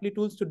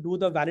ApplyTools to do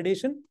the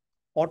validation,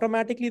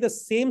 automatically the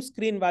same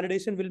screen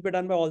validation will be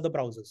done by all the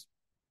browsers.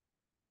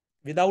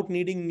 without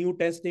needing new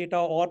test data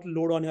or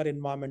load on your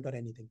environment or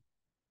anything.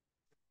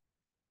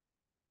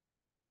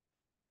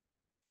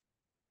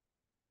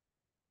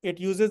 It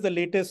uses the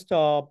latest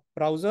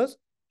browsers,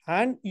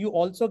 and you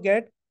also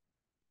get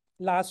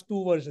last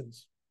 2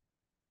 versions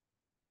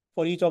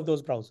for each of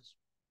those browsers.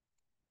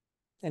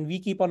 And we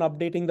keep on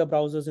updating the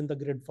browsers in the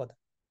grid for that.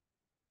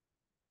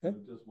 Okay?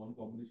 Just one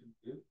combination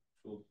here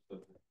shows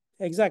that.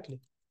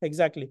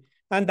 Exactly.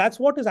 And that's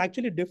what is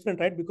actually different,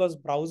 right? Because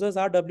browsers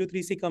are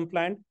W3C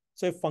compliant.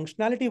 So if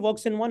functionality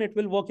works in one, it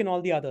will work in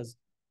all the others,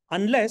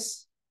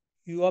 unless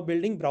you are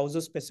building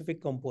browser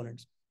specific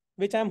components,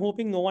 which I'm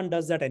hoping no one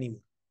does that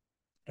anymore,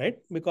 right?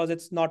 Because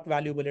it's not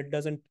valuable.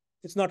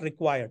 It's not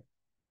required.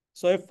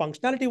 So if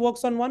functionality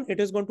works on one, it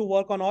is going to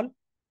work on all.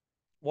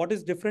 What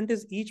is different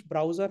is each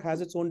browser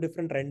has its own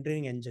different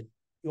rendering engine.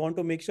 You want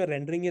to make sure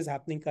rendering is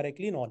happening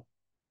correctly in all.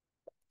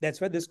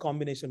 That's where this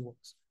combination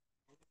works.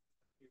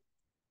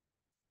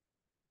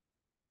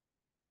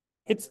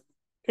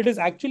 It is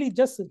actually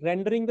just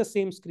rendering the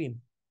same screen.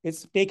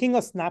 It's taking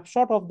a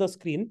snapshot of the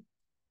screen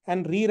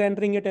and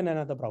re-rendering it in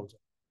another browser.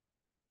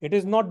 It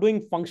is not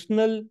doing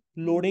functional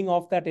loading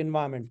of that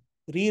environment,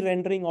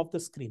 re-rendering of the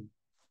screen.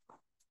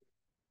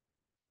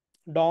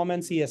 DOM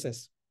and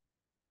CSS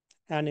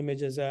and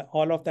images,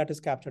 all of that is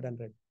captured and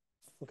read.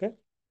 Okay.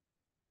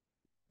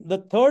 The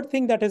third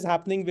thing that is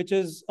happening, which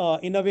is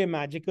in a way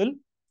magical,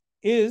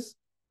 is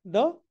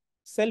the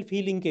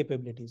self-healing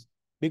capabilities.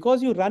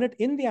 Because you run it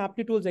in the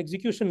Applitools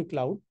execution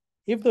cloud,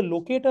 if the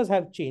locators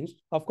have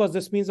changed, of course,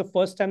 this means the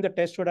first time the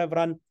test should have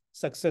run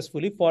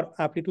successfully for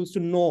Applitools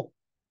to know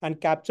and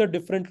capture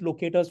different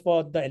locators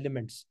for the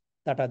elements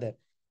that are there.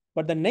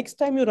 But the next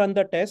time you run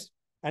the test,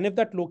 and if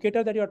that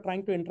locator that you're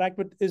trying to interact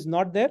with is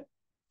not there,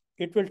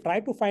 it will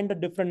try to find a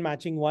different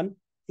matching one.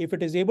 If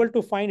it is able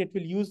to find, it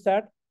will use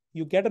that.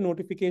 You get a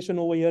notification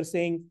over here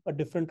saying a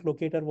different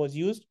locator was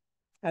used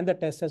and the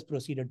test has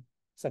proceeded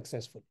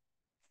successfully.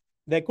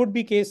 There could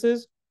be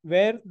cases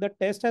where the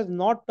test has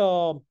not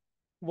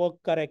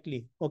worked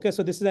correctly. Okay,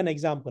 so this is an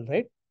example,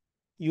 right?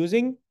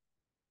 Using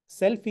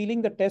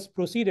self-healing, the test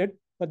proceeded,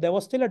 but there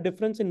was still a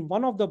difference in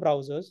one of the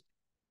browsers.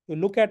 You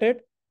look at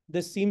it,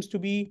 this seems to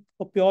be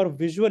a pure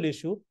visual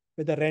issue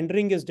where the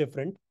rendering is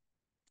different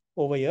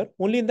over here,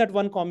 only in that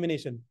one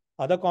combination.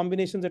 Other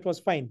combinations, it was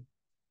fine.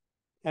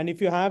 And if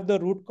you have the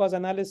root cause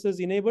analysis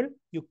enabled,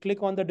 you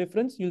click on the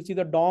difference, you'll see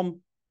the DOM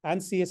and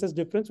CSS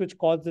difference, which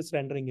caused this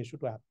rendering issue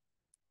to happen.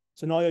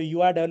 So now your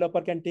UI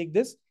developer can take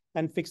this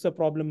and fix the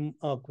problem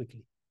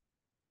quickly.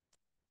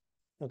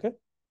 Okay.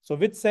 So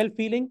with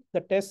self-healing,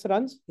 the test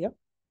runs. Yeah.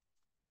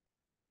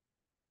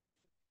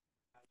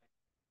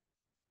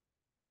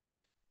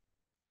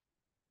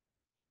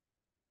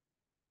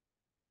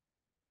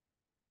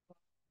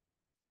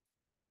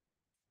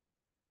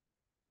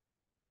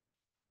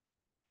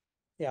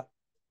 Yeah.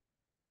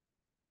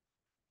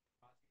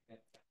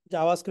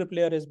 JavaScript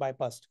layer is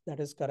bypassed. That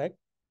is correct.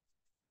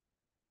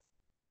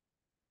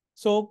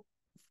 So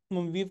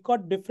we've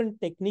got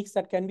different techniques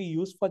that can be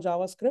used for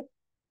JavaScript,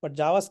 but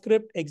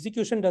JavaScript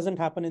execution doesn't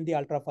happen in the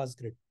ultra-fast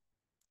grid.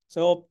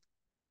 So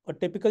a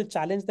typical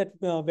challenge that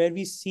where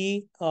we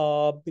see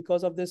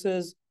because of this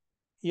is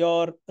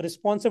your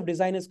responsive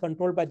design is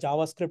controlled by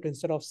JavaScript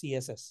instead of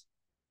CSS.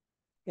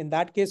 In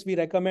that case, we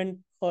recommend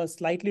a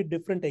slightly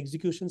different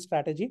execution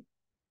strategy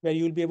where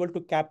you'll be able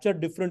to capture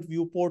different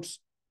viewports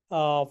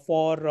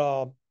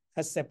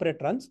as separate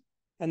runs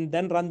and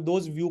then run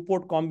those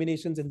viewport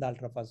combinations in the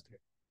ultra-fast grid.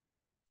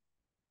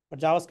 But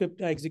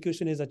JavaScript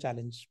execution is a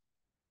challenge.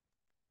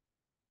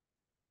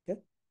 Okay.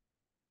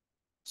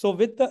 So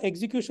with the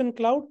execution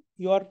cloud,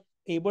 you are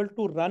able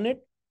to run it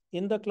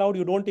in the cloud.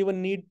 You don't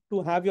even need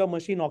to have your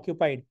machine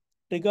occupied.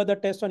 Trigger the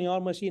test on your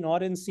machine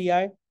or in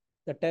CI.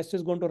 The test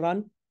is going to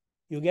run.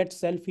 You get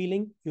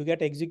self-healing. You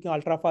get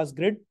ultra-fast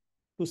grid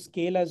to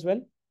scale as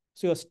well.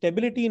 So your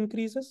stability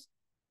increases,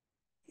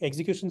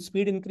 execution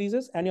speed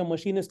increases, and your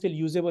machine is still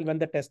usable when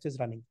the test is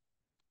running.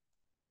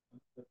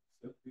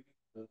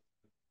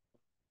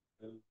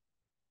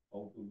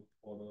 How to look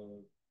for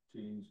a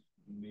change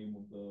name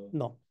of the...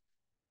 No.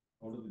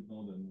 How does it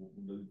know then?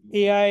 Does it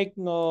AI,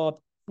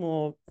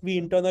 we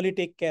internally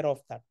take care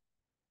of that.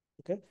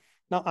 Okay.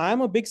 Now, I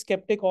am a big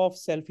skeptic of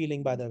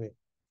self-healing, by the way.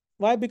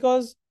 Why?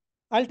 Because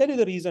I'll tell you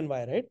the reason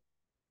why, right?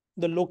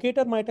 The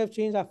locator might have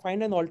changed. I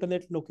find an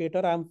alternate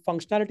locator.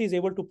 Functionality is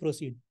able to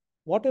proceed.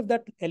 What if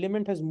that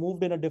element has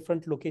moved in a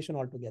different location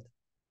altogether?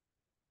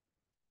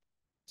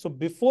 So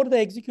before the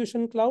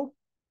execution cloud,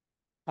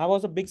 I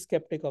was a big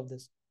skeptic of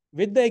this.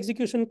 With the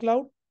execution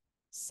cloud,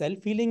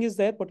 self-healing is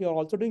there, but you're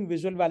also doing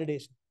visual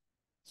validation.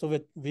 So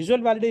with visual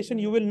validation,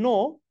 you will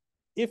know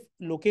if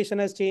location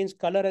has changed,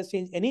 color has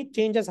changed, any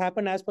change has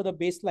happened as per the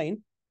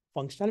baseline,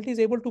 functionality is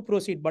able to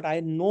proceed, but I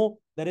know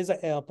there is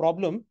a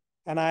problem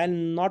and I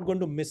am not going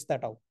to miss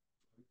that out.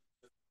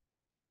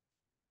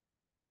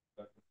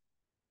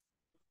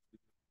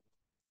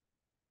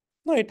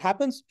 No, it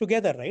happens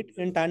together, right?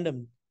 In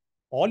tandem.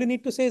 All you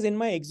need to say is in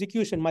my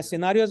execution, my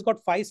scenario has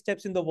got 5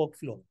 steps in the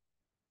workflow.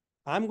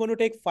 I'm going to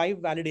take 5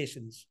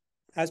 validations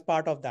as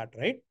part of that,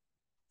 right?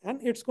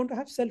 And it's going to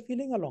have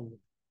self-healing along with it.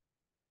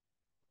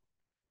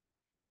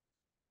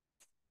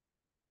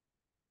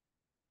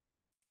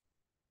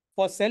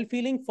 For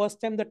self-healing,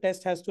 first time the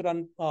test has to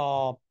run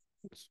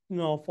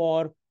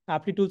for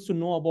aptitudes to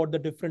know about the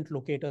different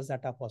locators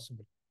that are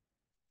possible.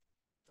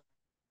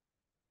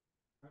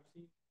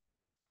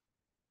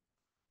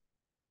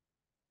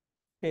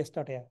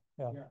 Paste.ai.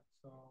 Yeah.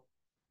 So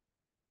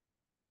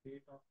they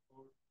talk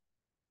about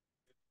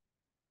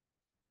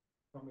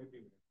from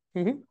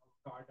everywhere.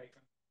 Card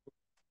icon.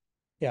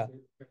 Yeah.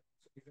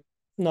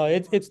 No,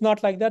 it's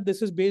not like that.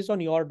 This is based on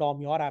your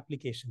DOM, your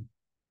application.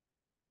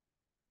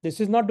 This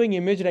is not doing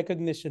image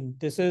recognition.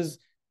 This is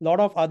a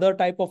lot of other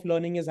type of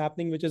learning is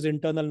happening, which is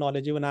internal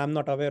knowledge, even I'm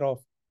not aware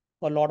of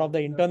a lot of the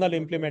internal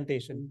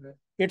implementation.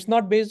 It's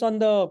not based on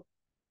the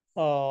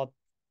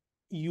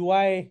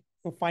UI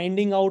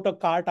finding out a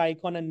cart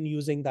icon and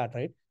using that,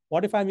 right?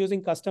 What if I'm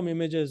using custom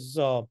images?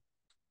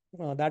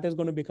 That is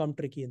going to become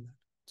tricky in that.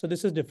 So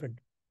this is different.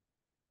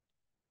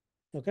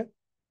 Okay.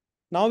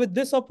 Now with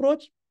this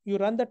approach, you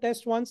run the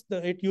test once,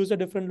 it used a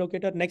different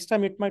locator. Next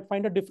time it might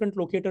find a different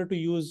locator to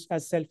use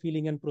as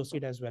self-healing and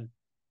proceed as well.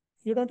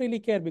 You don't really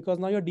care because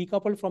now you're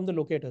decoupled from the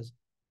locators.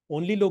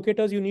 Only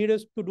locators you need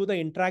is to do the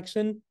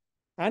interaction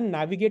and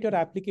navigate your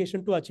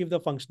application to achieve the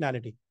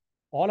functionality.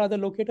 All other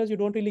locators you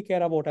don't really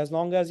care about as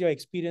long as your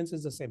experience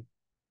is the same.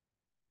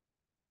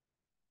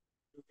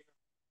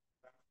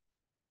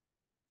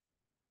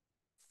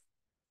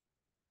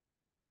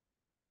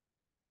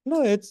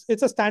 No, it's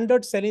a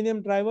standard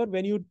Selenium driver.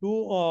 When you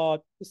do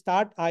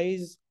start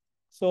eyes,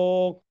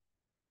 so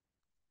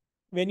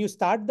when you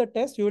start the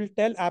test, you will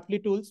tell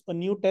ApplyTools a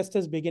new test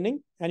is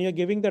beginning and you're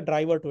giving the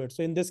driver to it.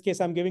 So in this case,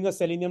 I'm giving a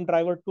Selenium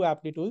driver to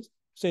ApplyTools.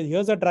 So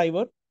here's a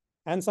driver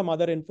and some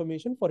other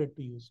information for it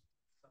to use.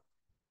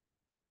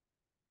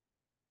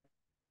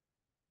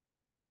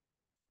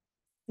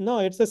 No,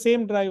 it's the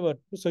same driver.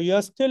 So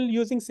you're still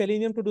using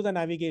Selenium to do the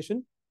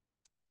navigation.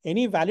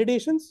 Any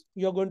validations,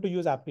 you're going to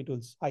use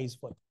ApplyTools eyes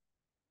for.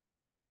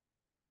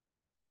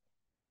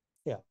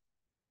 Yeah.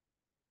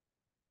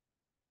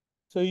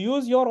 So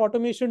use your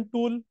automation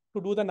tool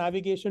to do the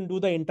navigation, do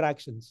the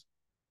interactions.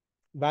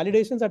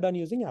 Validations are done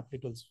using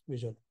ApplyTools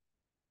Visual.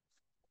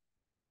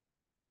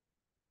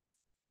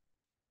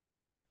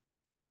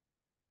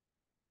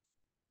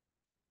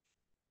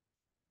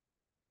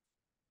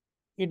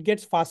 It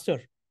gets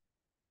faster.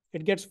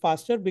 It gets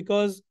faster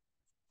because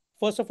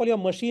first of all, your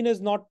machine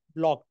is not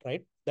blocked,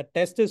 right? The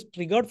test is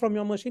triggered from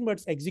your machine, but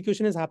its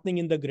execution is happening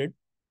in the grid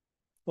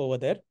over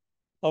there.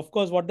 Of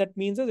course, what that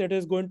means is it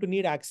is going to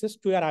need access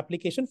to your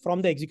application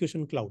from the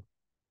execution cloud.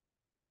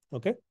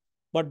 Okay.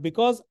 But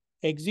because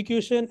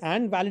execution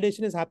and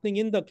validation is happening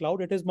in the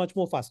cloud, it is much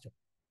more faster.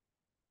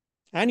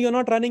 And you're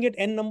not running it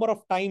n number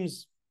of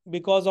times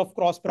because of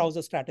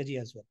cross-browser strategy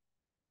as well.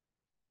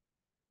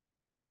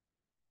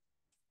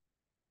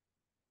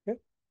 Okay.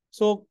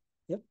 So,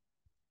 yeah.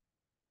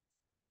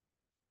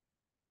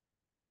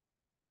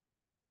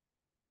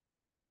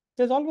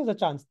 There's always a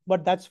chance,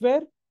 but that's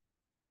where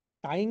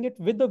tying it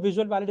with the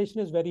visual validation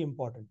is very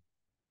important.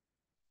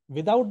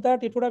 Without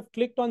that, it would have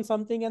clicked on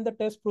something and the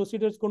test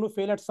procedure is going to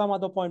fail at some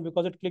other point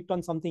because it clicked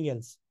on something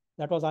else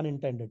that was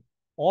unintended.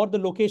 Or the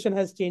location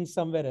has changed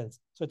somewhere else.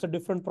 So it's a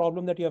different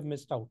problem that you have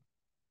missed out.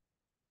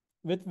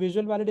 With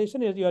visual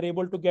validation, you are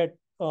able to get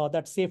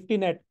that safety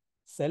net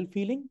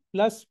self-healing,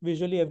 plus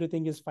visually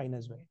everything is fine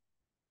as well.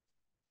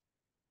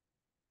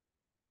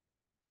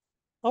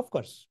 Of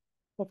course.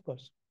 Of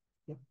course.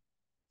 Yeah.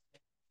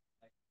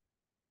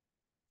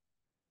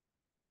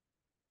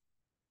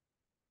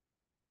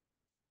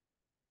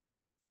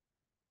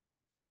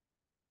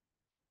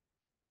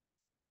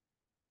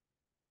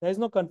 There is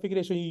no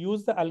configuration. You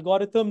use the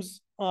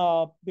algorithms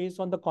based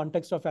on the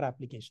context of your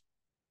application.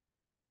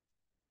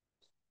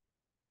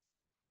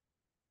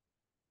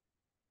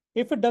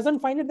 If it doesn't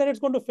find it, then it's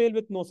going to fail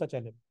with no such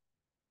element.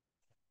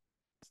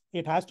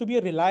 It has to be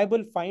a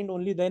reliable find,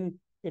 only then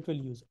it will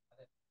use it.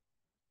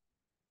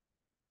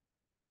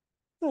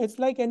 No, it's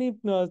like any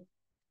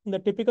the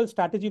typical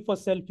strategy for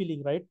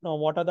self-healing, right? Now,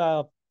 what are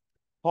the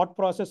thought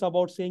process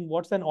about saying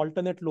what's an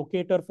alternate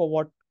locator for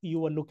what you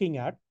were looking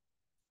at?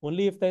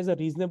 Only if there's a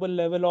reasonable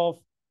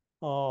level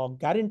of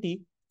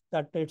guarantee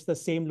that it's the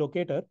same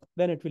locator,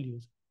 then it will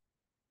use.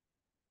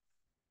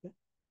 Okay.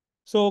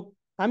 So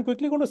I'm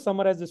quickly going to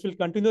summarize this. We'll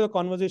continue the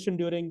conversation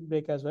during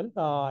break as well.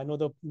 I know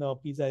the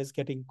pizza is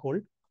getting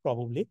cold,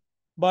 probably,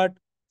 but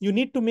you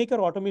need to make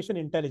your automation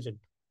intelligent.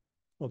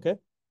 Okay.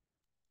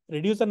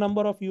 Reduce the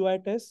number of UI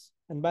tests.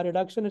 And by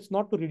reduction, it's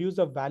not to reduce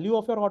the value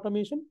of your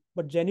automation,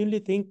 but genuinely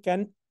think,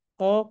 can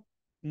a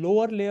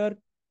lower layer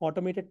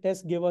automated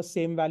test give us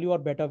same value or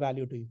better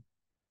value to you?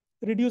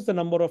 Reduce the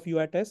number of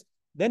UI tests.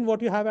 Then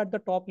what you have at the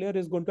top layer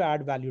is going to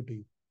add value to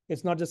you.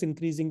 It's not just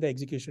increasing the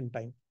execution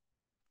time.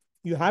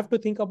 You have to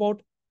think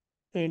about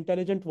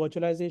intelligent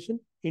virtualization.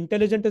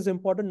 Intelligent is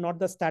important, not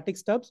the static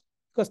stubs,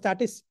 because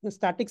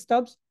static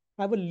stubs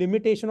have a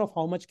limitation of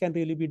how much can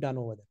really be done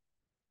over there.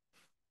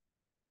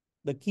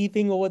 The key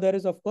thing over there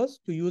is, of course,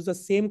 to use the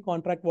same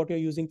contract what you're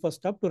using for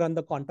stub to run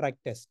the contract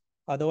test.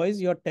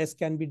 Otherwise, your test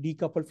can be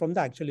decoupled from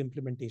the actual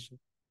implementation.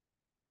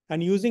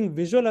 And using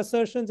visual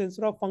assertions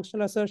instead of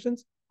functional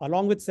assertions,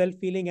 along with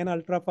self-healing and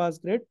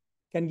ultra-fast grid,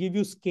 can give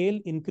you scale,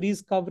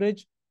 increase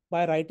coverage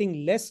by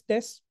writing less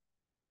tests.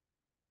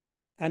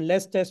 And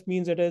less test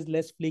means it is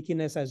less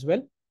flakiness as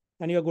well.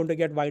 And you're going to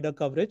get wider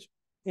coverage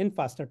in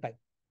faster time.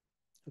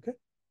 Okay.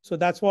 So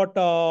that's what,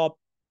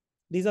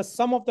 these are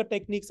some of the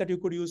techniques that you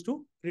could use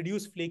to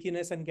reduce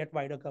flakiness and get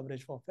wider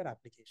coverage for your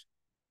application.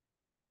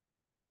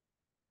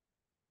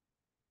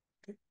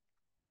 Okay.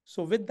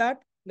 So with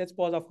that, let's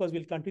pause. Of course,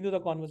 we'll continue the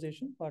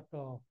conversation, but.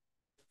 So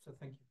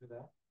thank you for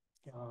that.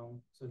 Yeah.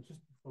 So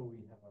just before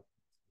we have our,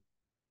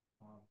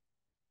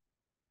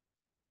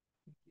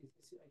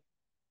 so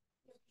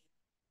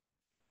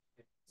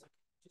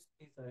just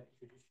please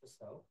introduce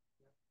yourself.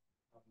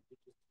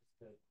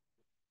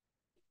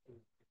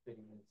 Just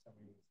 30 minutes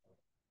summary.